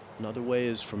 Another way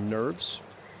is from nerves.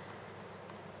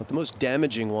 But the most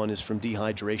damaging one is from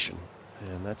dehydration.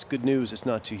 And that's good news. It's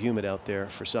not too humid out there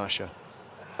for Sasha.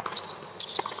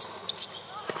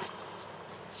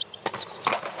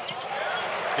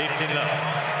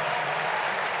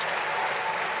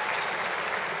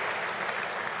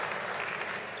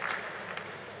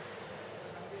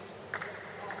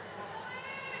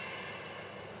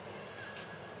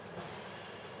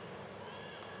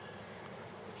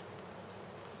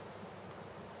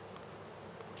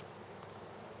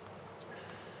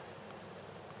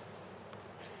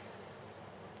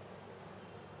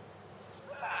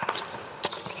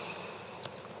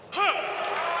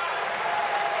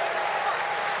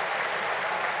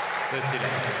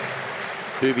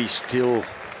 Hubie's still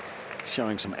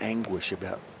showing some anguish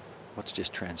about what's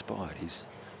just transpired. He's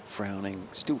frowning,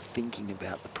 still thinking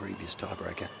about the previous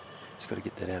tiebreaker. He's got to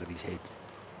get that out of his head.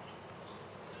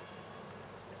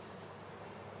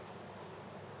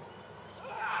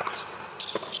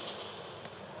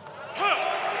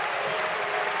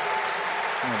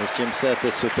 And as Jim said,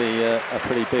 this would be a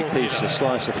pretty big piece, a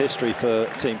slice of history for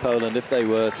Team Poland if they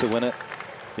were to win it.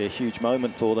 Be a huge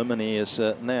moment for them, and he is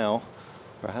now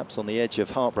perhaps on the edge of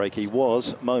heartbreak. He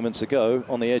was moments ago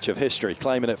on the edge of history,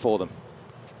 claiming it for them.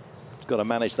 He's got to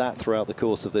manage that throughout the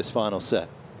course of this final set.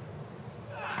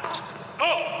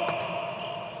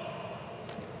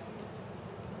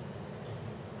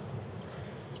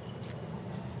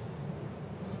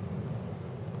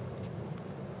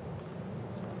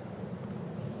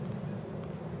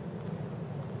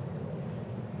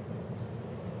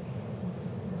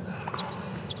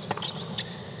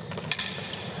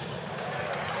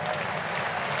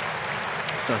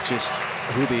 Not just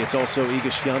Hubie, it's also Iga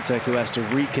Świątek who has to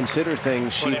reconsider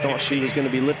things. She thought she was going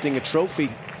to be lifting a trophy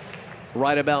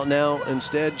right about now.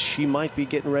 Instead, she might be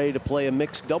getting ready to play a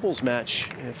mixed doubles match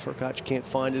if Hurkacz can't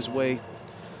find his way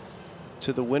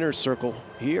to the winner's circle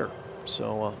here.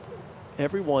 So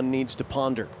everyone needs to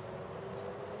ponder.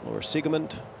 Laura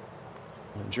Siegemund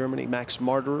in Germany, Max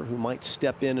Marder, who might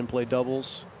step in and play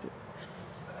doubles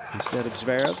instead of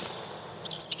Zverev.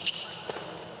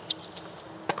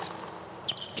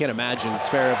 Can't imagine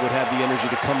Zverev would have the energy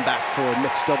to come back for a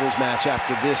mixed doubles match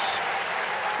after this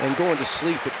and going to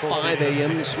sleep at 5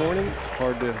 a.m. this morning.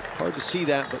 Hard to see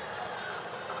that, but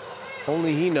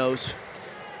only he knows.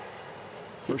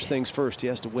 First things first, he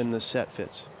has to win this set,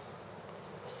 Fitz.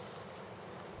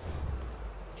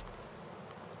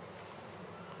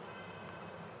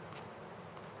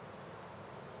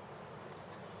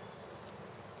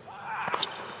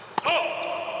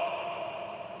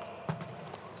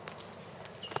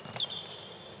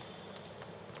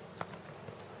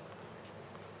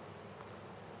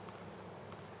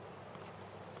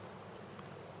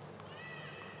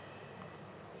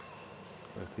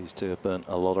 Both these two have burnt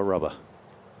a lot of rubber.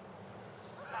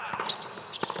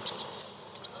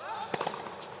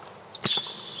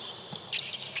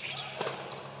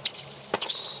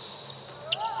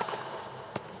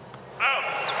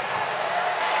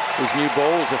 These new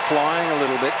balls are flying a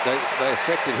little bit. They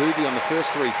affected Hubie on the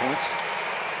first 3 points.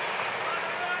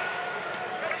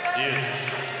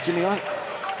 Yes. Jimmy, I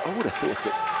would have thought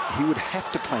that he would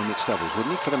have to play mixed doubles,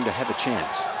 wouldn't he, for them to have a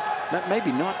chance?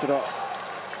 Maybe not, but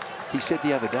he said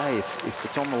the other day, if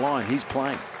it's on the line, he's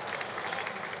playing.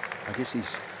 I guess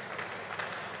his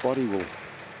body will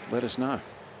let us know.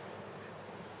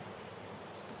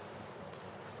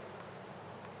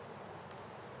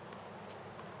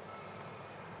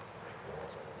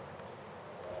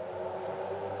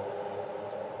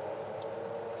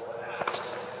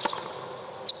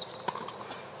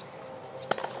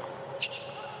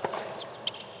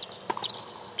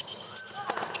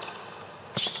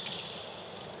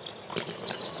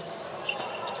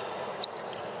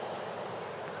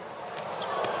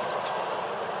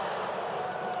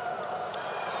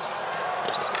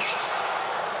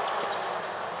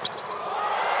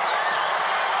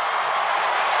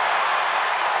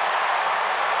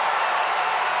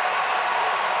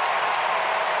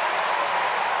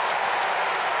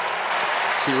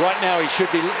 See, right now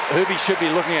Hubie should be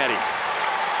looking at him.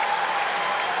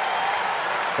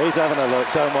 He's having a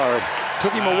look, don't worry.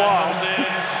 Took him a while.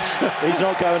 He's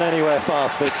not going anywhere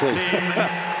fast, Fitzy.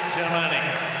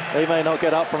 He may not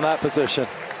get up from that position.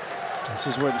 This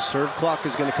is where the serve clock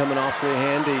is going to come in awfully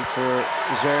handy for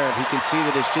Zverev. He can see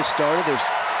that it's just started. There's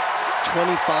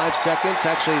 25 seconds.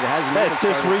 Actually, it hasn't even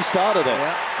started. Just restarted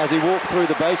it as he walked through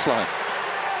the baseline.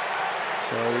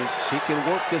 So he can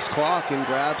work this clock and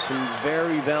grab some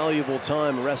very valuable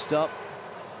time. Rest up.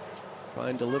 Try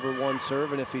and deliver one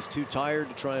serve, and if he's too tired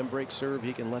to try and break serve,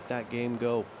 he can let that game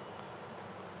go.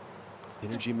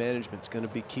 Energy management's going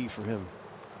to be key for him.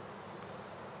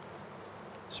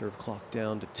 Serve clock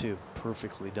down to 2.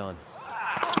 Perfectly done.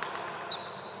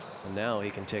 And now he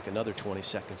can take another 20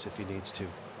 seconds if he needs to.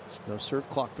 No serve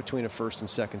clock between a first and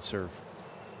second serve.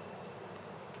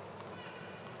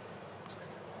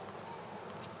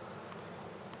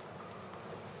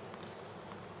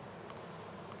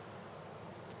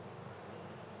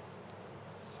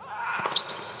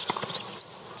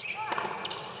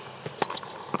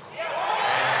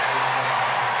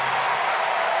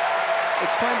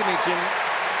 Explain to me, Jim,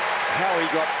 how he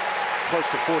got close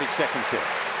to 40 seconds there.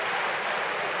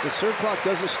 The serve clock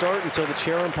doesn't start until the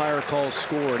chair umpire calls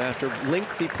score, and after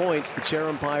lengthy points, the chair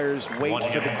umpires wait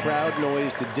for the crowd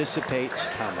noise to dissipate.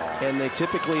 Come on. And they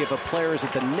typically, if a player is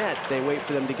at the net, they wait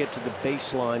for them to get to the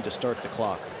baseline to start the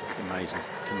clock. Amazing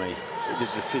to me.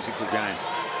 This is a physical game.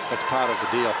 That's part of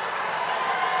the deal.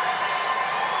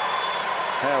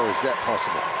 How is that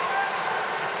possible?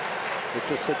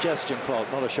 It's a suggestion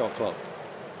clock, not a shot clock.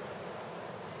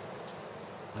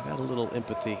 I got a little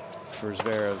empathy for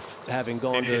Zverev, having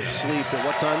gone to sleep at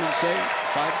what time did you say?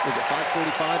 Was it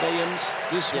 5:45 a.m.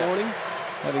 this morning?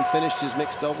 Having finished his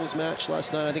mixed doubles match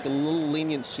last night, I think a little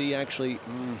leniency actually,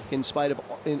 in spite of,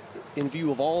 in view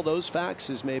of all those facts,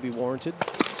 is maybe warranted.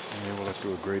 Yeah, we'll have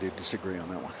to agree to disagree on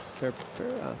that one. Fair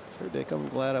Dick. I'm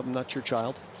glad I'm not your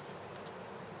child.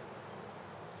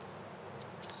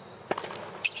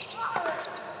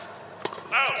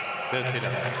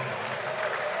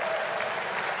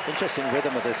 Interesting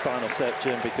rhythm of this final set,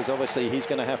 Jim, because obviously he's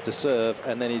going to have to serve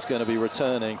and then he's going to be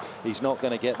returning. He's not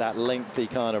going to get that lengthy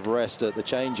kind of rest at the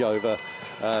changeover.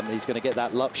 He's going to get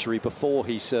that luxury before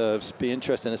he serves. Be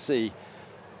interesting to see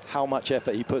how much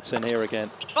effort he puts in here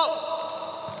again.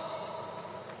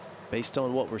 Based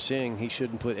on what we're seeing, he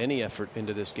shouldn't put any effort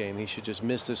into this game. He should just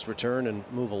miss this return and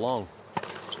move along.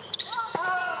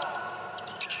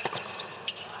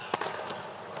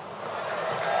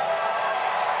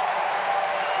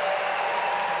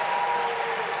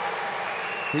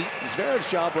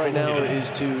 Zverev's job right now is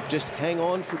to just hang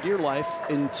on for dear life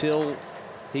until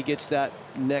he gets that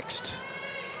next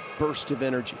burst of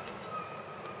energy.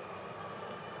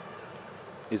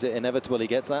 Is it inevitable he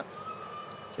gets that?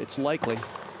 It's likely.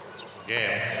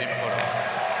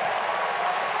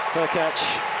 Hurkacz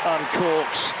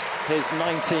uncorks his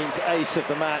 19th ace of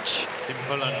the match.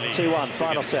 2-1,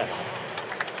 final set.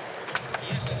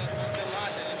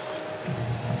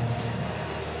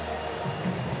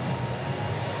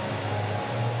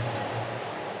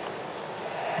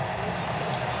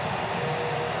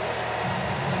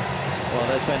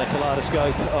 There's been a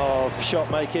kaleidoscope of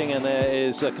shot making, and there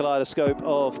is a kaleidoscope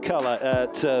of colour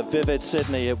at Vivid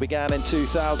Sydney. It began in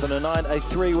 2009, a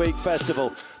 3-week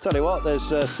festival. Tell you what, there's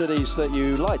cities that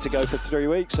you like to go for 3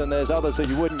 weeks, and there's others that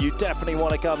you wouldn't. You definitely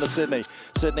want to come to Sydney.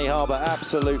 Sydney Harbour,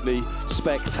 absolutely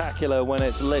spectacular when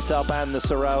it's lit up, and the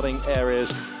surrounding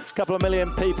areas. A couple of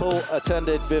million people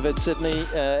attended Vivid Sydney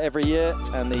every year,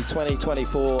 and the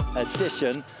 2024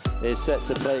 edition is set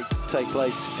to take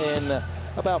place in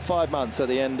about 5 months at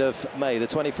the end of May, the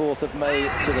 24th of May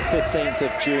to the 15th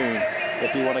of June,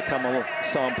 if you want to come and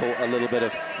sample a little bit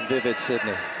of Vivid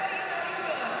Sydney.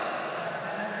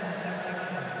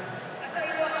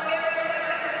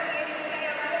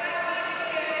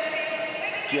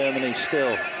 Germany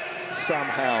still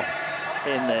somehow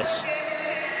in this.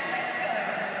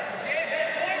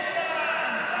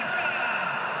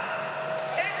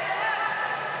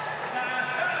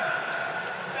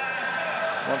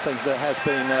 One thing that has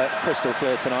been crystal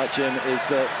clear tonight, Jim, is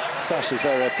that Sasha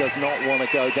Zverev does not want to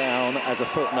go down as a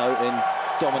footnote in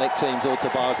Dominic Thiem's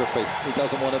autobiography. He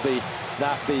doesn't want to be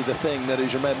the thing that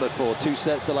he's remembered for. 2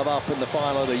 sets to love up in the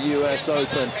final of the US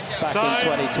Open back in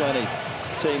 2020.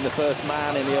 Thiem, the first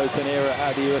man in the Open era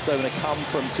at the US Open to come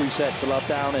from 2 sets to love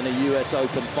down in a US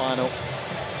Open final.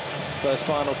 First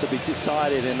final to be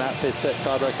decided in that 5th set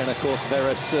tiebreak, and of course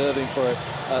Zverev serving for it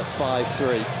at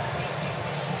 5-3.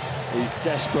 He's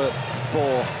desperate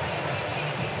for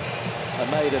a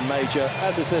maiden major,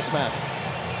 as is this man.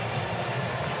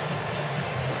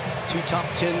 Two top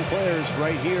 10 players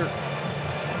right here.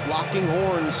 Locking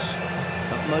horns.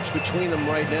 Not much between them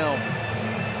right now.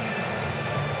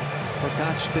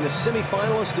 Hurkacz been a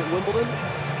semi-finalist at Wimbledon.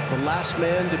 The last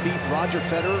man to beat Roger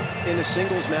Federer in a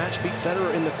singles match. Beat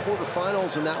Federer in the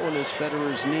quarterfinals, and that one as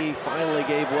Federer's knee finally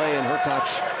gave way and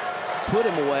Hurkacz put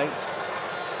him away.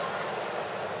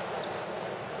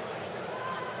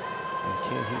 And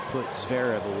can he put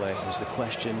Zverev away is the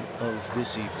question of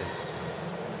this evening.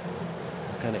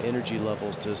 What kind of energy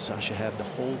levels does Sasha have to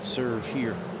hold serve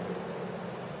here?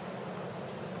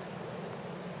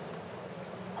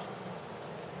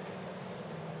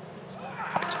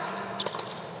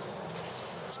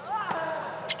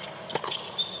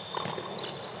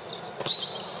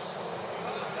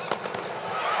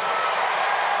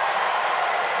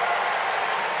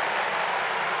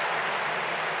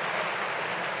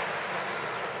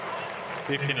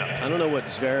 I don't know what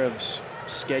Zverev's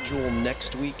schedule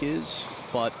next week is,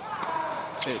 but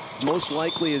it most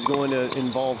likely is going to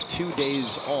involve 2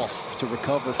 days off to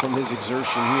recover from his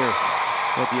exertion here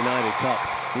at the United Cup.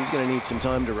 He's going to need some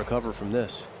time to recover from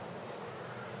this.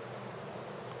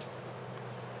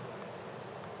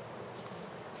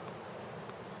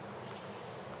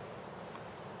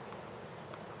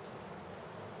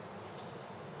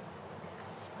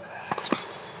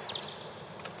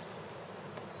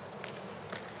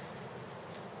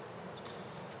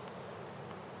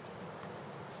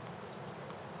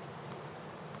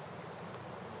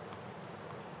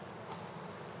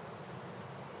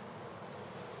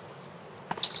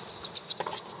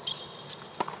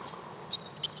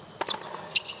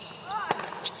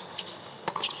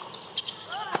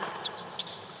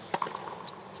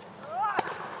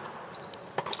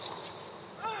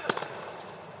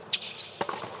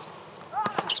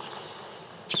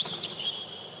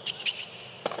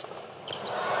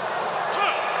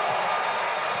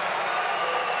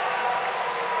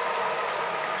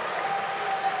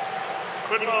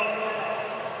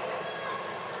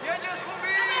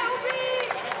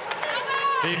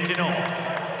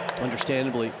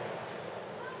 Understandably,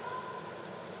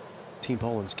 Team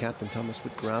Poland's captain Thomas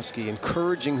Witgrowski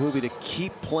encouraging Hubie to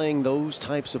keep playing those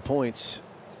types of points.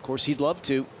 Of course, he'd love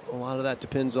to. A lot of that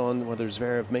depends on whether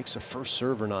Zverev makes a first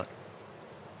serve or not.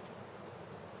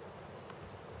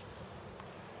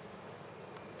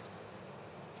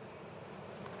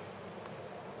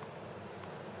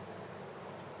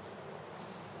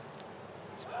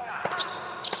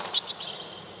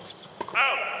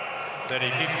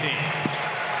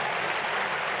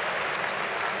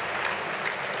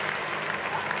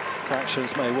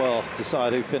 Fractions may well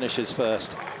decide who finishes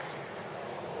first.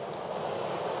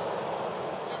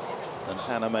 An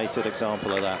animated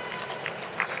example of that.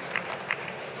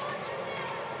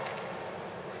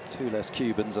 Two less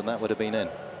Cubans and that would have been in.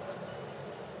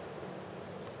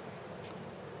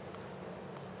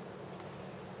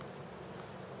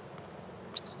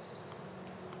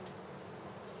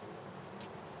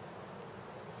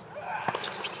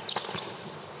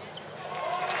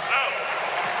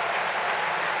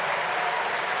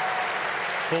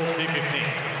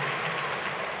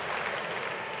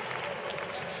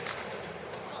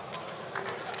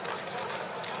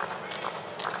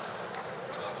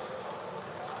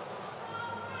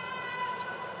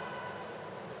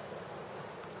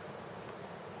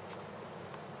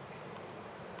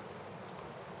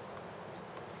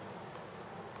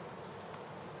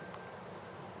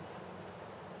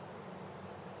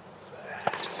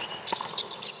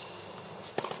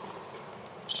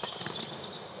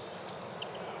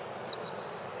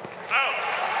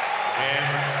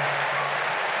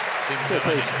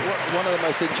 One of the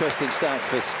most interesting stats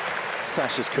for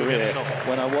Sasha's career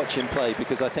when I watch him play,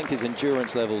 because I think his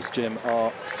endurance levels, Jim,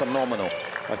 are phenomenal.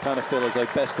 I kind of feel as though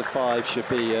best of 5 should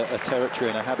be a territory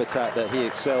and a habitat that he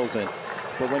excels in.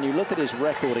 But when you look at his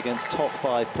record against top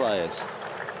 5 players,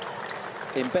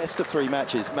 in best of 3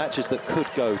 matches, matches that could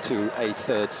go to a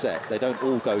third set, they don't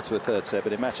all go to a third set,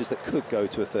 but in matches that could go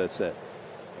to a third set,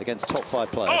 against top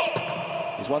 5 players,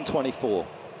 he's won 24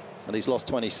 and he's lost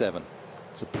 27.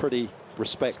 It's a pretty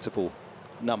respectable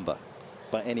number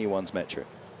by anyone's metric.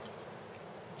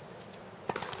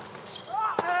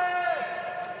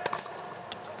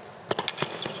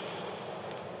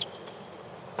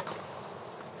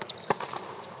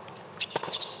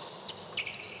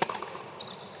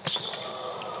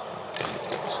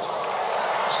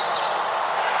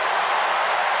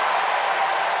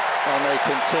 And they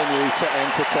continue to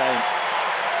entertain.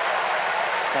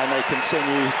 And they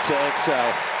continue to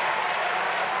excel.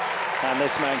 And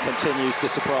this man continues to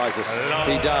surprise us.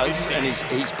 He does, and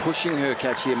he's pushing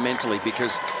Hurkacz here mentally,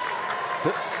 because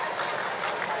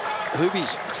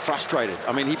Hubie's frustrated.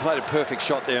 I mean, he played a perfect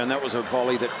shot there, and that was a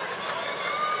volley that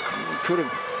could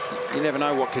have... You never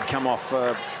know what could come off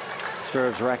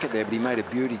Zverev's racket there, but he made a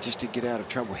beauty just to get out of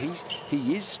trouble.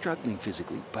 He is struggling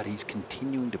physically, but he's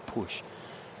continuing to push.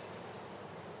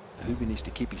 Hubie needs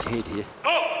to keep his head here.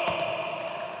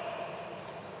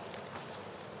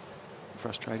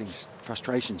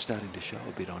 Frustration starting to show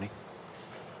a bit on him.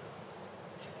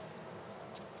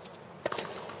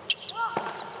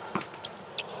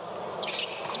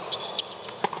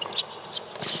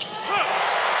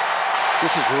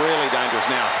 This is really dangerous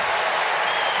now.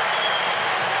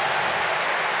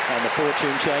 And the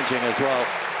fortune changing as well.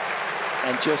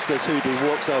 And just as Hubie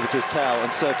walks over to his towel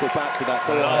and circle back to that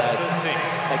forehand,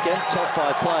 against top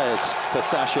 5 players for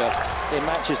Sasha, in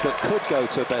matches that could go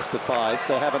to a best of 5,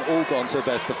 they haven't all gone to a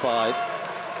best of 5.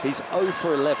 He's 0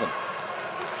 for 11.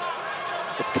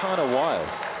 It's kind of wild.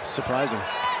 Surprising.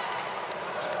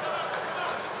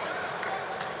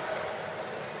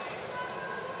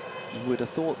 You would have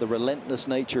thought the relentless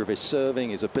nature of his serving,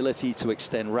 his ability to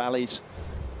extend rallies,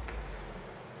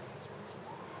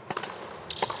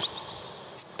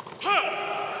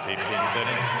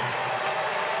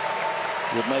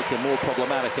 would make him more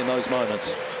problematic in those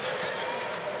moments.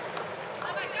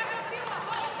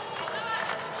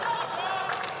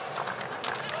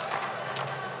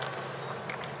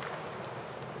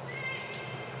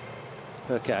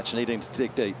 Hurkacz needing to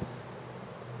dig deep.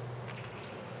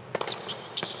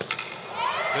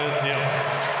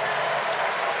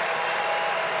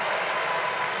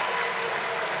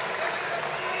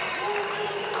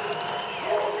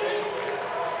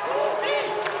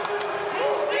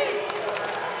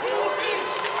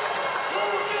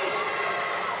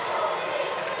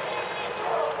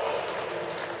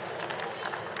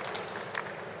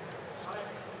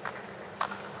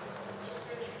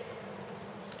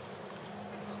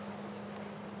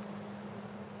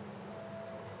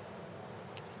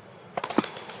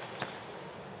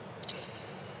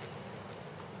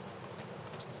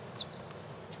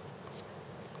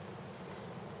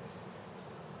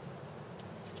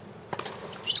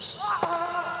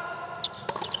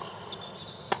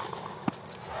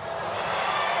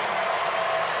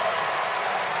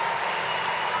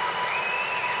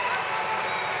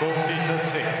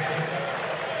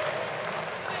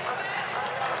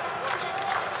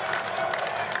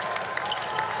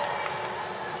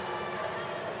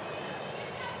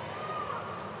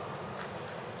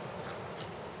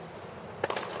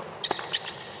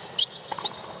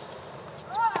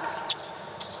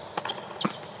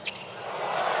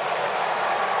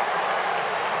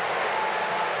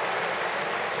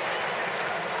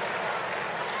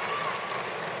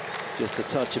 Just a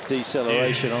touch of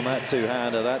deceleration on that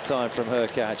two-hander that time from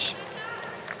Hurkacz.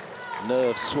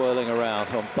 Nerves swirling around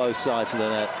on both sides of the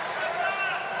net.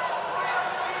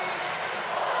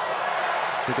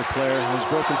 Bigger player has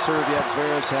broken serve yet.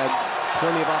 Zverev's had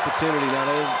plenty of opportunity, not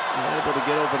able to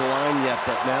get over the line yet,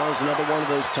 but now is another one of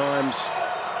those times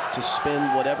to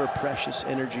spend whatever precious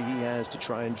energy he has to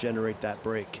try and generate that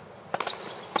break.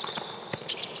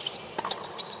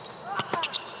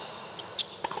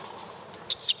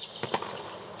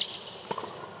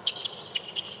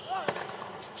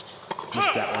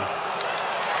 Missed that one.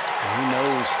 And he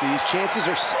knows these chances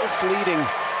are so fleeting.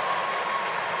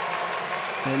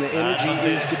 And the energy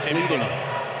is depleting.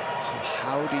 So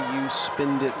how do you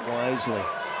spend it wisely?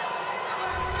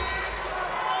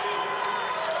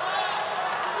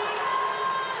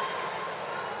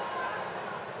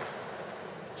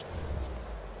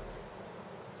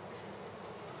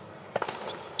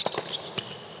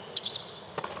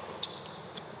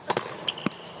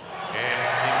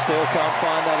 Still can't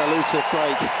find that elusive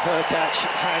break. Hurkacz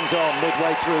hangs on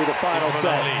midway through the final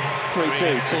set.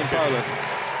 3-2, Team Poland.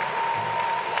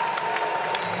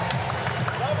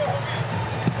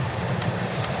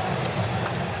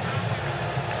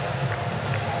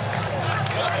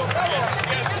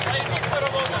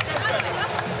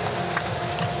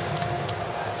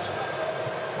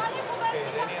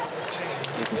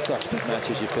 These are such big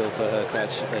matches, you feel, for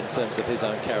Hurkacz in terms of his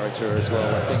own character as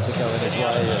well. When things are going his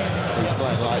way and he's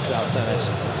playing lights-out tennis,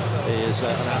 he is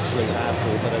an absolute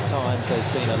handful. But at times there's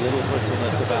been a little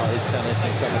brittleness about his tennis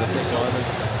in some of the big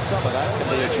moments. Some of that can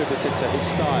be attributed to his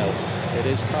style. It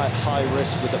is quite high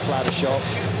risk with the flatter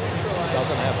shots.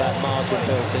 Doesn't have that margin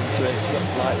built into it,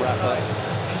 like Rafa.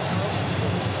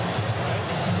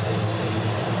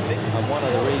 And one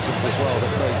of the reasons as well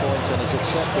that Craig Boynton has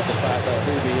accepted the fact that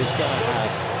Hubie is going to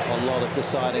have a lot of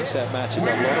deciding set matches, a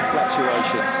lot of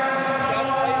fluctuations.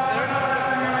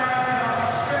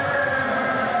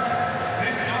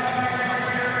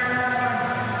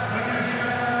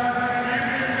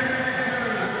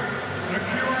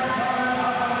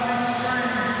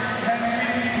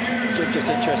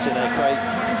 just interesting there, Craig,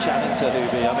 chatting to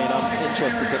Hubie. I mean, I'm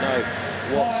interested to know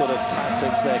what sort of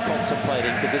tactics they're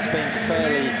contemplating, because it's been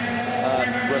fairly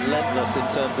relentless in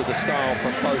terms of the style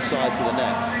from both sides of the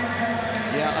net.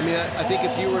 Yeah, I mean, I think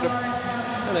if you were to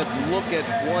kind of look at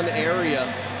one area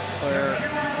where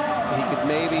he could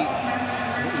maybe,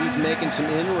 he's making some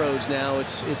inroads now,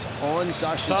 it's on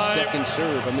Sasha's second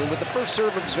serve. I mean, with the first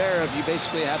serve of Zverev, you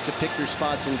basically have to pick your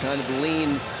spots and kind of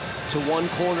lean to one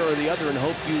corner or the other and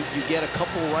hope you get a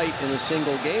couple right in a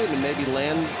single game and maybe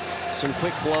land some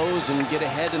quick blows and get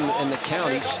ahead in the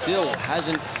count. He still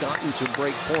hasn't gotten to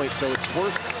break point, so it's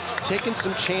worth taking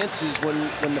some chances when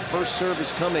the first serve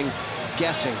is coming,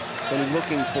 guessing and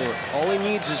looking for it. All he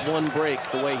needs is one break,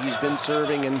 the way he's been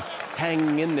serving and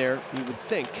hanging in there, you would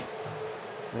think.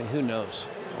 I mean, who knows?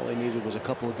 All he needed was a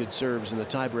couple of good serves in the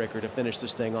tiebreaker to finish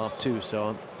this thing off too,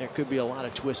 so there could be a lot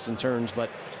of twists and turns, but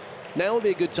now would be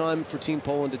a good time for Team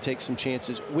Poland to take some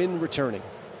chances when returning,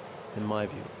 in my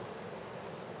view.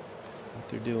 What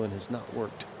they're doing has not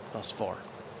worked thus far.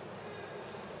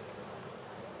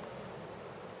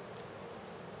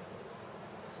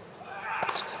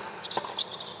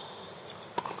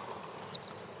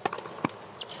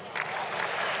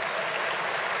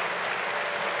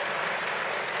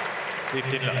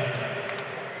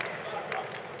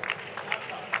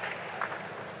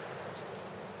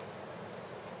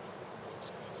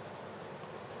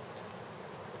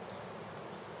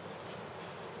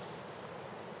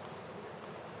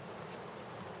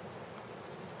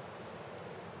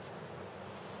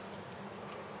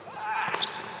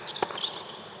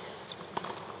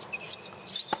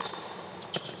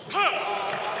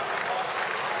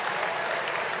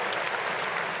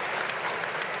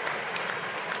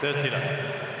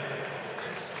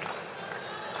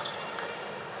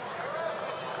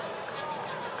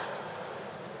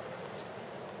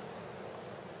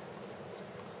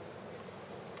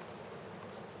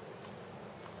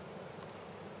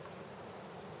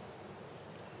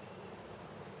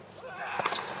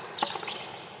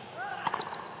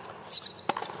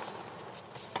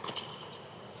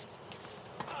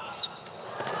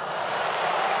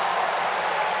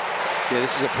 Yeah,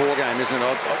 this is a poor game, isn't it?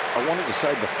 I wanted to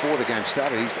say before the game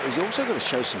started, he's also got to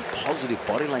show some positive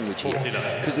body language here,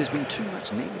 because there's been too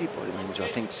much negative body language, I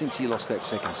think, since he lost that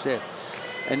second set.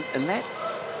 And that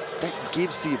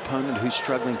gives the opponent who's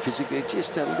struggling physically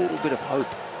just a little bit of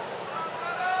hope.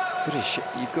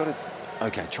 You've got to,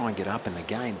 okay, try and get up in the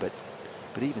game, but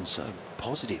even so,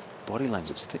 positive body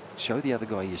language. Show the other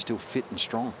guy you're still fit and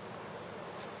strong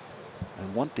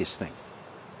and want this thing.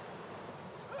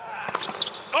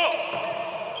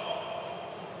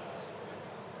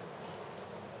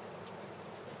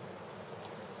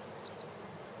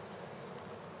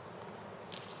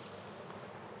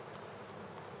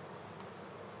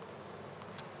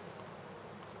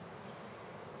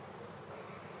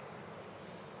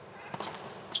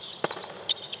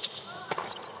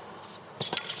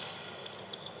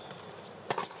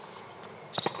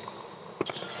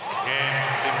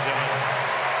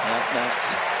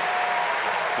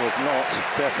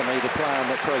 Definitely the plan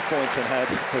that Craig Poynton had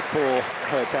before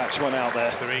Hurkacz went out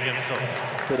there.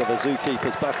 Bit of a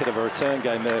zookeeper's bucket of a return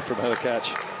game there from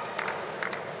Hurkacz.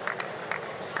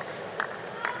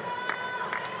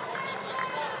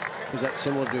 Is that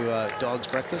similar to dog's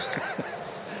breakfast?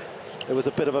 It was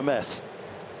a bit of a mess.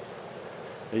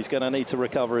 He's going to need to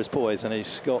recover his poise, and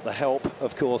he's got the help,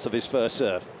 of course, of his first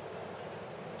serve.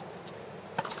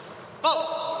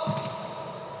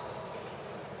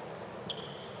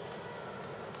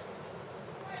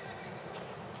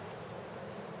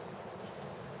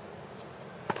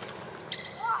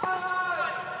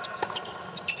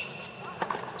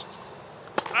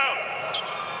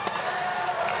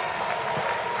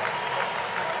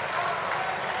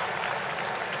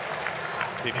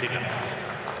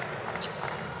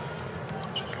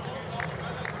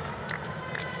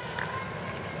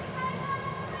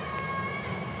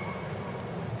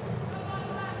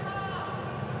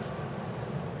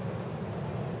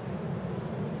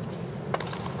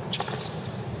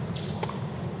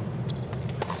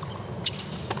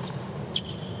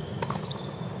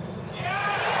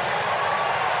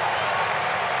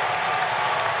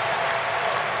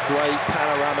 Great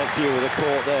panoramic view of the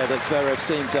court there that Zverev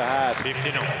seemed to have.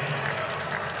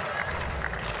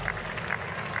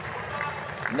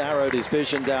 Narrowed his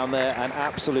vision down there and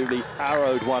absolutely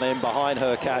arrowed one in behind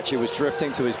Hurkacz, who was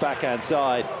drifting to his backhand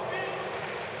side.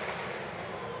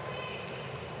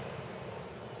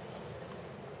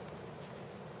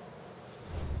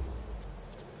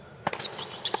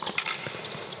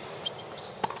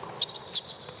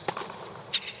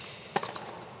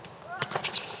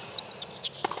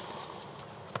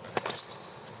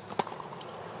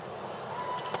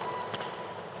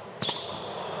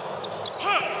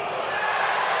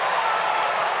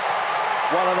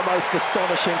 one of the most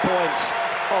astonishing points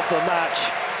of the match.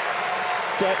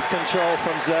 Depth control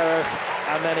from Zverev,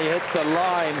 and then he hits the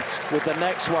line with the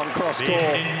next one cross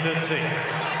court.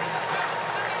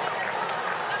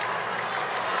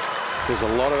 There's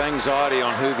a lot of anxiety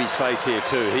on Hubie's face here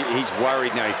too. He's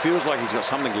worried now. He feels like he's got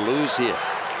something to lose here.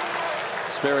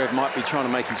 Zverev might be trying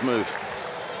to make his move.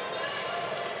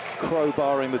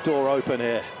 Crowbarring the door open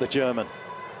here, the German.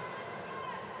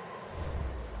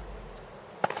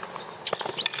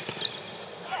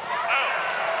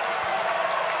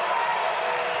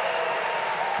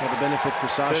 Well, the benefit for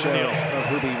Sasha of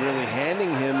Hubie really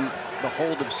handing him the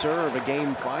hold of serve a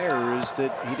game prior is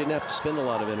that he didn't have to spend a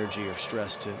lot of energy or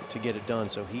stress to get it done.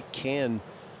 So he can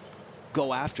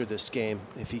go after this game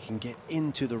if he can get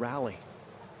into the rally.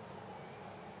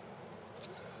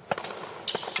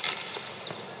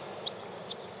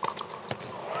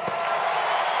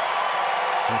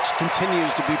 Which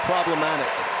continues to be problematic.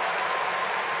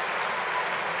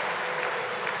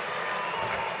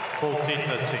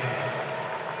 40-13.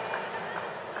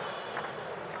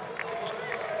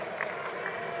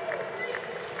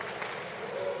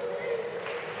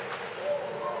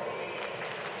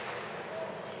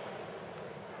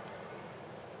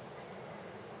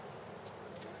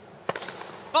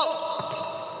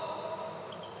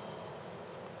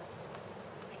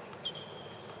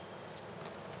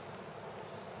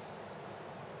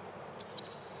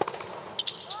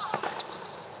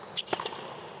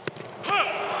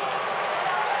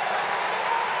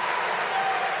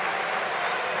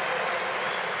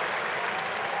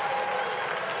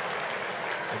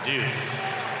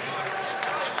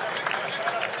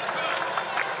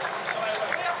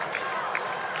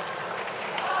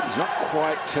 He's not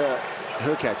quite,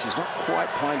 Hurkacz is not quite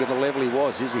playing to the level he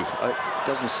was, is he? It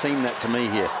doesn't seem that to me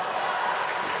here.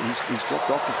 He's dropped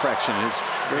off a fraction, and it's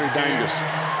very dangerous.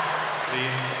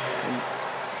 And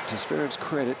to Zverev's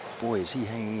credit, boy, is he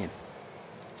hanging in.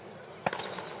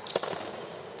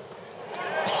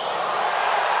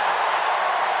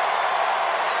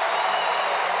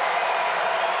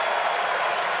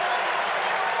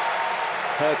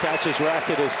 Hurkacz's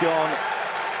racket is gone,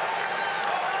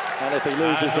 and if he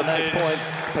loses the next point,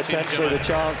 potentially the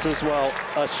chance as well.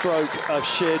 A stroke of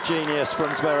sheer genius from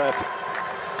Zverev.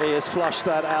 He has flushed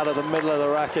that out of the middle of the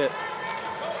racket.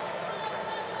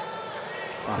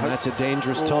 That's a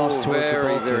dangerous toss towards a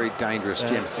ball kid. Very dangerous,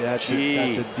 Jim. That's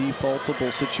a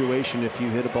defaultable situation. If you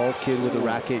hit a ball kid with a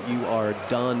racket, you are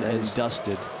done and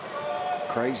dusted.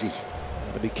 Crazy.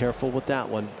 Got to be careful with that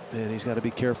one, and he's got to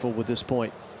be careful with this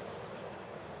point.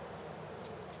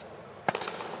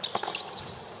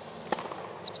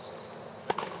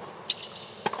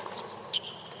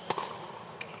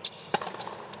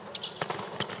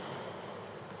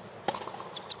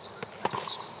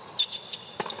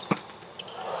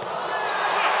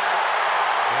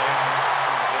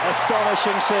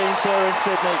 Astonishing scenes here in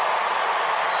Sydney.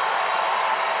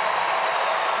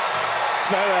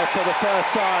 Zverev for the first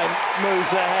time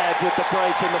moves ahead with the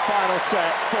break in the final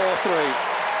set, 4-3.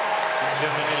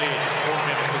 Germany leads 4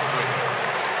 minutes to 3.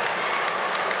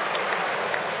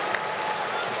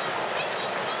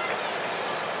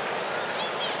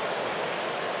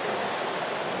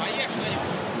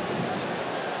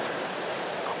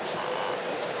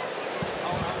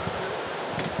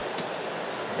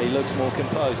 He looks more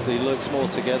composed. He looks more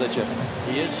together, Jim.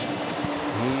 He is.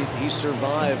 He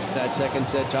survived that second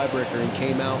set tiebreaker and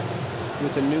came out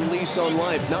with a new lease on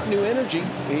life. Not new energy.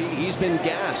 He's been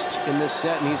gassed in this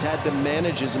set, and he's had to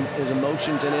manage his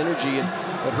emotions and energy.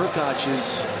 But Hurkacz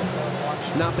has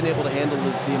not been able to handle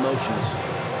the emotions.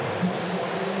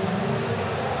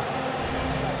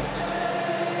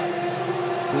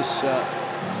 This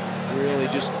really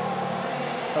just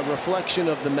a reflection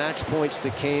of the match points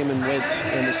that came and went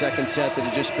in the second set that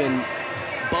had just been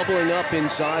bubbling up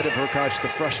inside of Hurkacz. The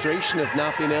frustration of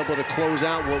not being able to close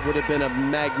out what would have been a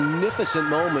magnificent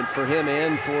moment for him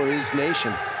and for his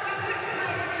nation.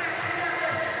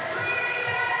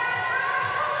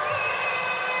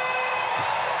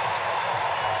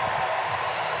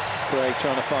 Craig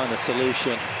trying to find the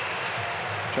solution,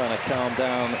 trying to calm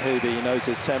down Hubie. He knows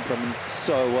his temperament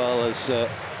so well as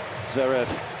Zverev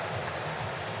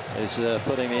is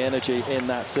putting the energy in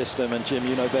that system. And Jim,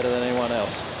 you know better than anyone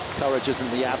else, courage isn't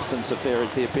the absence of fear,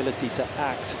 it's the ability to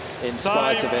act in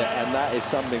spite of it, and that is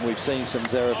something we've seen from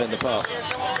Zverev in the past.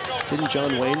 Didn't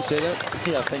John Wayne say that?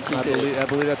 Yeah, I think he did. I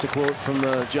believe that's a quote from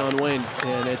John Wayne,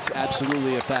 and it's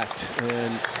absolutely a fact.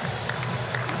 And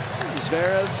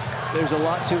Zverev, there's a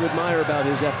lot to admire about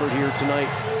his effort here tonight.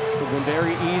 It went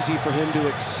very easy for him to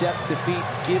accept defeat,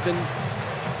 given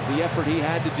the effort he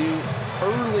had to do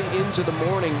early into the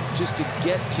morning just to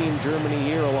get Team Germany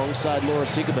here alongside Laura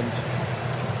Siegemund.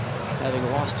 Having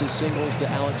lost his singles to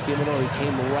Alex de Minaur, he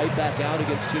came right back out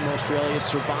against Team Australia,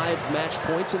 survived match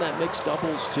points in that mixed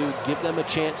doubles to give them a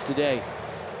chance today.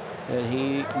 And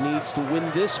he needs to win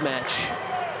this match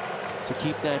to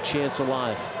keep that chance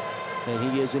alive.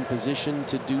 And he is in position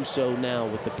to do so now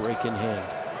with the break in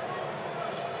hand.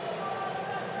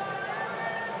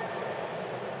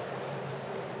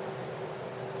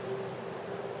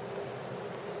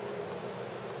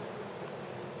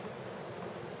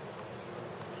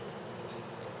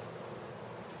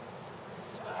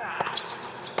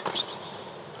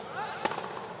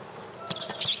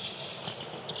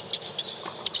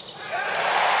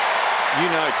 You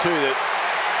know, too,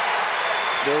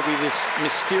 that there'll be this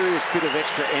mysterious bit of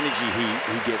extra energy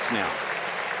he gets now.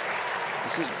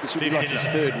 This will be like his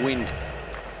third wind.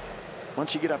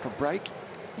 Once you get up a break,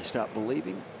 you start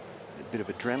believing, a bit of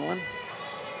adrenaline,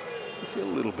 you feel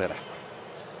a little better.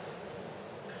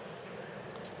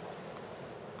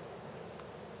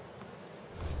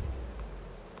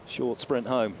 Short sprint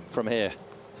home from here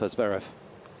for Zverev.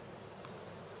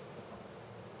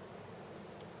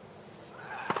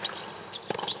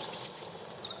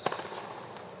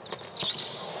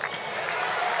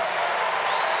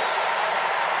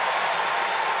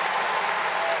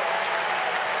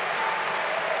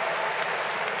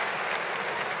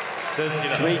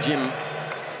 To me, Jim,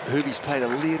 Hubie's played a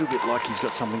little bit like he's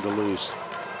got something to lose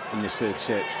in this third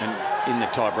set, and in the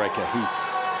tiebreaker,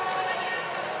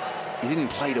 he didn't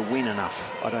play to win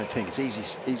enough. I don't think it's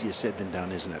easier said than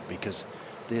done, isn't it? Because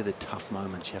they're the tough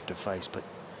moments you have to face. But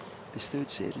this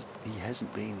third set, he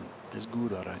hasn't been as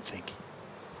good, I don't think.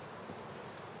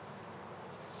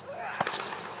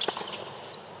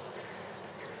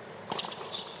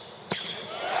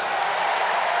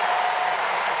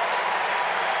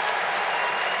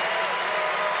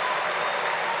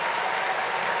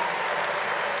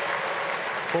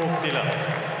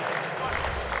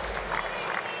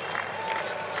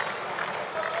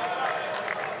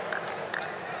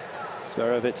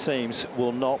 Zverev, it seems,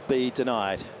 will not be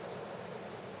denied.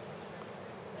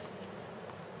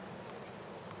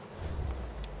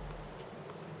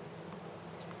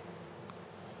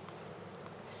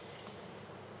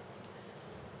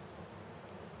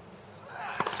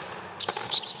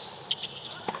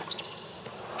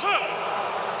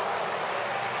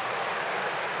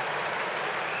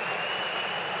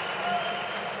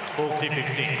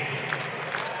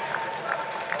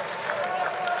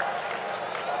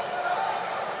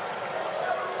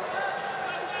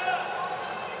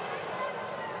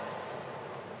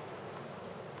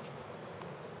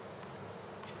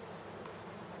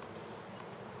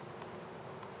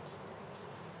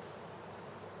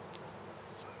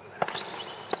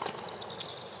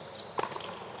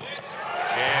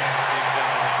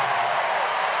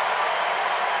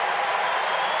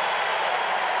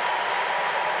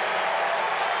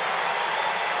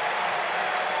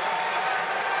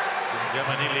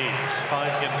 Germany leads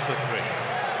 5 games to 3.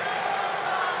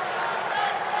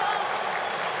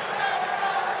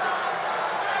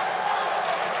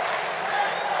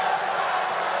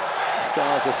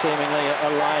 Stars are seemingly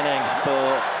aligning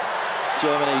for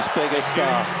Germany's biggest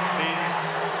star.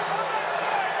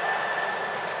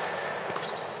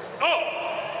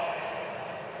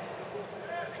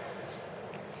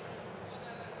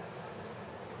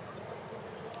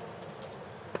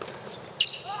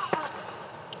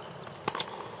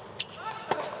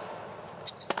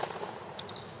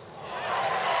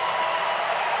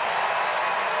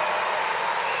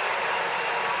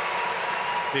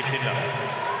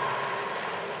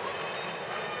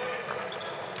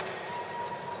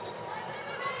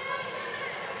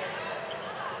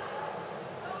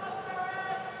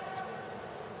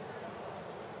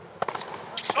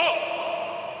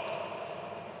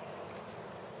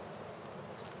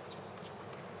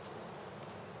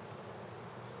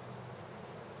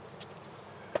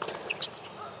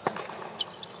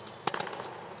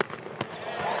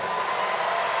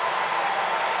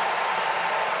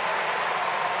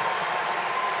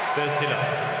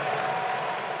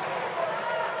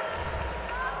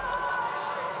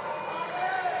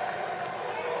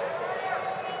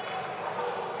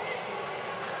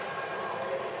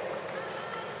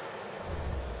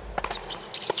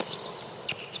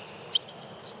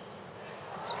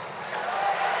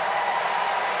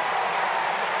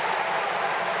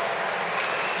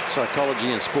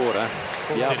 Psychology in sport, huh?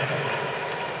 Yep.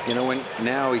 You know, when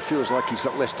now he feels like he's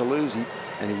got less to lose,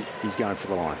 he's going for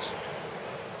the lines.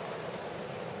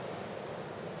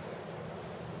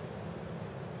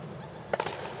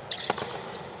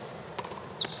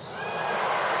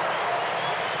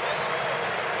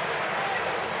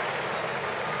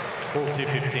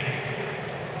 40-15.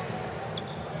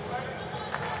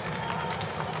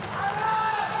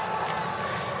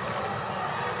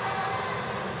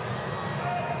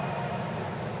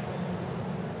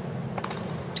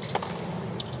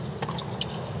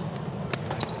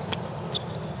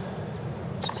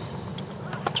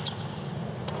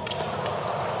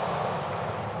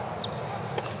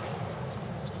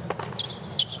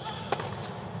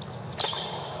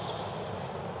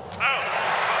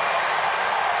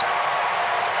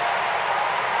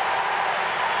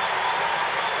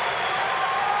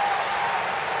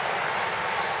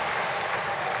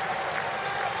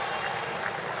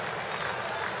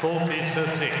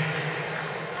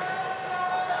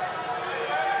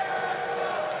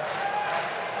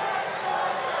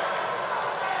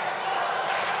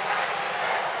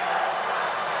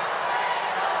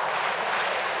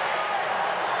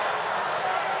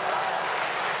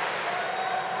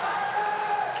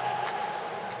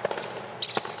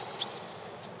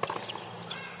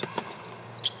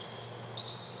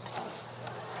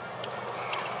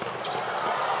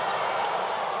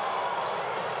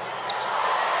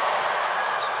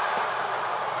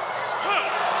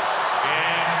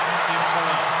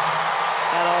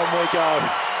 Go.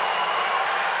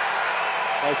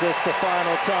 Is this the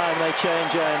final time they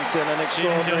change ends in an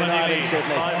extraordinary night in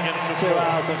Sydney? 2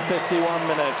 hours and 51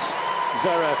 minutes.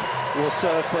 Zverev will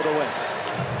serve for the win.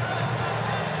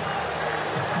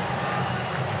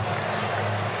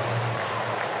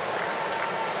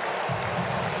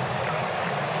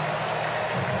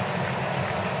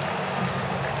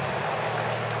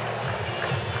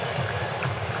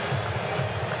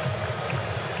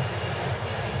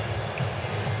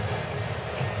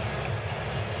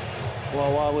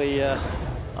 Well, while we are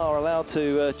allowed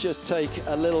to just take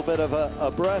a little bit of a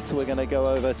breath, we're going to go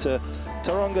over to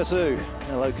Taronga Zoo,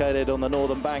 located on the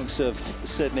northern banks of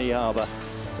Sydney Harbour.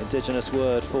 Indigenous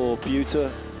word for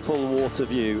beautiful water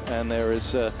view, and there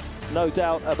is no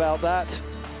doubt about that.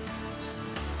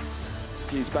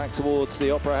 Views back towards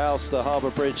the Opera House, the Harbour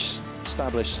Bridge,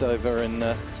 established over in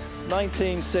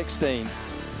 1916.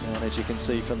 And as you can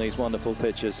see from these wonderful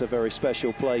pictures, a very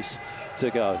special place to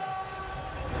go.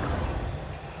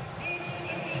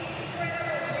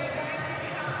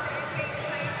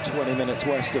 "20 minutes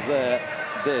west of there,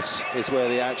 this is where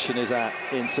the action is at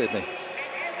in Sydney."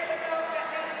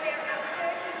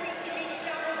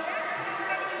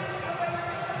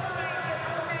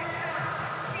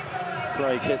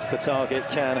 Craig hits the target,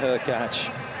 can Hurkacz.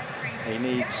 He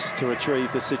needs to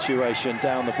retrieve the situation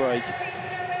down the break.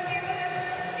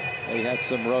 He had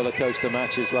some roller coaster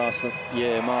matches last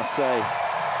year. Marseille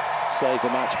saved a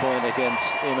match point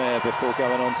against Imer before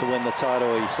going on to win the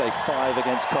title. He saved 5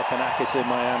 against Kokkinakis in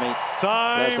Miami.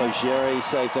 Laszlo Geri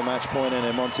saved a match point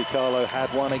in Monte Carlo,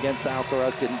 had 1 against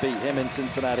Alcaraz, didn't beat him in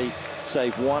Cincinnati,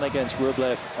 saved 1 against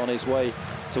Rublev on his way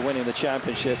to winning the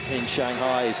championship in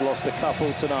Shanghai. He's lost a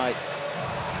couple tonight.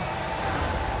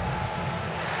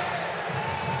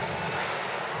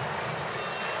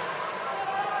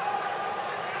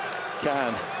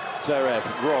 Can Zverev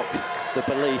rock the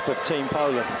belief of Team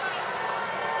Poland?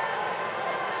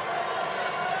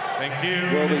 Thank you.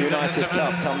 Will the United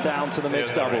Cup come down to the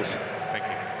mixed doubles? Thank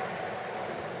you.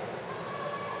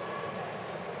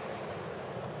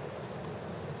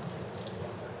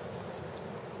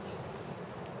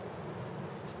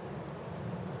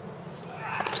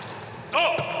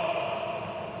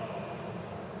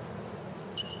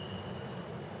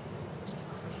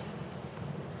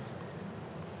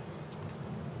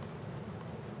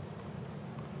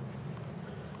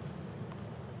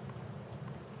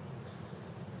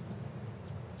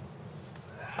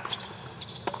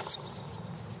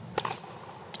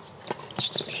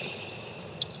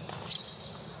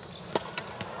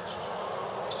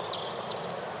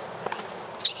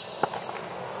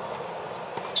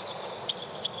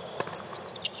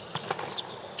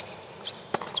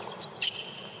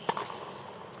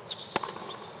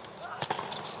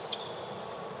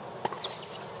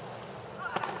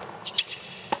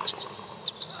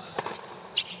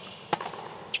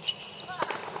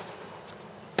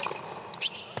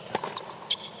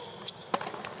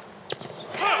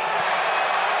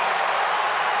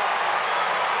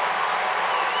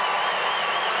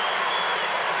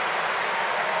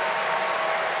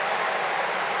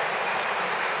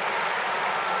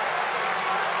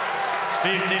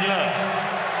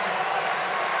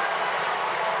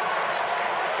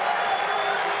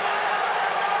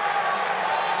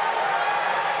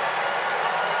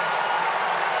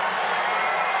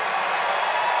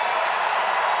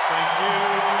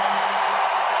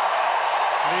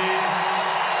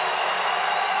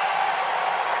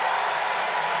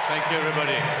 Thank you,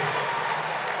 everybody.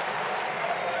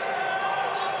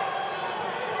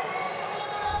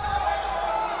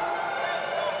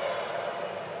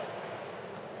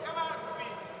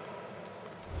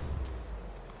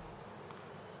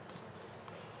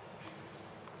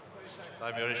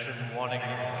 Vibration warning.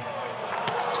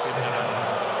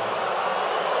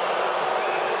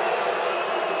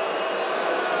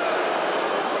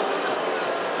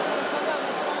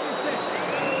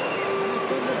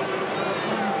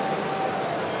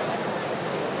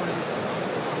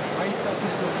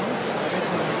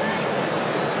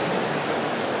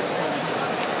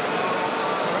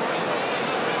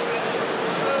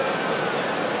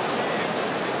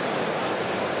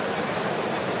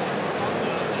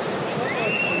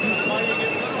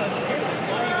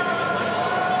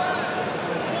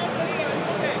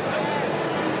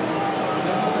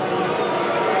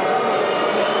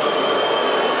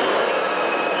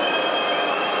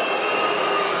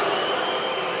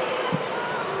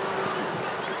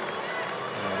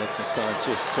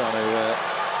 Just trying to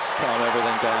calm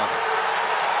everything down.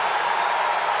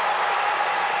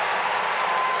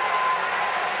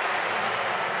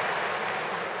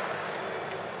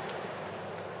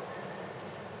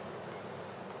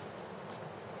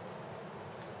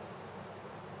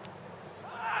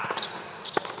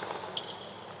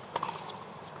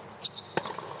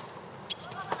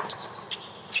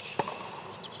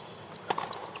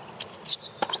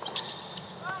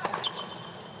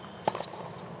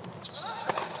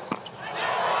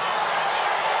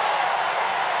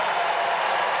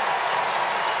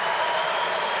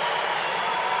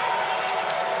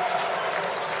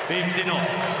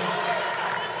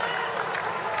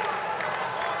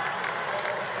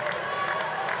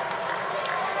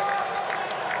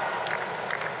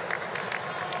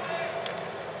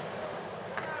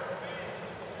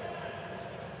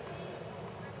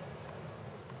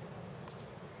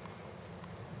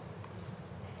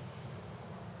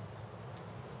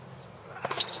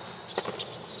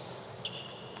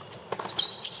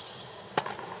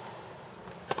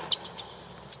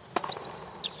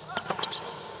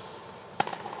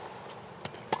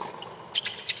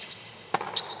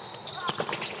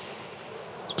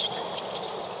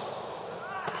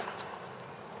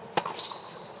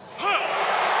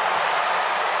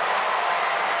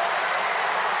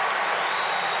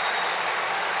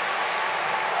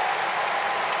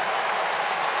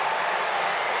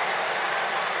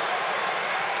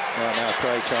 Right now,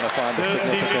 Craig trying to find the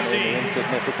significant in the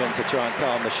insignificant to try and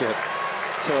calm the ship.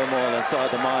 Turmoil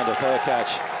inside the mind of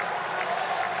Hurkacz.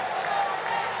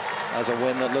 As a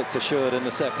win that looked assured in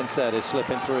the second set is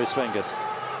slipping through his fingers.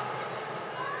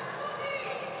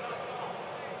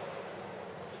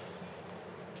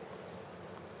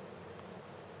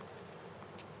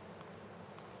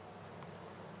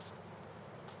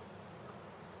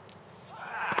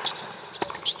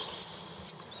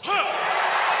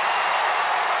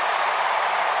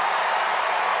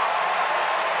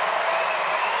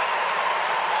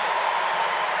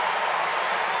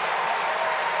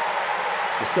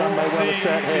 The sun may well have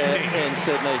set here in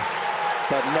Sydney,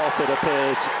 but not, it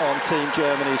appears, on Team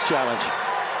Germany's challenge.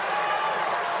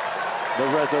 The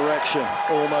resurrection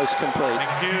almost complete.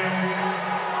 Thank you.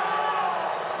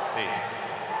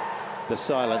 Peace. The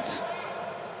silence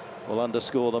will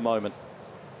underscore the moment.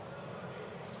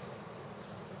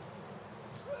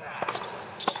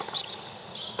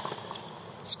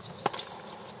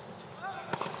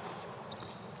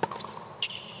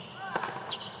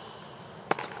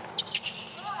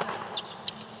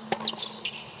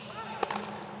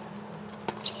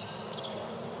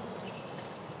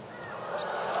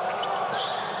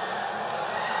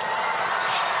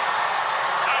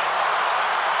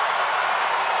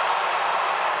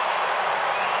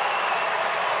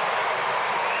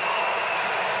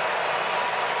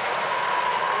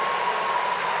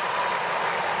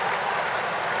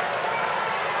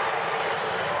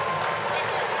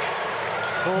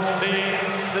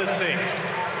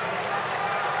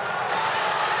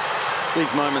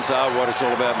 These moments are what it's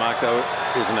all about, Mark, though,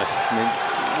 isn't it? I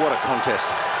mean, what a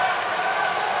contest.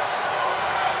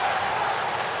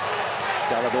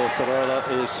 Dalibor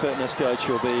Sorola, his fitness coach,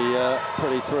 will be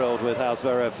pretty thrilled with how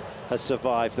Zverev has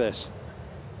survived this.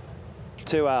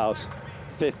 2 hours,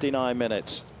 59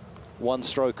 minutes, one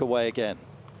stroke away again.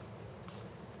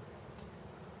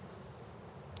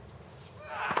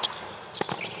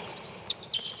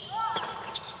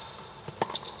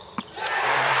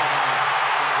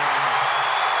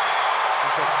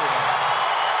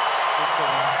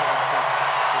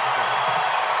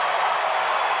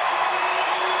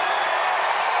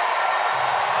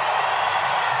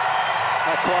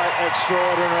 quite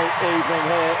extraordinary evening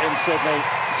here in Sydney.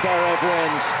 Zverev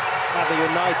wins, and the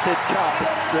United Cup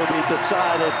will be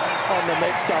decided on the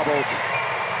mixed doubles.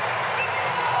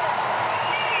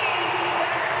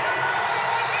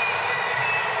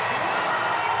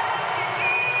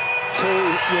 Two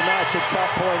United Cup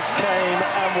points came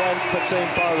and went for Team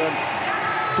Poland.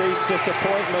 Deep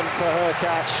disappointment for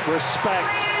Hurkacz,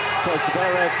 respect for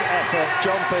Zverev's effort.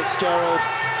 John Fitzgerald,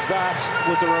 that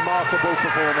was a remarkable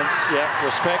performance. Yeah,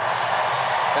 respect,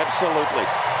 absolutely.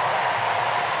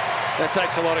 That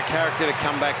takes a lot of character to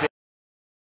come back there.